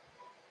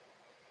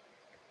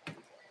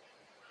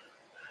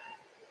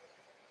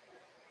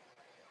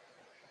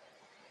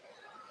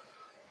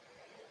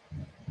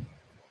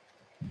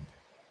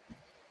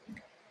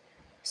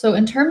 So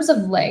in terms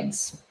of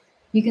legs,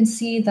 you can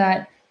see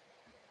that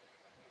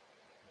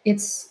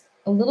it's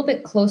a little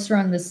bit closer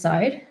on this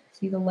side.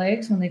 See the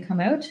legs when they come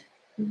out?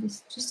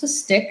 It's just a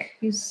stick.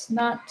 He's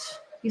not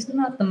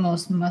the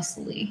most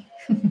muscly.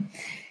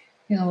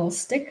 You know, a little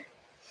stick.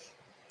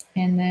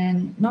 And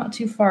then not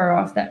too far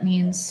off, that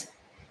means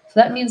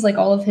like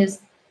all of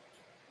his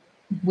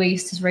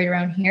waist is right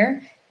around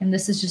here, and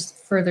this is just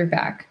further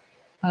back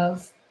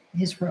of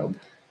his robe.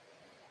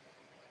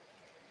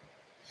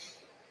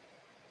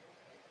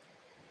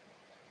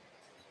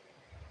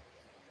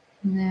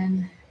 And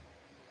then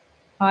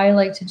I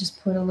like to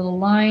just put a little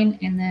line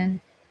and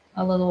then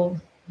a little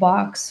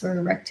box or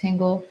a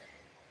rectangle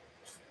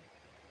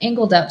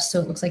angled up so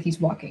it looks like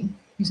he's walking.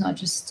 He's not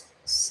just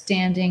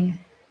standing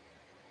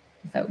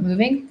without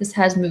moving. This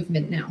has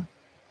movement now.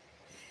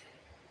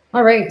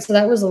 All right, so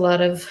that was a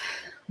lot of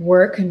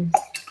work and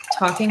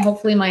talking.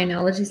 Hopefully my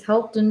analogies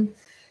helped and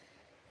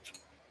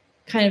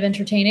kind of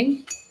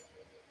entertaining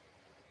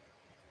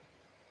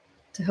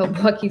to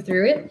help walk you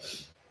through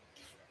it.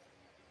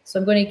 So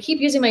I'm going to keep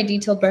using my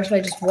detailed brush.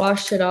 I just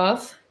washed it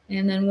off.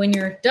 And then when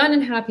you're done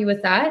and happy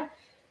with that,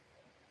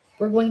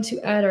 we're going to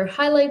add our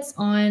highlights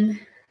on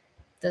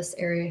this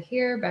area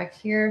here, back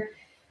here,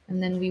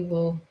 and then we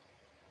will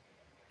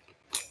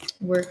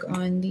work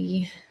on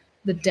the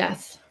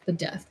death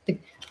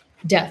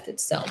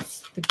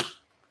itself, the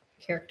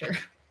character.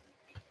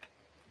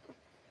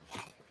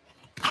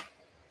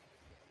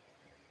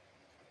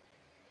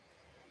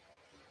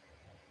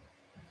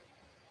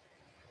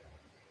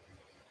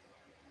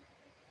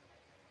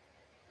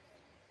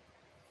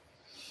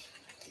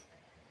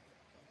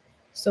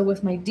 So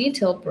with my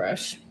detailed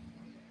brush,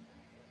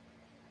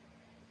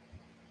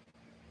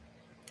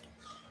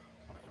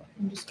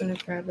 I'm just going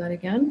to grab that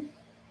again.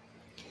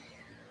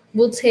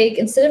 We'll take,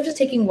 instead of just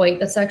taking white,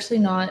 that's actually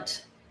not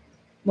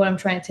what I'm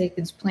trying to take.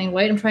 It's plain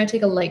white. I'm trying to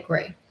take a light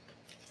gray.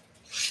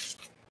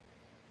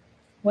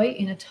 White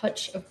and a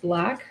touch of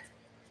black.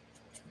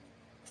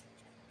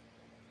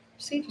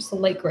 See, just a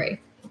light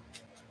gray.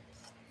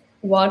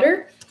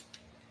 Water.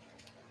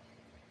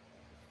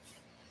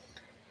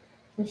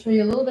 I'll show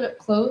you a little bit up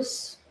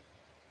close.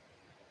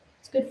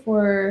 It's good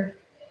for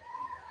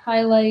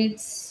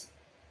highlights,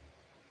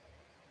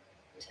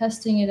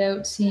 testing it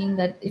out, seeing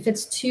that if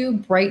it's too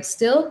bright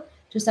still,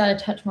 just add a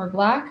touch more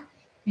black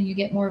and you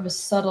get more of a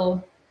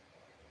subtle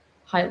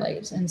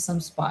highlight in some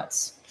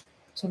spots.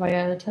 So if I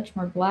add a touch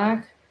more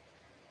black,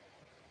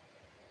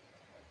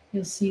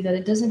 you'll see that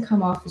it doesn't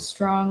come off as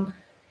strong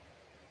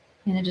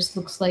and it just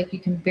looks like you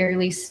can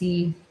barely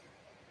see.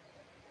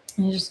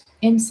 And you just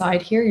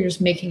inside here, you're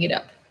just making it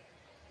up.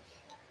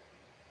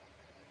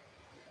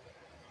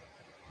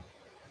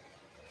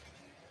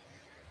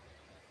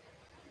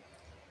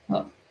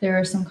 There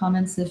are some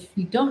comments if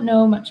you don't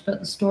know much about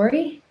the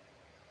story.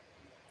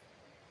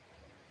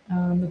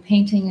 The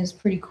painting is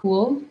pretty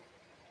cool.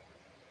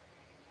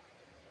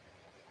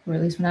 Or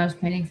at least when I was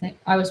painting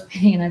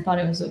and I thought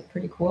it was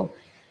pretty cool.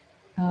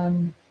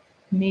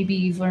 Maybe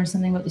you've learned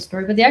something about the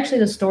story, but actually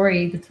the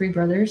story, The Three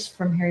Brothers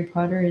from Harry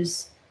Potter,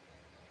 is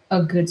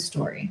a good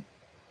story.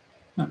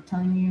 I'm not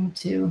telling you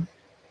to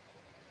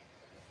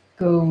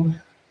go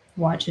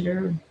watch it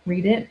or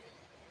read it,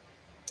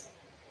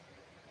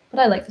 but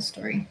I like the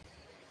story.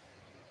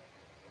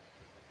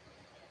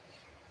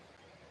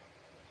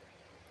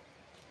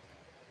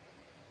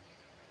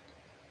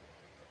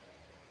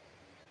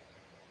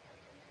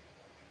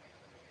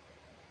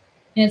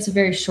 And it's a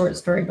very short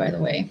story, by the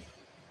way.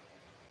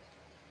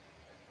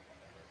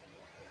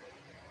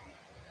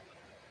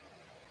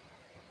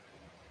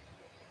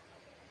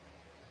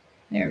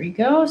 There we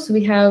go. So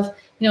we have,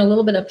 a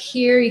little bit up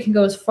here. You can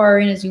go as far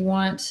in as you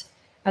want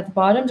at the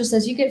bottom. Just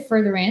as you get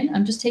further in,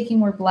 I'm just taking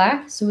more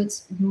black, so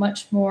it's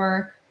much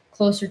more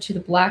closer to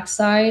the black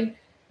side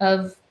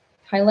of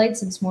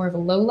highlights. It's more of a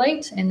low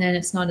light, and then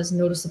it's not as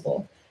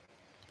noticeable.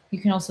 You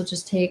can also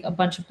just take a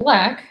bunch of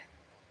black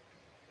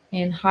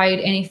and hide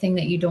anything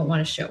that you don't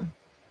want to show.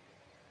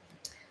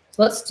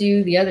 So let's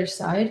do the other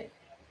side.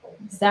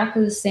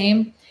 Exactly the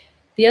same.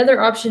 The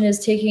other option is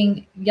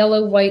taking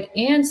yellow, white,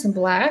 and some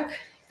black,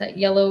 that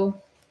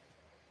yellow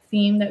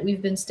theme that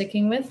we've been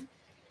sticking with.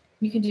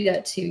 You can do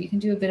that too. You can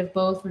do a bit of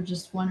both or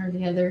just one or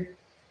the other.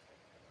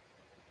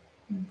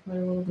 And put a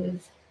little bit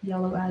of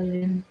yellow added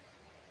in.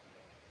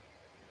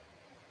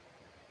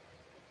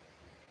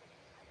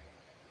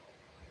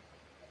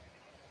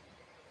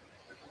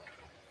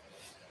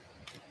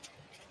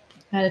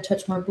 Add a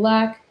touch more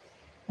black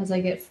as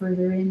I get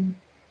further in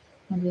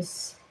on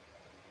this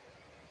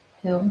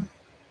hill.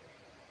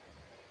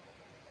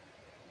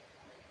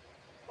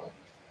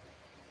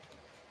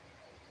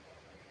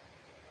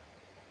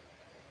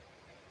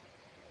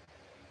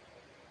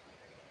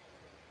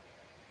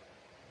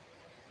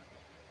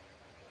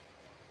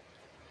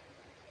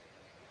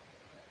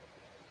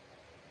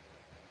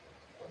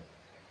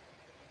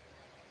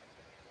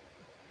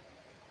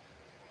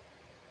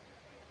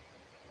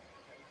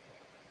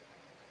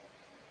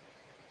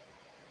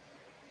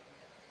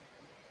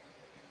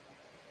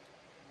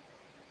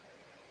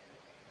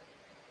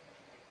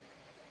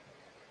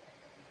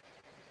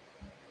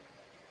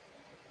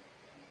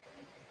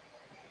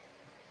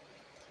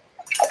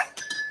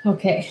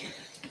 Okay,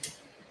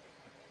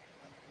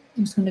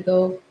 I'm just going to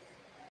go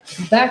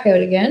back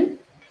out again.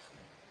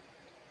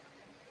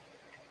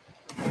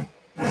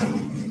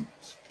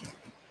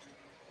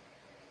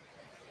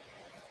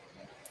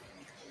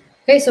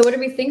 Okay, so what do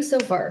we think so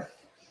far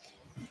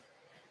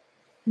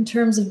in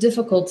terms of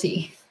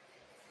difficulty?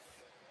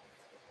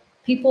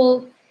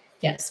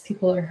 Yes,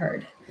 people are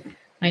hard.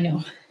 I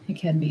know, it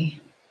can be.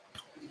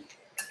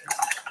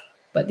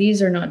 But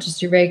these are not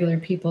just your regular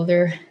people.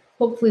 They're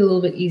hopefully a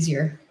little bit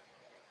easier.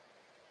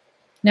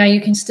 Now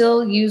you can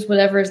still use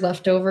whatever is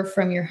left over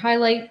from your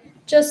highlight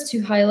just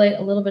to highlight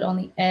a little bit on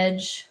the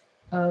edge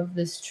of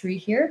this tree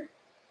here.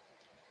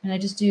 And I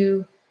just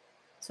do,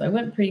 so I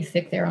went pretty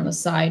thick there on the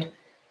side.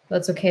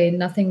 That's okay.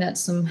 Nothing that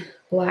some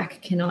black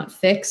cannot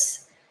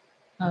fix.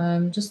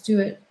 Just do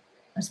it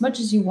as much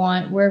as you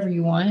want, wherever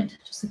you want.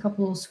 Just a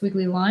couple of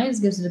squiggly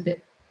lines gives it a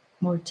bit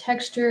more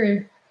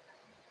texture.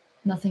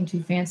 Nothing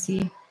too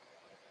fancy.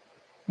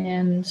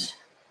 And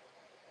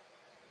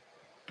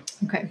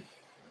okay.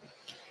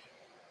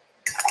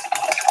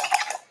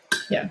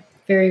 Yeah,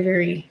 very,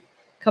 very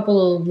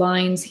couple of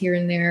lines here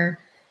and there.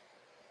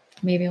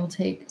 Maybe I'll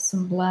take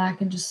some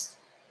black and just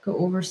go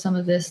over some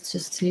of this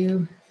just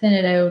to thin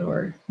it out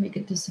or make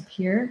it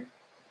disappear.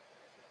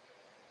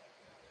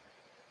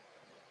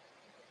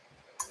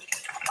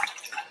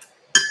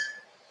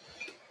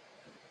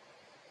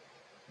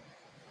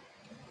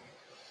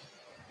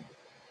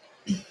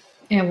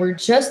 And we're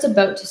just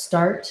about to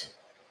start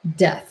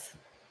Death.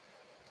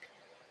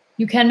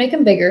 You can make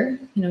him bigger.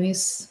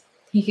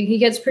 He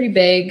gets pretty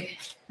big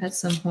at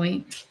some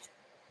point.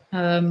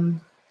 I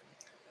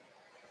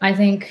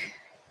think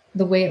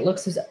the way it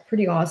looks is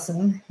pretty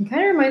awesome. It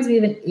kind of reminds me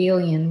of an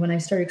alien when I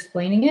start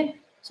explaining it.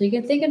 So you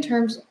can think in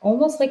terms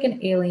almost like an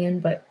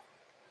alien, but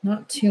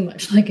not too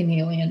much like an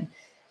alien.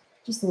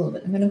 Just a little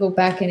bit. I'm going to go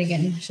back in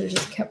again. Should have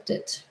just kept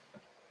it.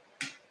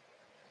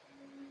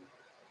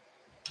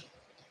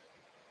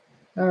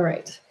 All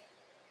right.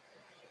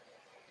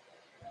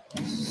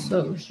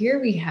 So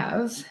here we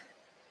have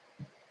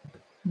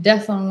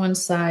Death on one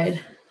side,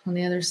 on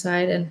the other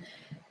side.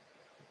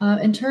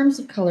 And in terms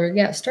of color,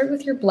 yeah, start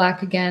with your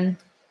black again.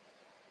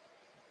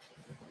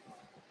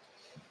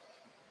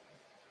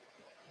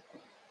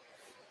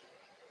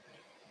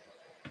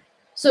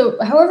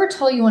 So however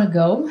tall you want to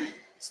go,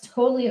 it's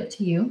totally up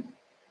to you.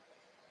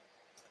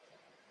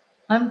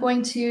 I'm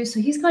going to,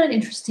 so he's got an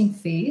interesting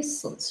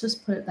face. Let's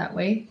just put it that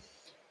way.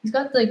 He's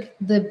got like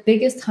the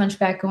biggest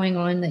hunchback going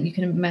on that you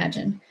can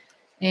imagine.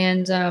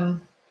 And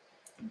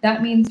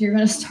that means you're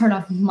going to start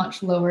off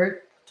much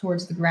lower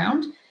towards the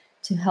ground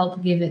to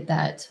help give it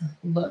that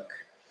look.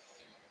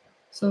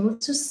 So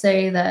let's just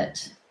say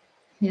that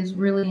his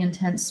really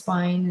intense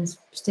spine is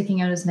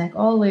sticking out his neck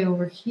all the way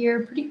over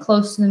here, pretty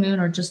close to the moon,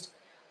 or just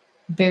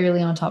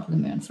barely on top of the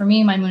moon. For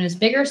me, my moon is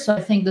bigger, so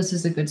I think this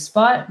is a good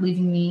spot,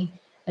 leaving me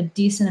a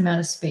decent amount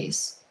of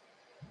space.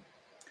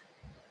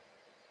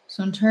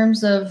 So in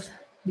terms of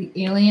the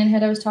alien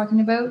head I was talking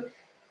about, it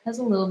has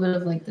a little bit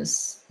of like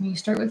this. When you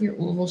start with your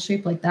oval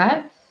shape like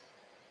that,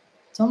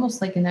 it's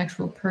almost like an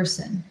actual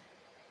person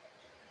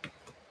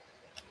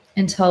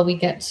until we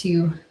get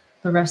to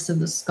the rest of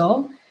the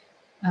skull,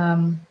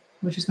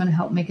 which is going to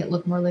help make it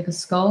look more like a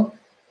skull.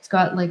 It's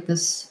got like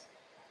this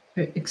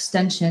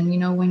extension, you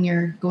know, when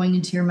you're going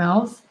into your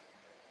mouth.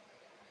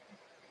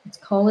 Let's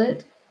call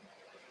it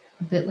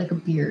a bit like a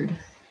beard.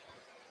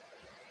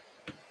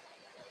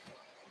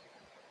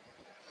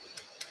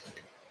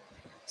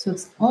 So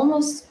it's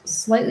almost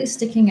slightly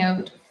sticking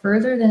out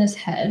further than his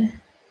head.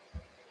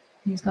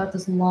 He's got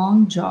this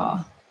long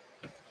jaw,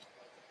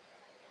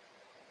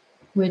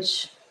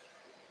 which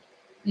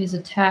is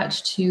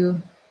attached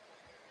to,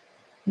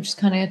 which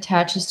kind of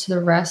attaches to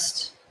the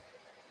rest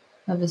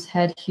of his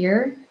head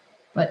here,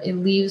 but it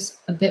leaves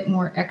a bit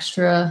more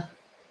extra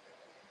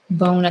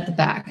bone at the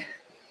back.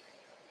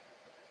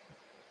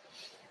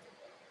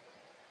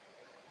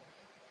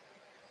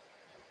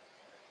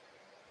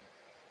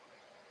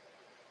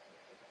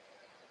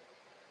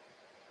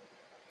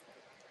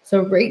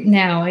 So right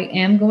now I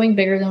am going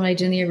bigger than what I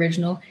did in the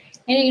original.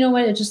 And you know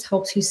what? It just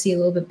helps you see a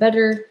little bit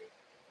better.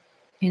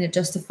 And it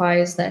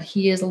justifies that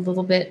he is a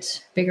little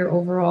bit bigger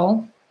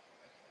overall.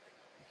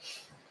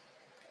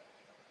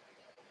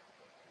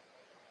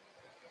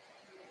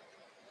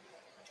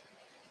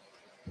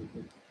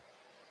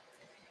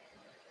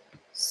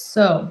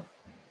 So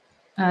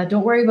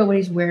don't worry about what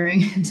he's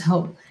wearing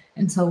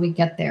until we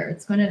get there.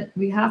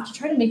 We have to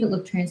try to make it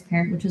look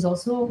transparent, which is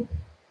also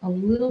a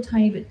little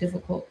tiny bit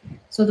difficult.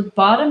 So the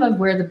bottom of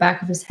where the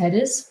back of his head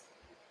is,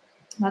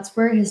 that's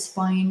where his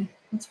spine,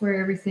 that's where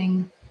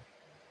everything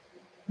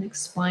like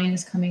spine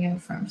is coming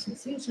out from. So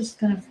see, it's just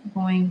kind of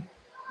going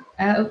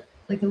out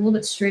like a little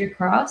bit straight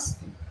across,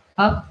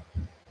 up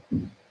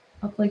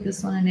like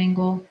this on an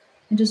angle,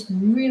 and just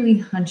really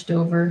hunched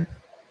over.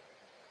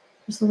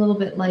 Just a little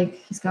bit like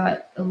he's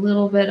got a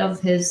little bit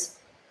of his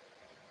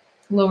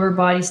lower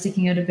body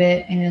sticking out a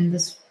bit and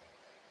this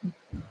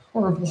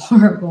horrible,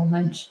 horrible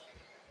hunch.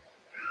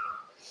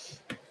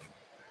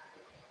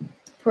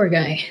 Poor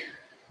guy.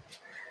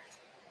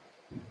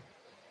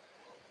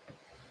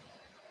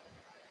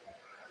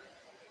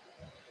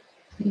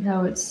 See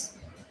how it's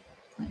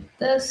like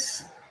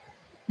this.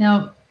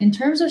 Now, in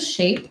terms of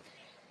shape,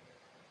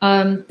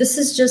 this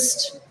is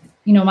just,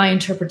 you know, my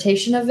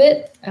interpretation of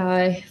it.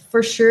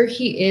 For sure,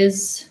 he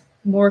is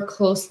more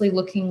closely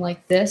looking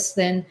like this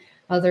than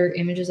other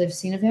images I've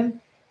seen of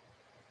him.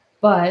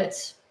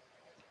 But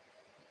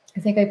I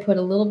think I put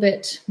a little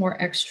bit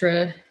more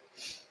extra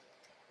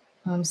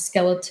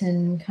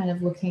skeleton kind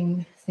of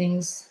looking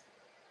things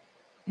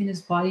in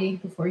his body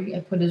before I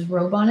put his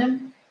robe on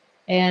him.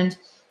 And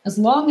as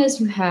long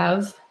as you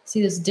have,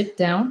 see this dip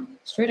down,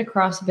 straight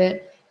across a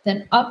bit,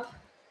 then up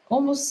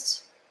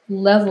almost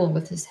level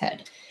with his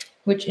head,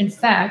 which in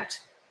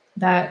fact,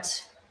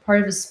 that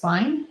part of his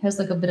spine has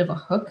like a bit of a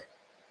hook.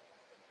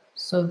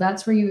 So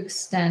that's where you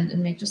extend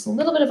and make just a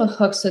little bit of a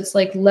hook. So it's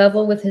like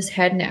level with his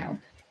head now.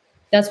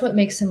 That's what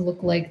makes him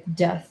look like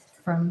Death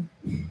from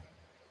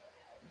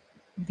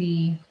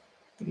the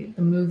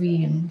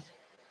movie and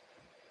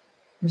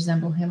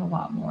resemble him a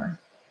lot more.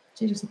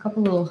 So just a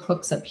couple little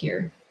hooks up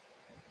here,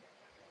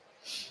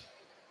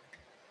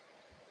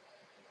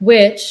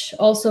 which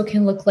also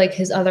can look like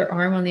his other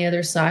arm on the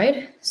other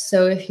side.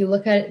 So if you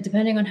look at it,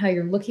 depending on how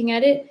you're looking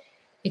at it,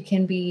 it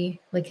can be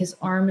like his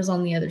arm is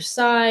on the other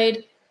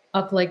side,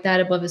 up like that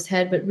above his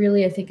head, but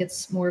really I think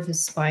it's more of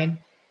his spine.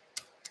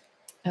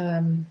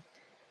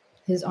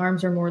 His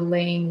arms are more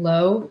laying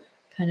low,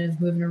 kind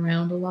of moving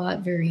around a lot,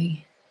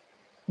 very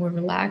more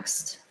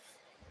relaxed.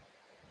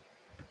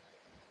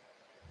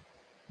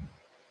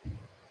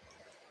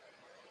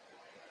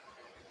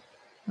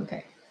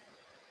 Okay.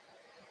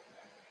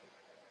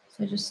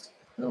 So I just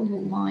put a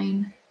little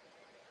line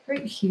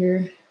right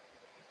here,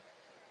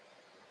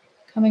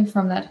 coming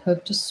from that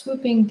hook, just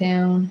swooping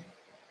down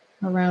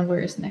around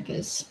where his neck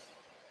is.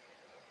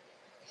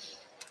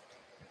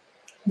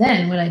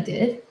 Then what I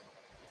did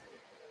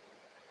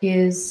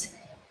is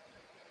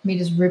made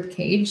his rib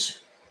cage.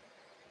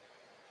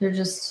 They're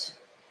just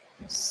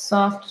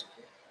soft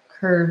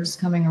curves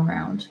coming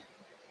around.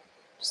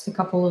 Just a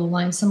couple little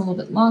lines, some a little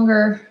bit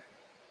longer,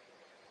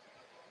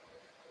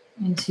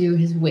 into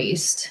his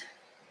waist,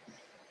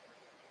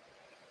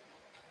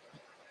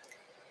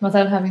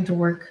 without having to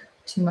work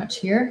too much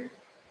here.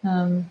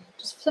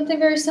 Just something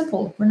very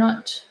simple. We're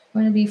not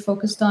going to be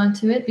focused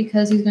onto it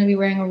because he's going to be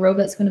wearing a robe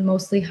that's going to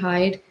mostly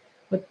hide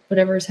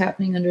whatever is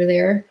happening under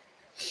there.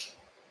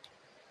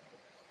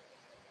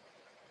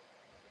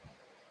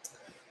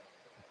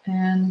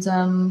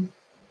 And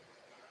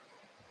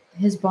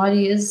his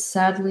body is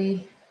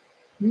sadly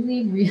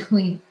really,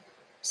 really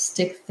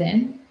stick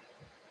thin,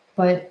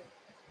 but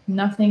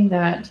nothing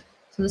that,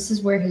 so So this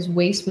is where his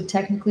waist would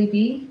technically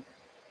be.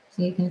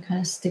 So he can kind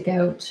of stick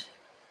out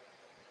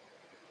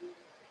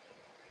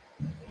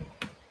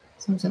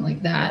something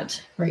like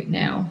that right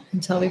now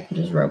until we put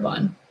his robe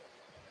on.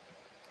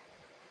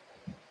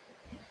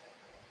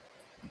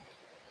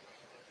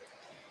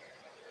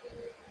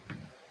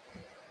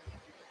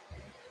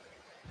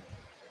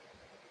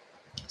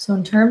 So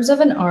in terms of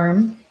an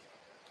arm,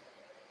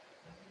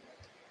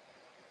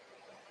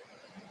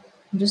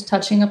 I'm just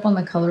touching up on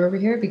the color over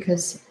here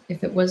because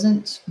if it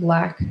wasn't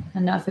black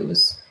enough, it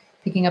was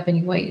picking up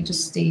any white, it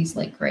just stays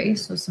like gray.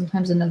 So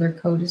sometimes another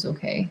coat is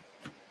okay.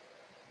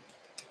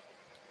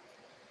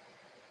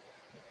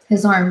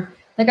 His arm,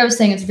 like I was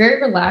saying, it's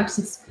very relaxed.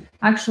 It's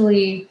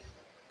actually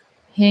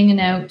hanging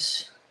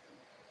out,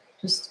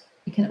 just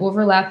you can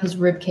overlap his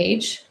rib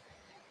cage.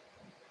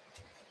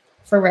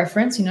 For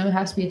reference, you know, it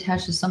has to be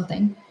attached to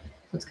something.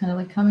 So it's kind of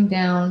like coming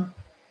down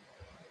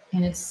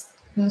and it's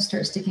going to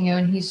start sticking out.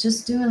 And he's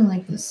just doing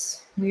like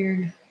this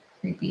weird,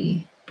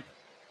 creepy,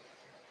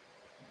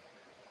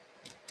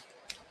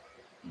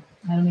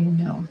 I don't even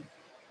know.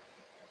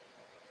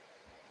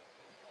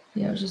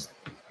 Yeah, it's just,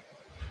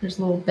 there's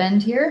a little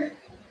bend here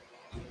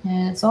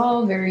and it's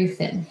all very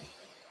thin.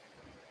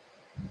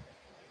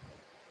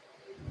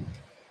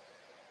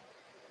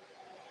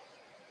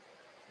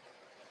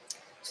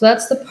 So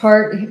that's the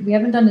part, we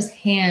haven't done his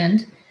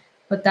hand,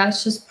 but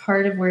that's just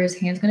part of where his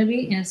hand's going to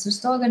be. And it's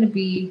just all going to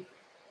be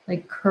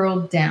like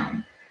curled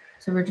down.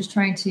 So we're just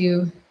trying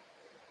to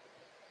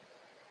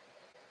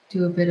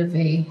do a bit of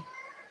a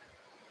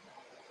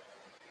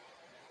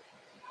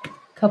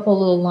couple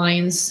little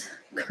lines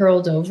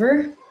curled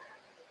over.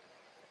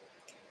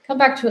 Come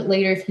back to it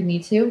later if you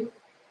need to.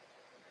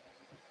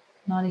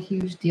 Not a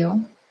huge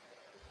deal.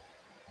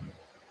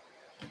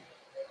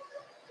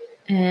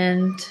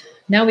 And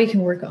now we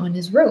can work on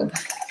his robe.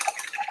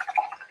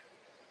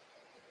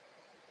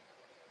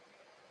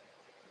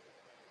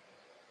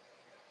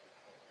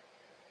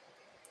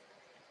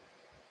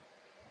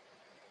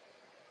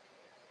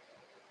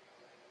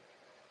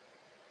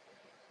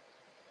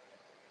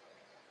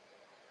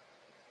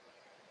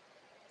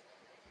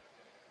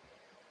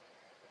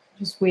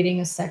 Just waiting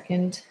a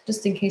second,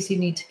 just in case you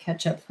need to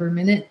catch up for a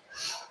minute.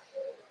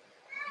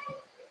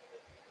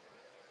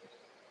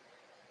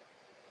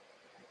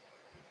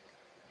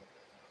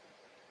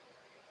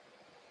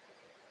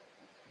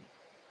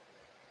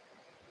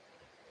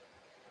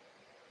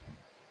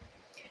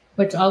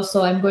 Which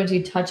also I'm going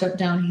to touch up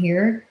down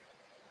here,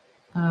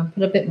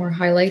 put a bit more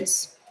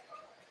highlights.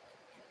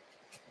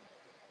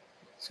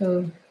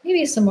 So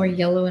maybe some more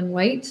yellow and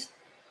white,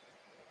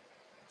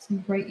 some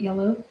bright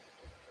yellow.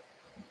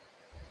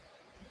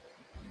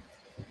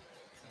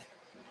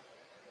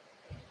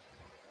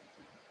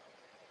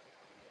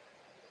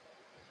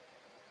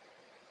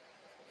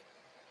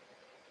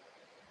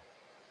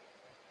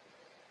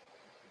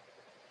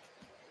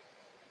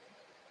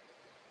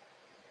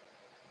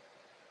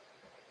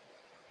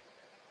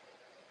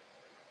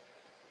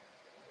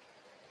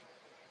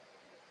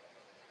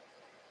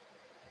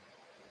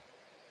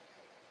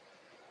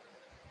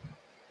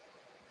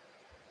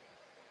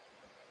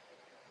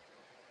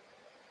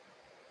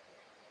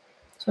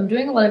 So I'm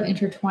doing a lot of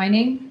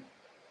intertwining,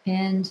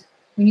 and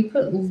when you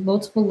put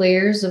multiple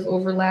layers of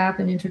overlap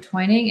and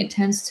intertwining, it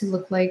tends to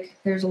look like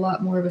there's a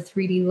lot more of a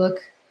 3D look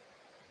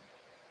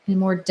and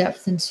more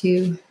depth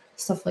into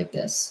stuff like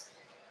this.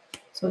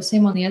 So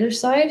same on the other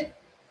side.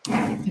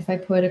 If I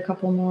put a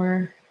couple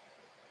more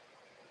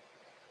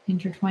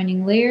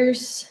intertwining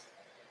layers,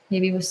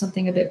 maybe with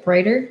something a bit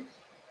brighter,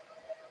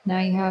 now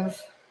you have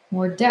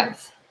more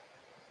depth.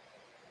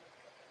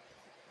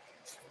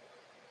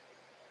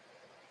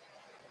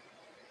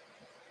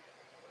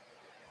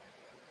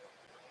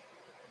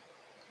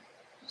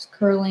 Just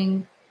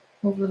curling,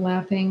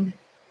 overlapping.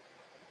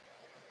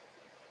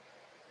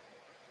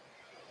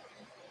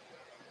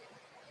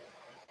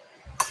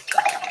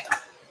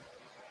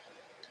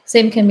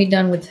 Same can be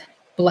done with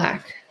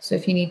black. So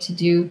if you need to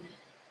do,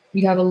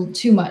 you have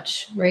too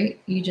much,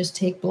 right? You just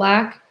take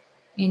black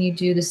and you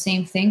do the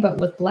same thing, but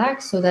with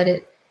black so that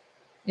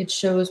it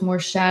shows more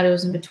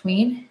shadows in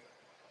between.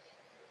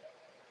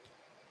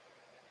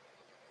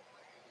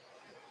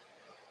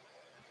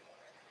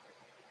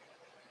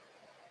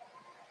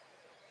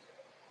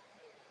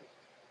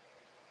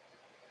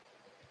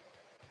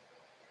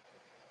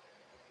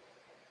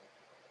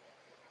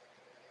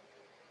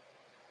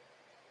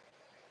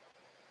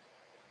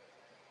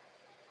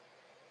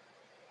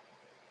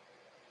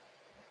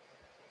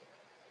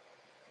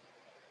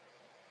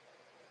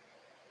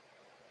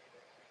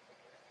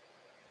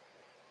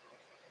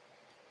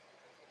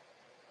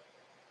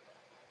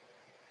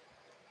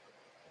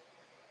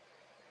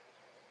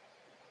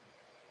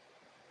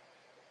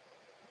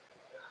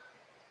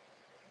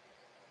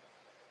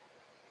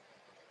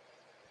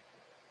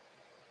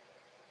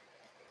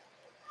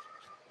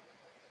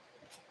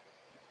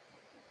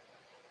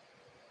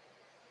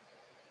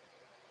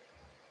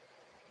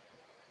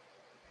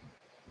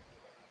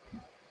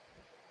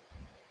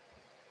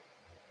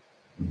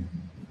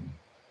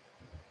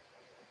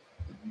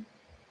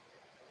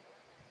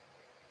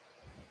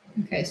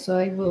 Okay, so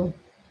I'll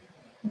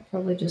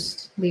probably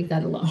just leave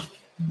that alone.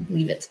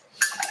 Leave it.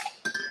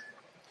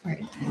 All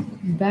right,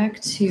 back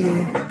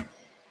to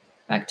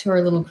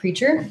our little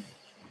creature.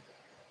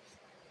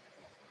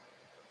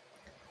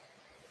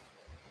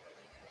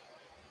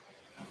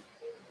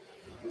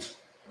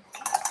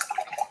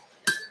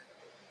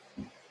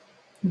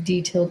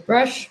 Detailed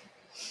brush.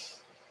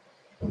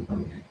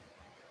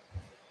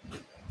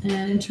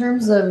 And in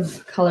terms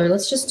of color,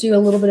 let's just do a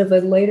little bit of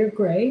a lighter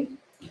gray.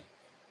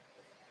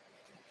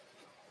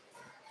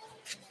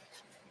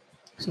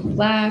 So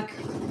black,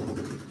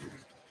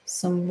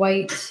 some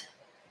white,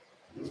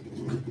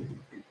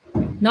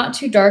 not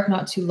too dark,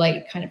 not too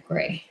light, kind of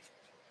gray.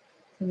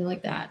 Something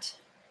like that.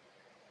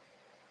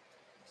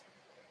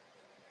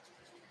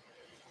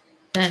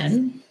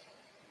 Then,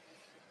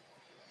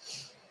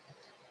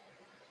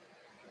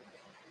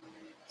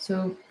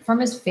 so from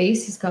his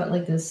face, he's got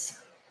like this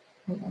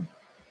little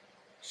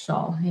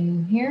shawl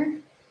hanging here.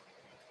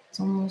 It's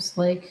almost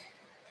like,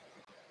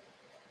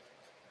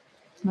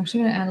 I'm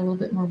actually going to add a little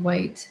bit more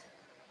white.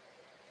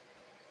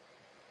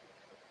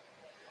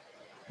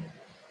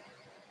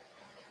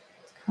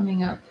 It's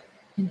coming up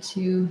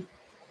into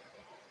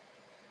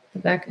the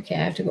back. Okay,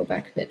 I have to go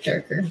back a bit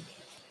darker.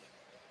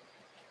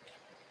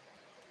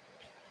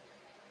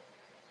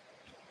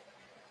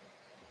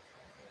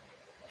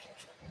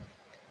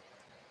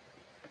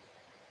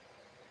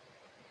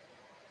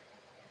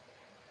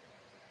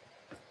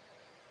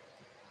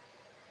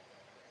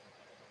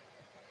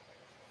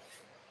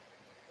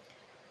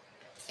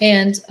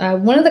 And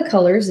one of the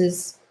colors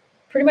is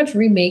pretty much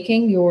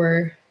remaking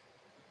your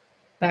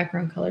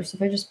background color. So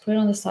if I just put it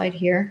on the side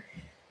here,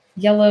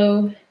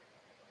 yellow, a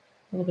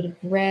little bit of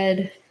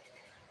red,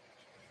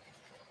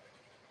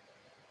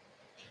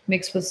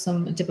 mixed with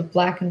a dip of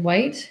black and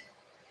white.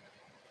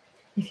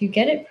 If you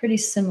get it pretty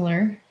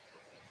similar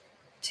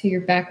to your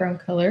background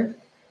color,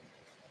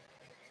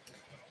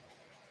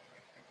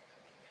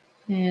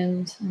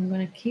 and I'm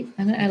going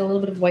to add a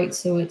little bit of white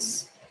so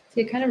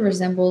it kind of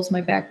resembles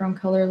my background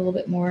color a little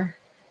bit more.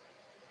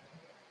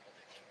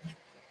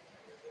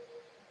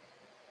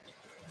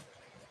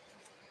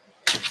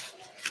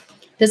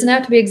 Doesn't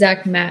have to be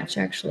exact match,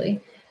 actually.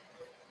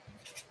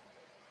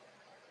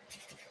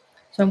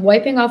 So I'm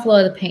wiping off a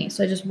lot of the paint.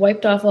 So I just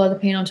wiped off a lot of the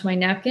paint onto my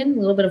napkin, a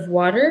little bit of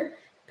water,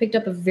 picked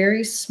up a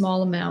very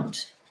small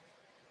amount.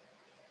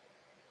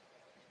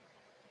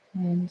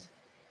 And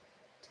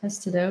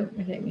test it out.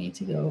 Okay, we need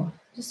to go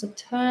just a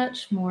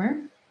touch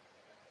more.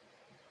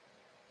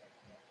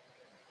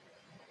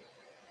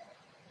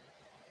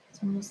 It's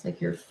almost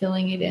like you're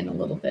filling it in a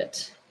little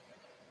bit.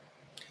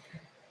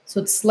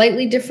 So it's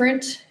slightly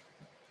different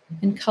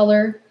in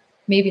color.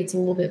 Maybe it's a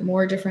little bit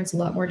more different. It's a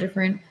lot more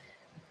different.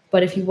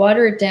 But if you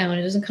water it down,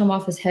 it doesn't come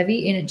off as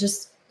heavy, and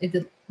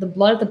the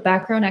blood at the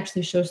background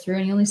actually shows through,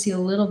 and you only see a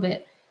little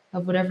bit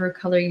of whatever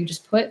color you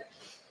just put.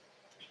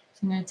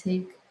 So I'm going to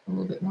take a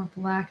little bit more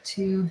black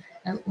to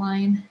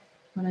outline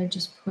what I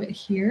just put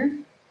here.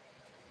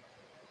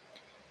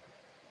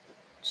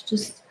 Which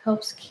just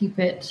helps keep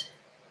it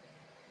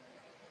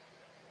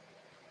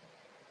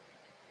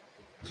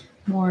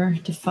more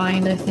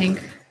defined, I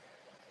think.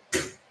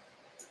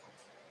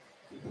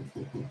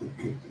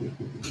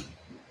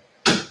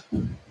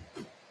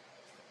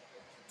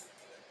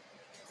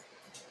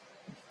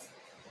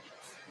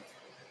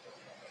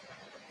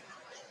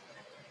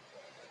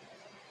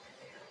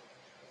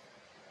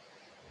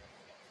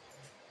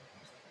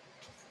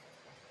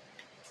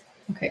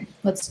 Okay,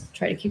 let's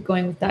try to keep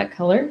going with that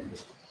color.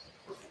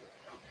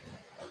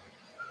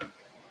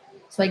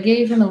 So I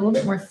gave him a little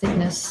bit more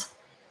thickness.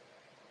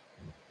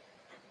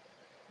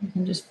 You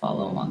can just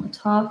follow along the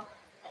top.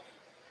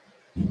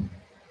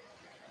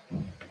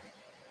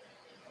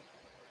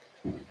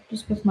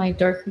 Just with my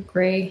darker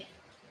gray,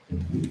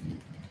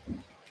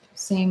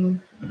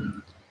 same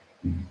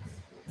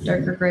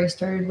darker gray I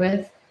started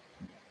with.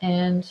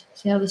 And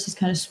see how this is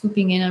kind of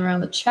swooping in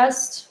around the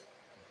chest.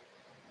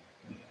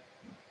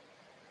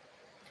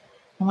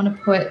 I want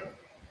to put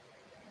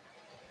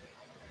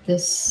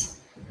this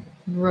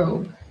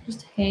robe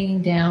just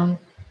hanging down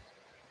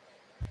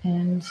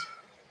and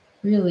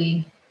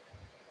really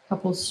a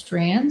couple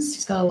strands.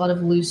 He's got a lot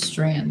of loose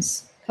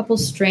strands. A couple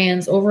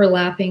strands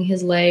overlapping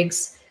his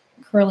legs,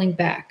 curling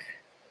back.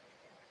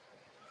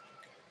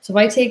 So if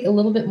I take a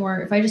little bit more,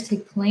 if I just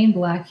take plain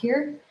black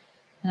here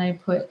and I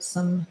put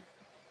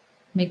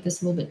make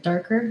this a little bit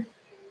darker,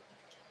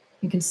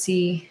 you can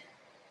see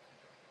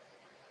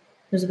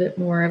there's a bit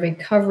more of a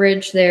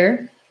coverage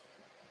there.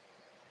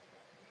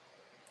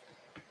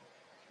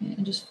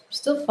 And just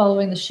still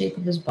following the shape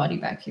of his body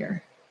back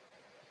here.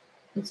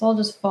 It's all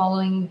just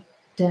following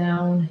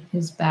down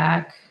his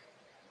back.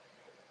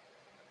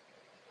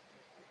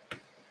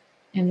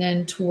 And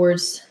then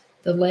towards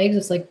the legs,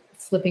 it's like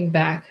flipping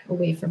back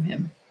away from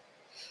him.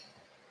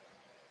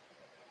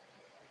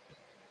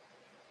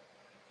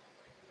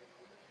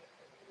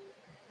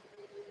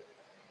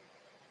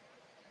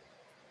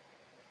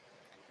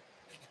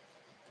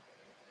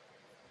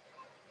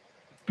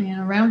 And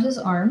around his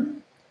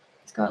arm,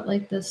 it's got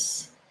like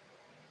this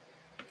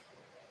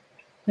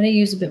I'm going to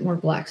use a bit more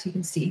black so you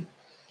can see.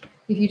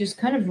 If you just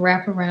kind of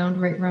wrap around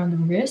right around the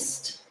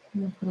wrist,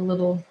 I'm going to put a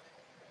little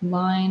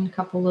line, a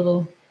couple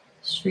little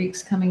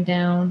streaks coming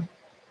down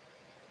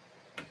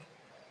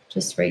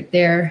just right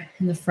there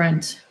in the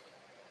front.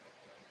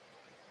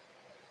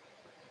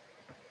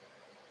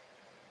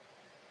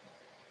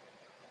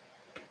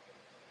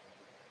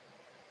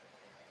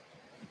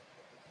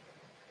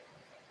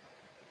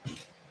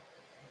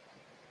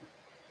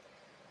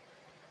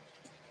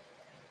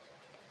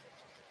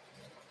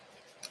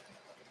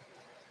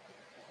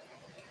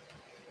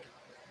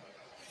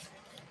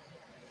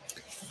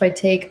 If I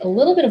take a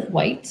little bit of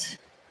white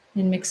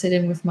and mix it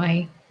in with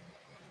my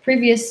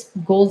previous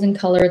golden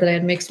color that I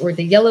had mixed, or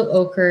the yellow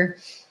ochre,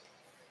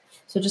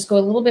 so just go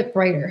a little bit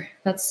brighter.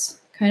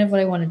 That's kind of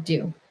what I want to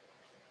do.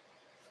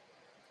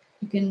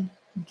 You can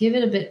give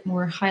it a bit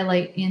more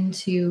highlight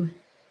into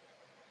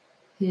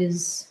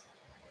his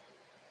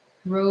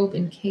robe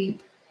and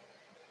cape,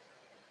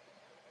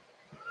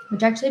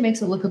 which actually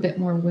makes it look a bit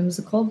more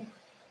whimsical, a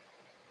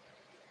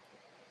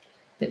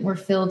bit more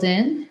filled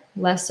in,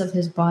 less of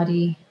his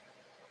body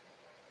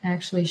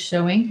actually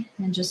showing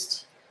and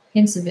just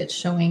hints of it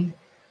showing.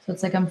 So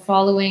it's like I'm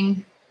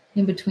following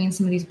in between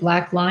some of these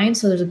black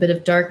lines, so there's a bit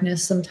of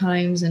darkness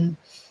sometimes and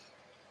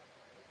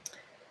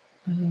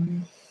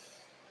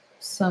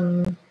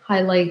some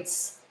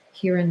highlights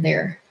here and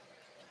there.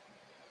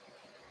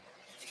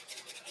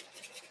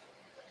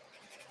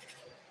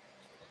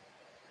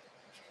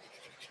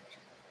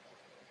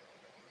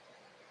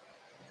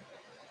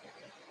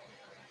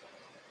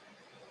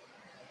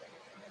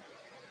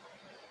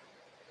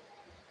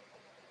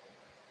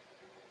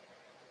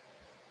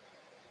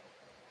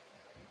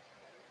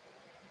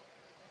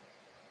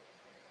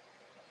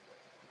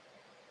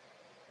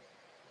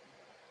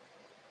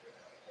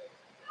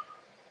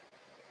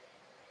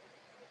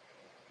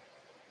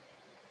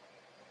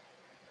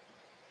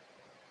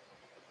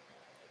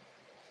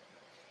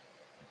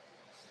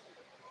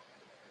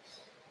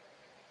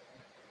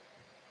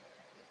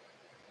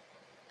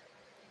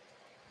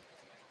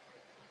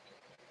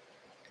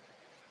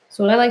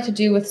 So what I like to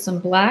do with some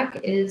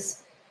black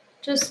is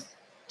just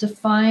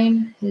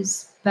define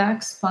his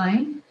back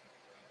spine.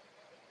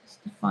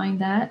 Just define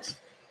that.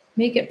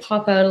 Make it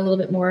pop out a little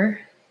bit more.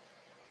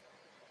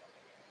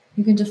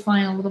 You can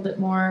define a little bit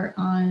more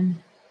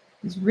on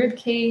his rib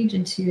cage,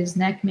 into his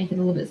neck, make it a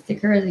little bit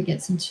thicker as it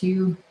gets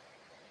into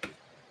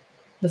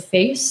the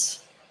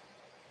face.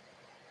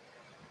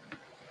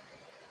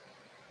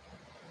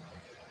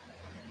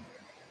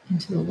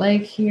 Into the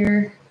leg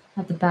here,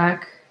 at the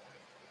back.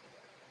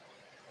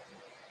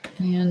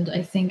 And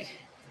I think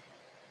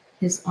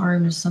his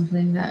arm is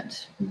something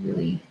that we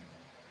really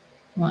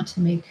want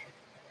to make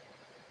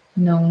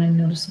known and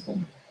noticeable.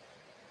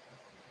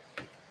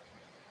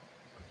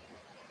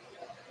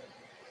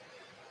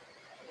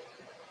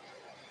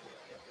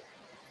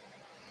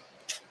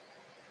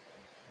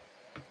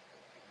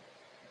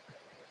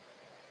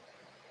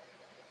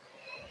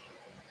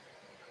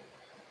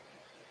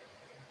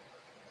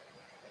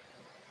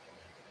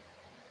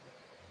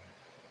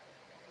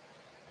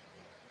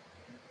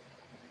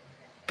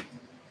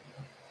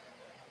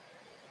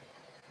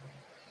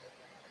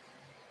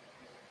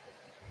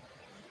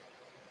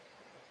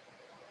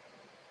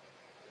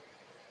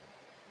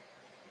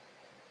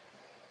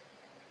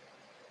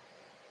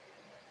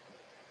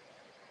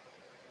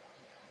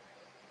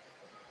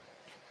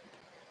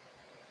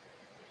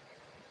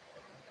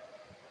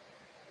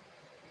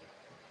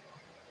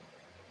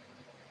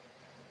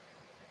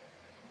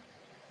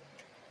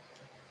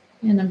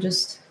 And I'm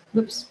just,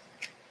 whoops,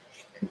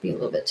 could be a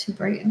little bit too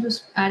bright. I'm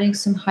just adding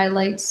some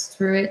highlights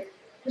through it.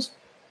 Just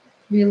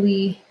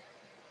really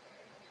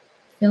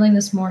filling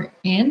this more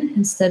in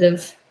instead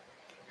of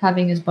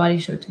having his body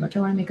show too much. I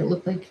want to make it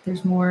look like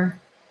there's more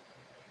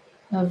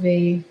of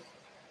a,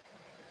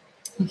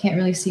 you can't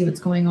really see what's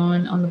going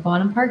on the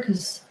bottom part,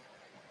 because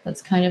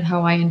that's kind of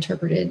how I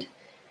interpreted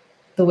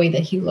the way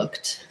that he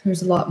looked.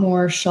 There's a lot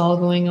more shawl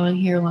going on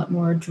here, a lot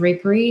more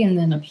drapery, and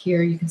then up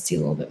here you can see a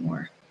little bit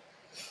more.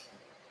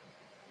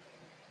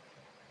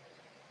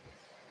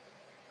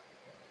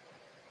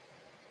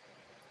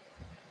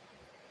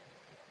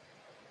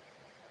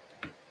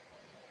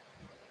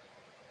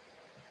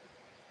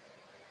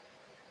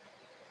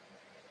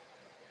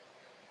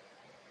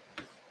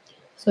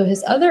 So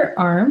his other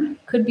arm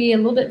could be a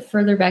little bit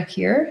further back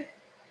here.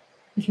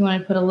 If you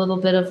want to put a little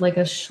bit of like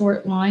a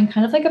short line,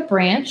 kind of like a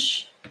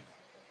branch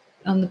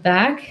on the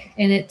back.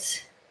 And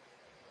it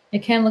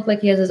can look like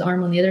he has his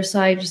arm on the other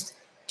side, just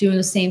doing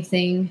the same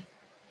thing,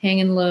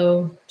 hanging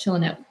low,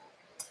 chilling out.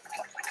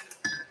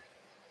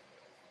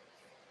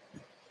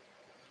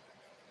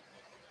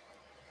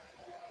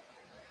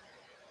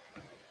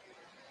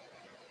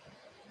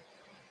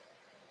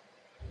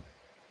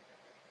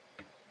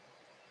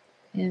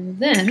 And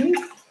then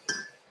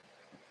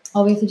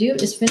all we have to do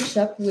is finish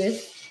up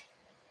with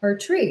our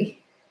tree.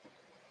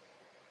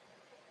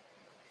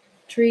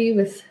 Tree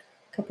with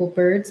a couple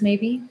birds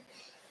maybe.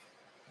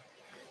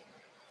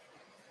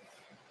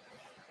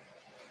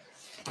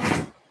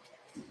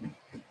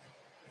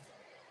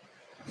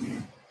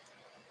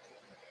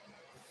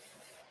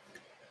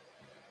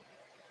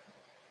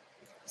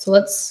 So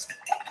let's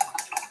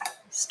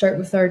start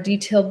with our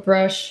detailed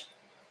brush.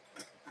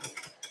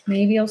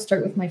 Maybe I'll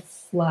start with my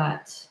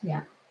flat.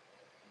 Yeah.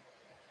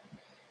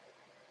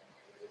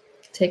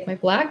 Take my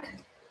black.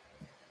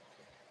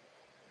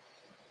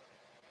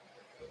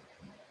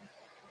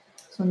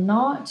 So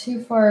not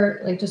too far,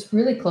 like just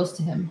really close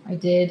to him. I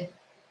did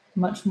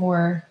much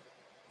more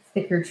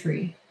thicker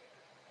tree.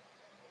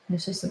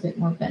 It's just a bit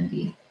more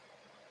bendy.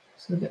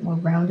 So a bit more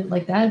rounded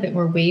like that, a bit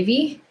more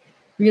wavy,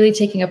 really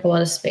taking up a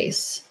lot of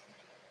space.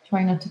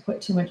 Trying not to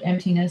put too much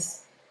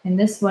emptiness. And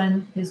this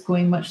one is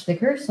going much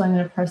thicker, so I'm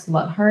going to press a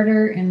lot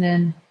harder and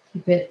then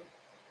keep it,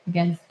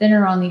 again,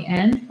 thinner on the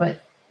end,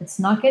 but it's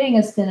not getting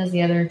as thin as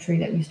the other tree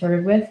that we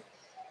started with.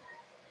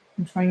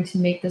 I'm trying to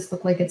make this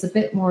look like it's a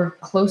bit more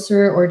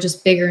closer or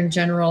just bigger in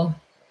general.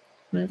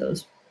 One of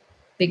those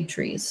big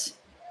trees.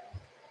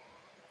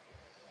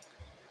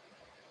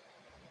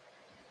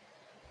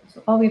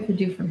 So all we have to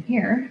do from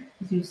here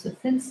is use the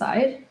thin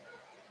side,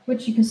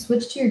 which you can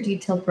switch to your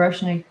detailed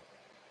brush, and I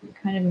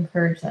kind of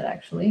encourage that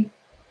actually.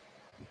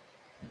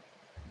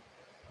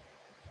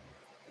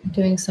 I'm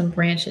doing some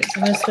branches.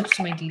 I'm going to switch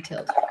to my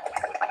detailed.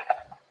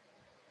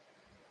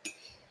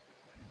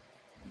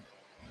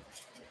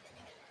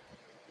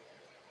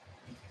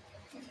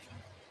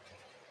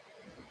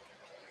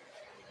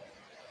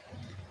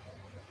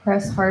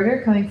 Press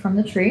harder coming from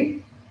the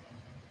tree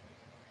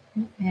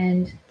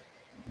and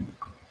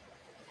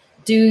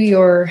do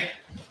your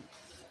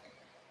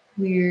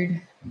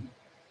weird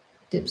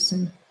dips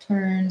and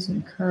turns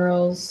and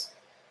curls,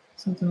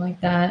 something like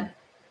that.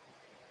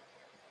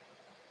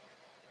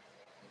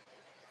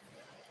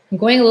 I'm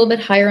going a little bit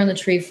higher on the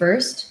tree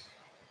first,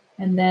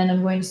 and then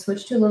I'm going to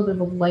switch to a little bit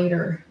of a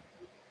lighter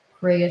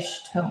grayish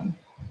tone.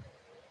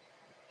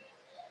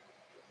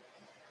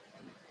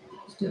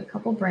 Just do a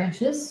couple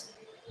branches.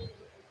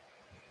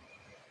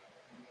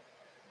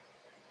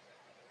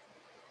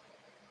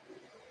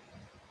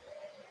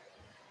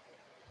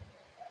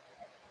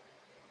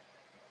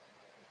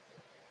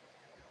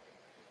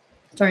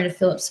 Starting to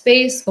fill up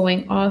space,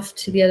 going off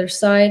to the other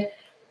side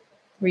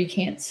where you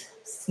can't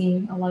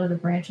see a lot of the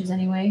branches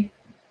anyway.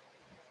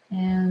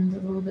 And a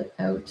little bit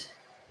out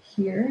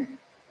here.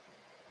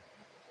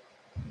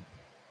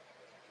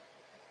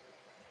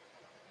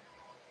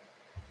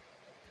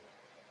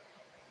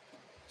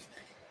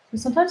 So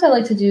sometimes I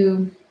like to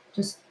do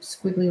just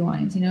squiggly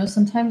lines, you know.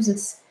 Sometimes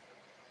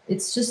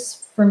it's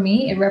just, for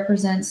me, it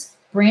represents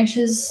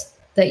branches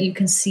that you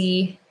can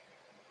see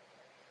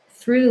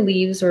through the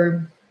leaves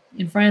or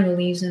in front of the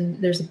leaves,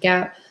 and there's a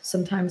gap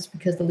sometimes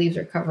because the leaves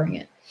are covering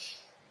it.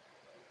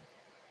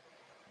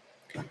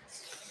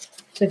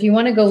 So if you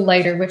want to go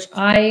lighter, which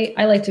I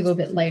like to go a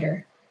bit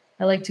lighter,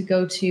 I like to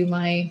go to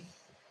I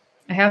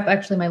have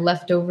actually my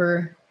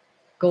leftover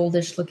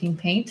goldish looking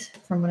paint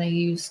from when I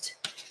used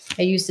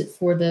it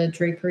for the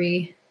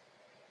drapery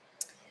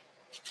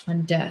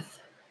on Death.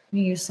 Let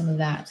me use some of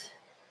that.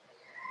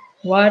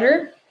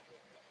 Water.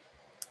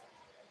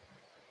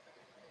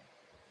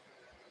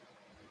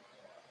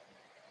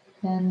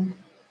 Then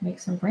make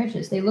some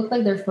branches. They look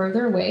like they're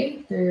further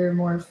away. They're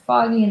more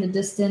foggy in the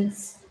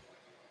distance.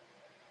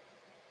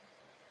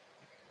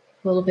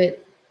 A little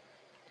bit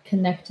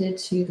connected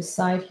to the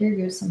side here.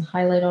 Give it some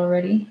highlight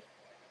already.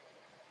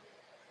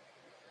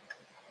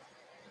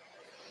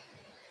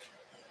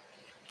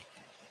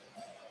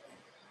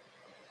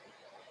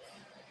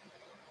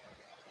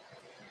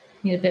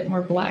 Need a bit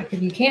more black.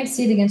 If you can't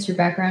see it against your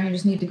background, you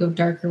just need to go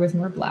darker with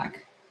more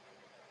black.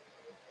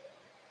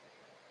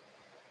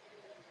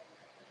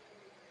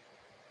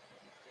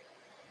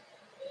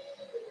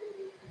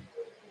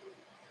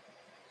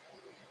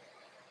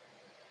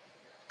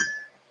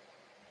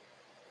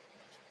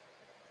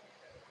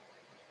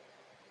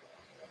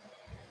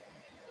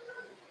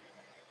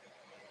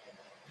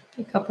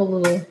 A couple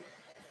little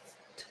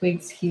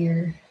twigs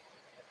here.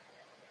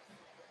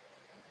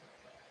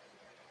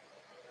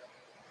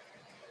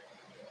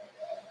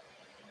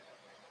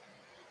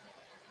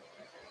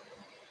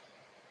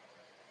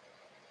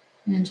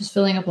 And just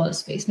filling up a lot of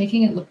space,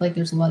 making it look like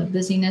there's a lot of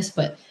busyness,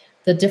 but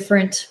the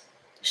different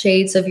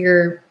shades of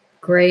your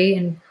gray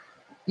and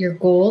your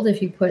gold,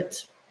 if you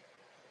put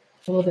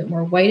a little bit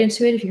more white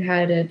into it, if you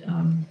had it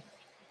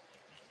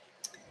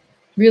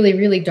really,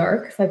 really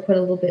dark, if I put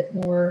a little bit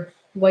more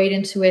white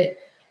into it,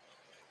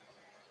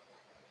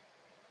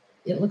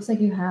 it looks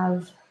like you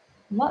have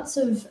lots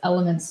of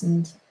elements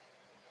and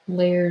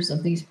layers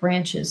of these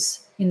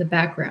branches in the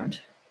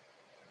background.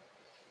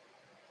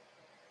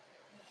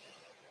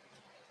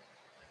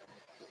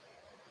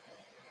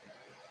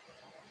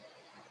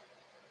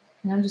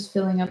 And I'm just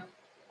filling up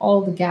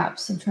all the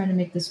gaps and trying to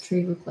make this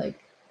tree look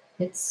like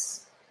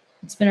it's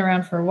been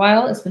around for a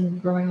while. It's been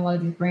growing a lot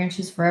of these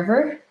branches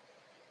forever.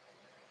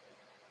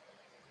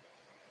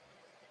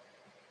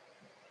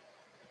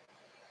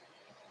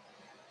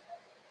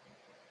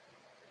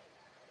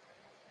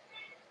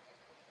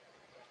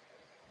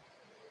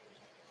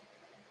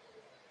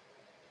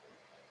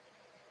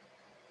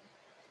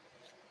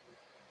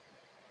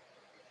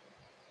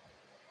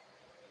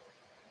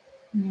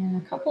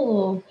 And a couple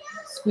little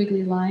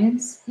squiggly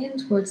lines in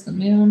towards the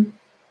moon,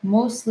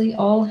 mostly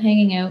all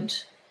hanging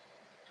out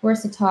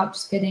towards the top,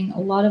 just getting a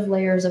lot of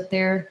layers up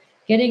there,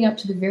 getting up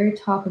to the very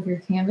top of your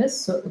canvas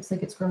so it looks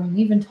like it's growing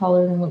even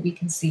taller than what we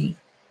can see.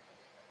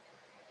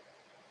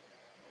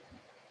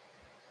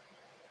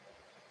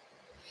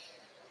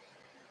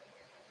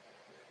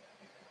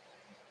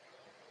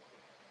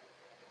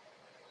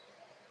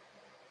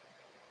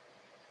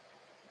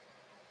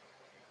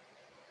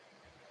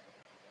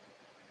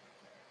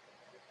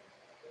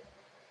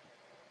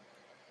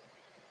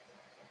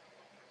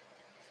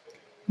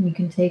 You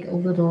can take a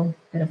little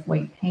bit of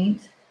white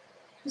paint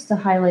just to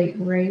highlight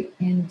right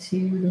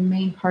into the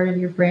main part of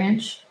your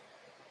branch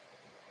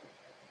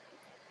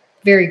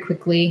very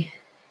quickly.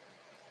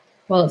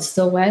 While it's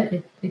still wet,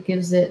 it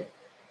gives it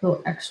a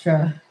little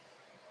extra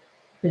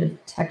bit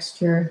of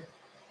texture.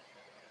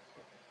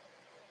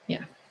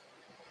 Yeah.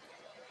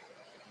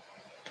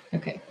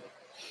 Okay.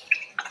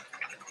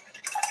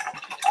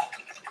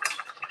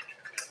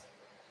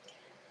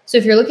 So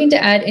if you're looking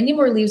to add any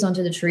more leaves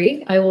onto the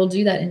tree, I will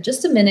do that in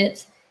just a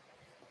minute.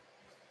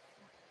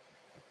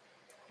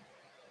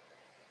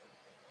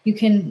 You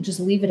can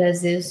just leave it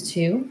as is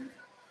too.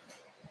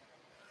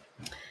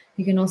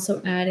 You can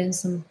also add in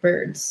some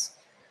birds,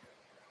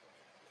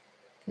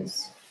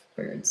 because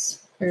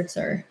birds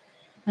are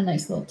a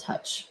nice little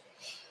touch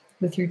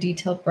with your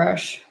detailed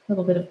brush. A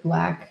little bit of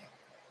black.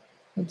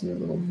 We'll do a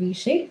little V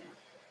shape.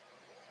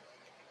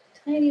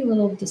 Tiny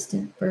little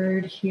distant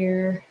bird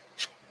here,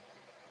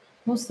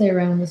 mostly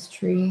around this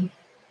tree.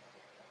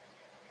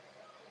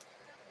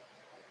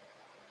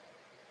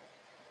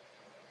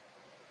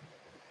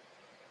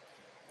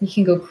 You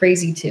can go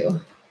crazy too.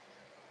 You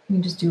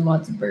can just do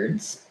lots of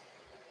birds.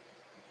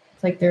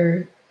 It's like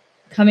they're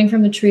coming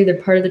from the tree.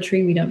 They're part of the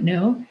tree we don't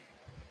know.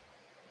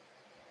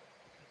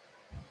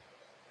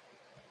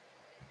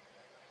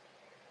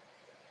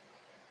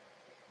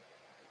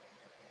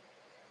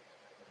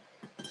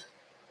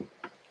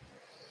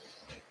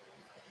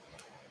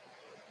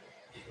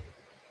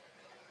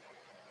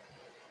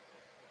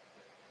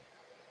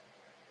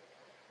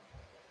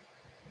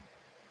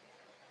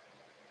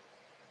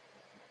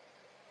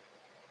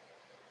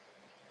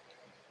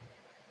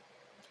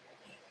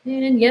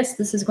 And yes,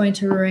 this is going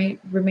to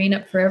remain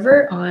up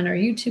forever on our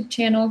YouTube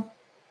channel.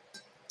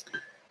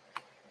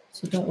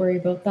 So don't worry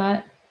about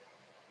that.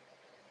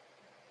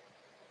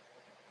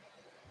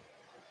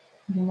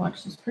 You can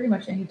watch this pretty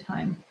much any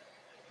time.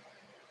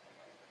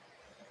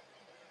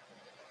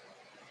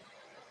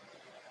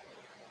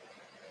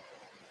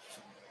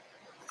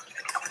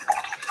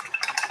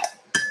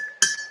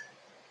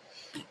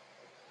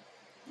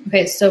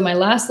 Okay, so my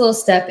last little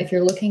step, if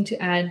you're looking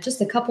to add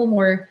just a couple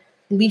more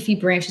leafy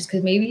branches,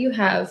 because maybe you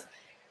have,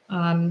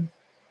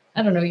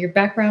 I don't know, your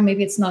background,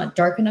 maybe it's not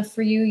dark enough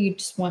for you. You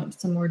just want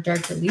some more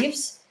darker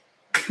leaves.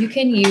 You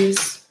can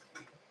use,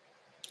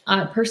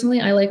 personally,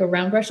 I like a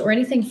round brush or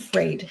anything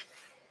frayed.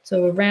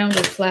 So a round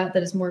or flat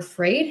that is more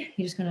frayed,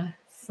 you're just gonna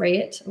fray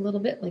it a little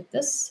bit like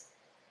this.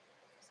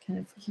 Just kind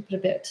of keep it a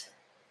bit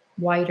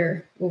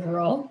wider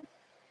overall.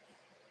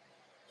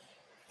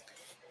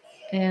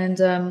 And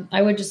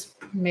I would just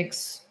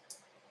mix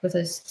with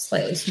a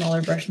slightly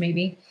smaller brush,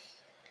 maybe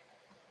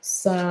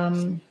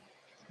some,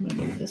 I'm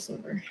gonna move this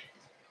over.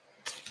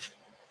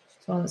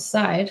 So on the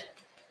side,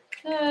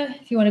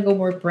 if you want to go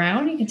more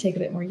brown, you can take a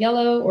bit more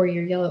yellow or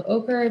your yellow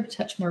ochre, a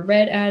touch more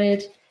red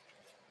added,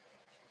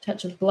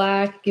 touch of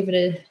black, give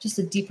it just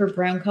a deeper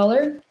brown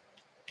color.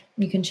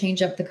 You can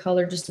change up the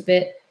color just a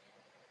bit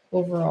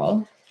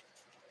overall.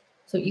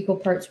 So equal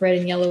parts red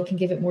and yellow can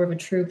give it more of a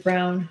true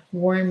brown,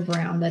 warm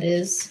brown, that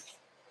is.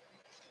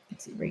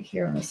 Let's see right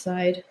here on the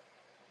side.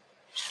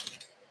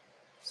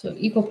 So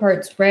equal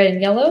parts red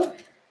and yellow,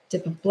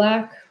 dip of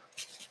black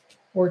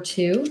or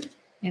two,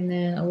 and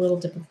then a little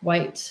dip of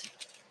white.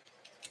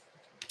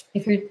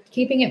 If you're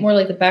keeping it more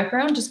like the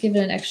background, just give it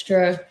an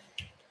extra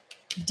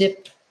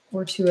dip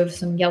or two of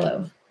some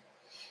yellow.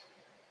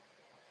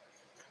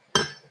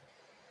 So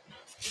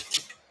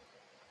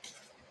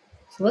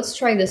let's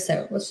try this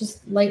out. Let's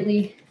just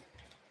lightly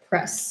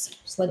press.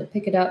 Just let it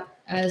pick it up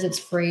as it's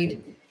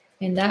frayed.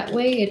 And that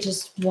way it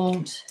just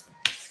won't,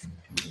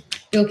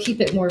 it'll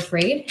keep it more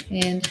frayed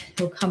and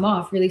it'll come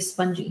off really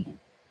spongy.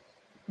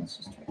 Let's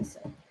just try this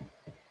out.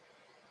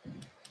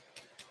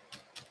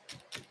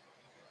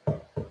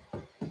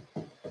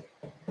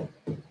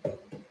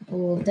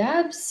 Little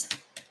dabs.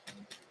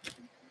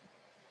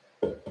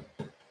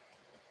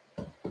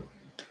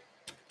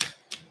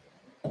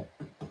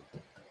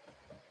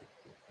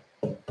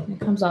 It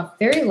comes off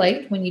very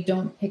light when you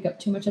don't pick up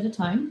too much at a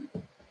time.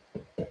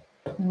 And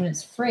when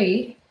it's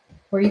frayed,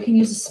 or you can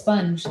use a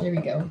sponge, there we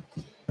go.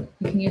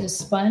 You can use a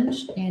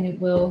sponge and it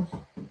will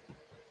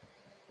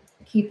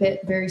keep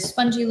it very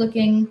spongy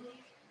looking,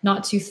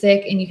 not too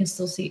thick, and you can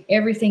still see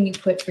everything you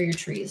put for your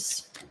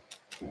trees.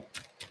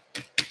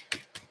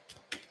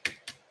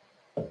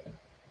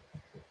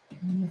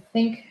 And I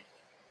think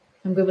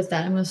I'm good with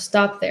that. I'm going to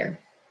stop there.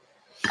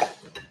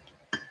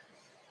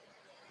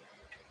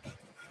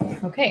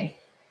 Okay,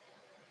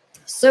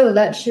 so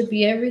that should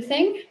be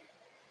everything.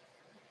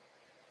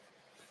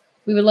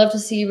 We would love to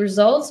see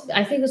results.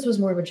 I think this was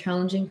more of a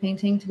challenging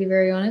painting, to be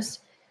very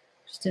honest.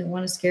 Just didn't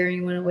want to scare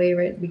anyone away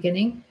right at the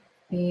beginning.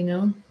 You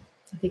know,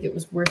 I think it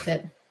was worth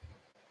it.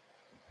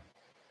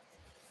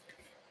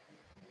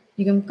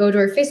 You can go to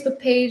our Facebook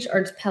page,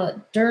 Arts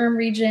Palette Durham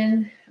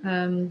region,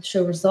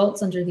 show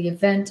results under the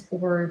event,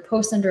 or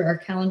post under our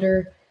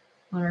calendar.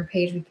 On our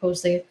page, we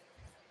post a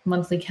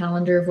monthly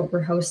calendar of what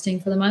we're hosting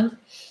for the month,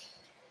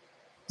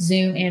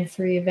 Zoom and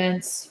free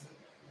events.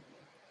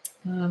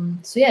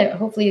 So yeah,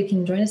 hopefully you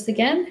can join us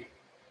again.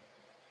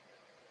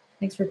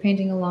 Thanks for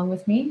painting along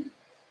with me.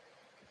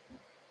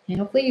 And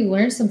hopefully you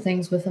learned some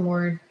things with a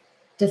more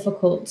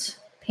difficult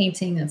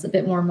painting that's a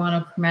bit more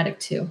monochromatic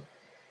too.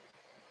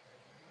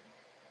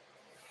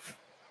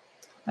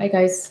 Bye,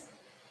 guys.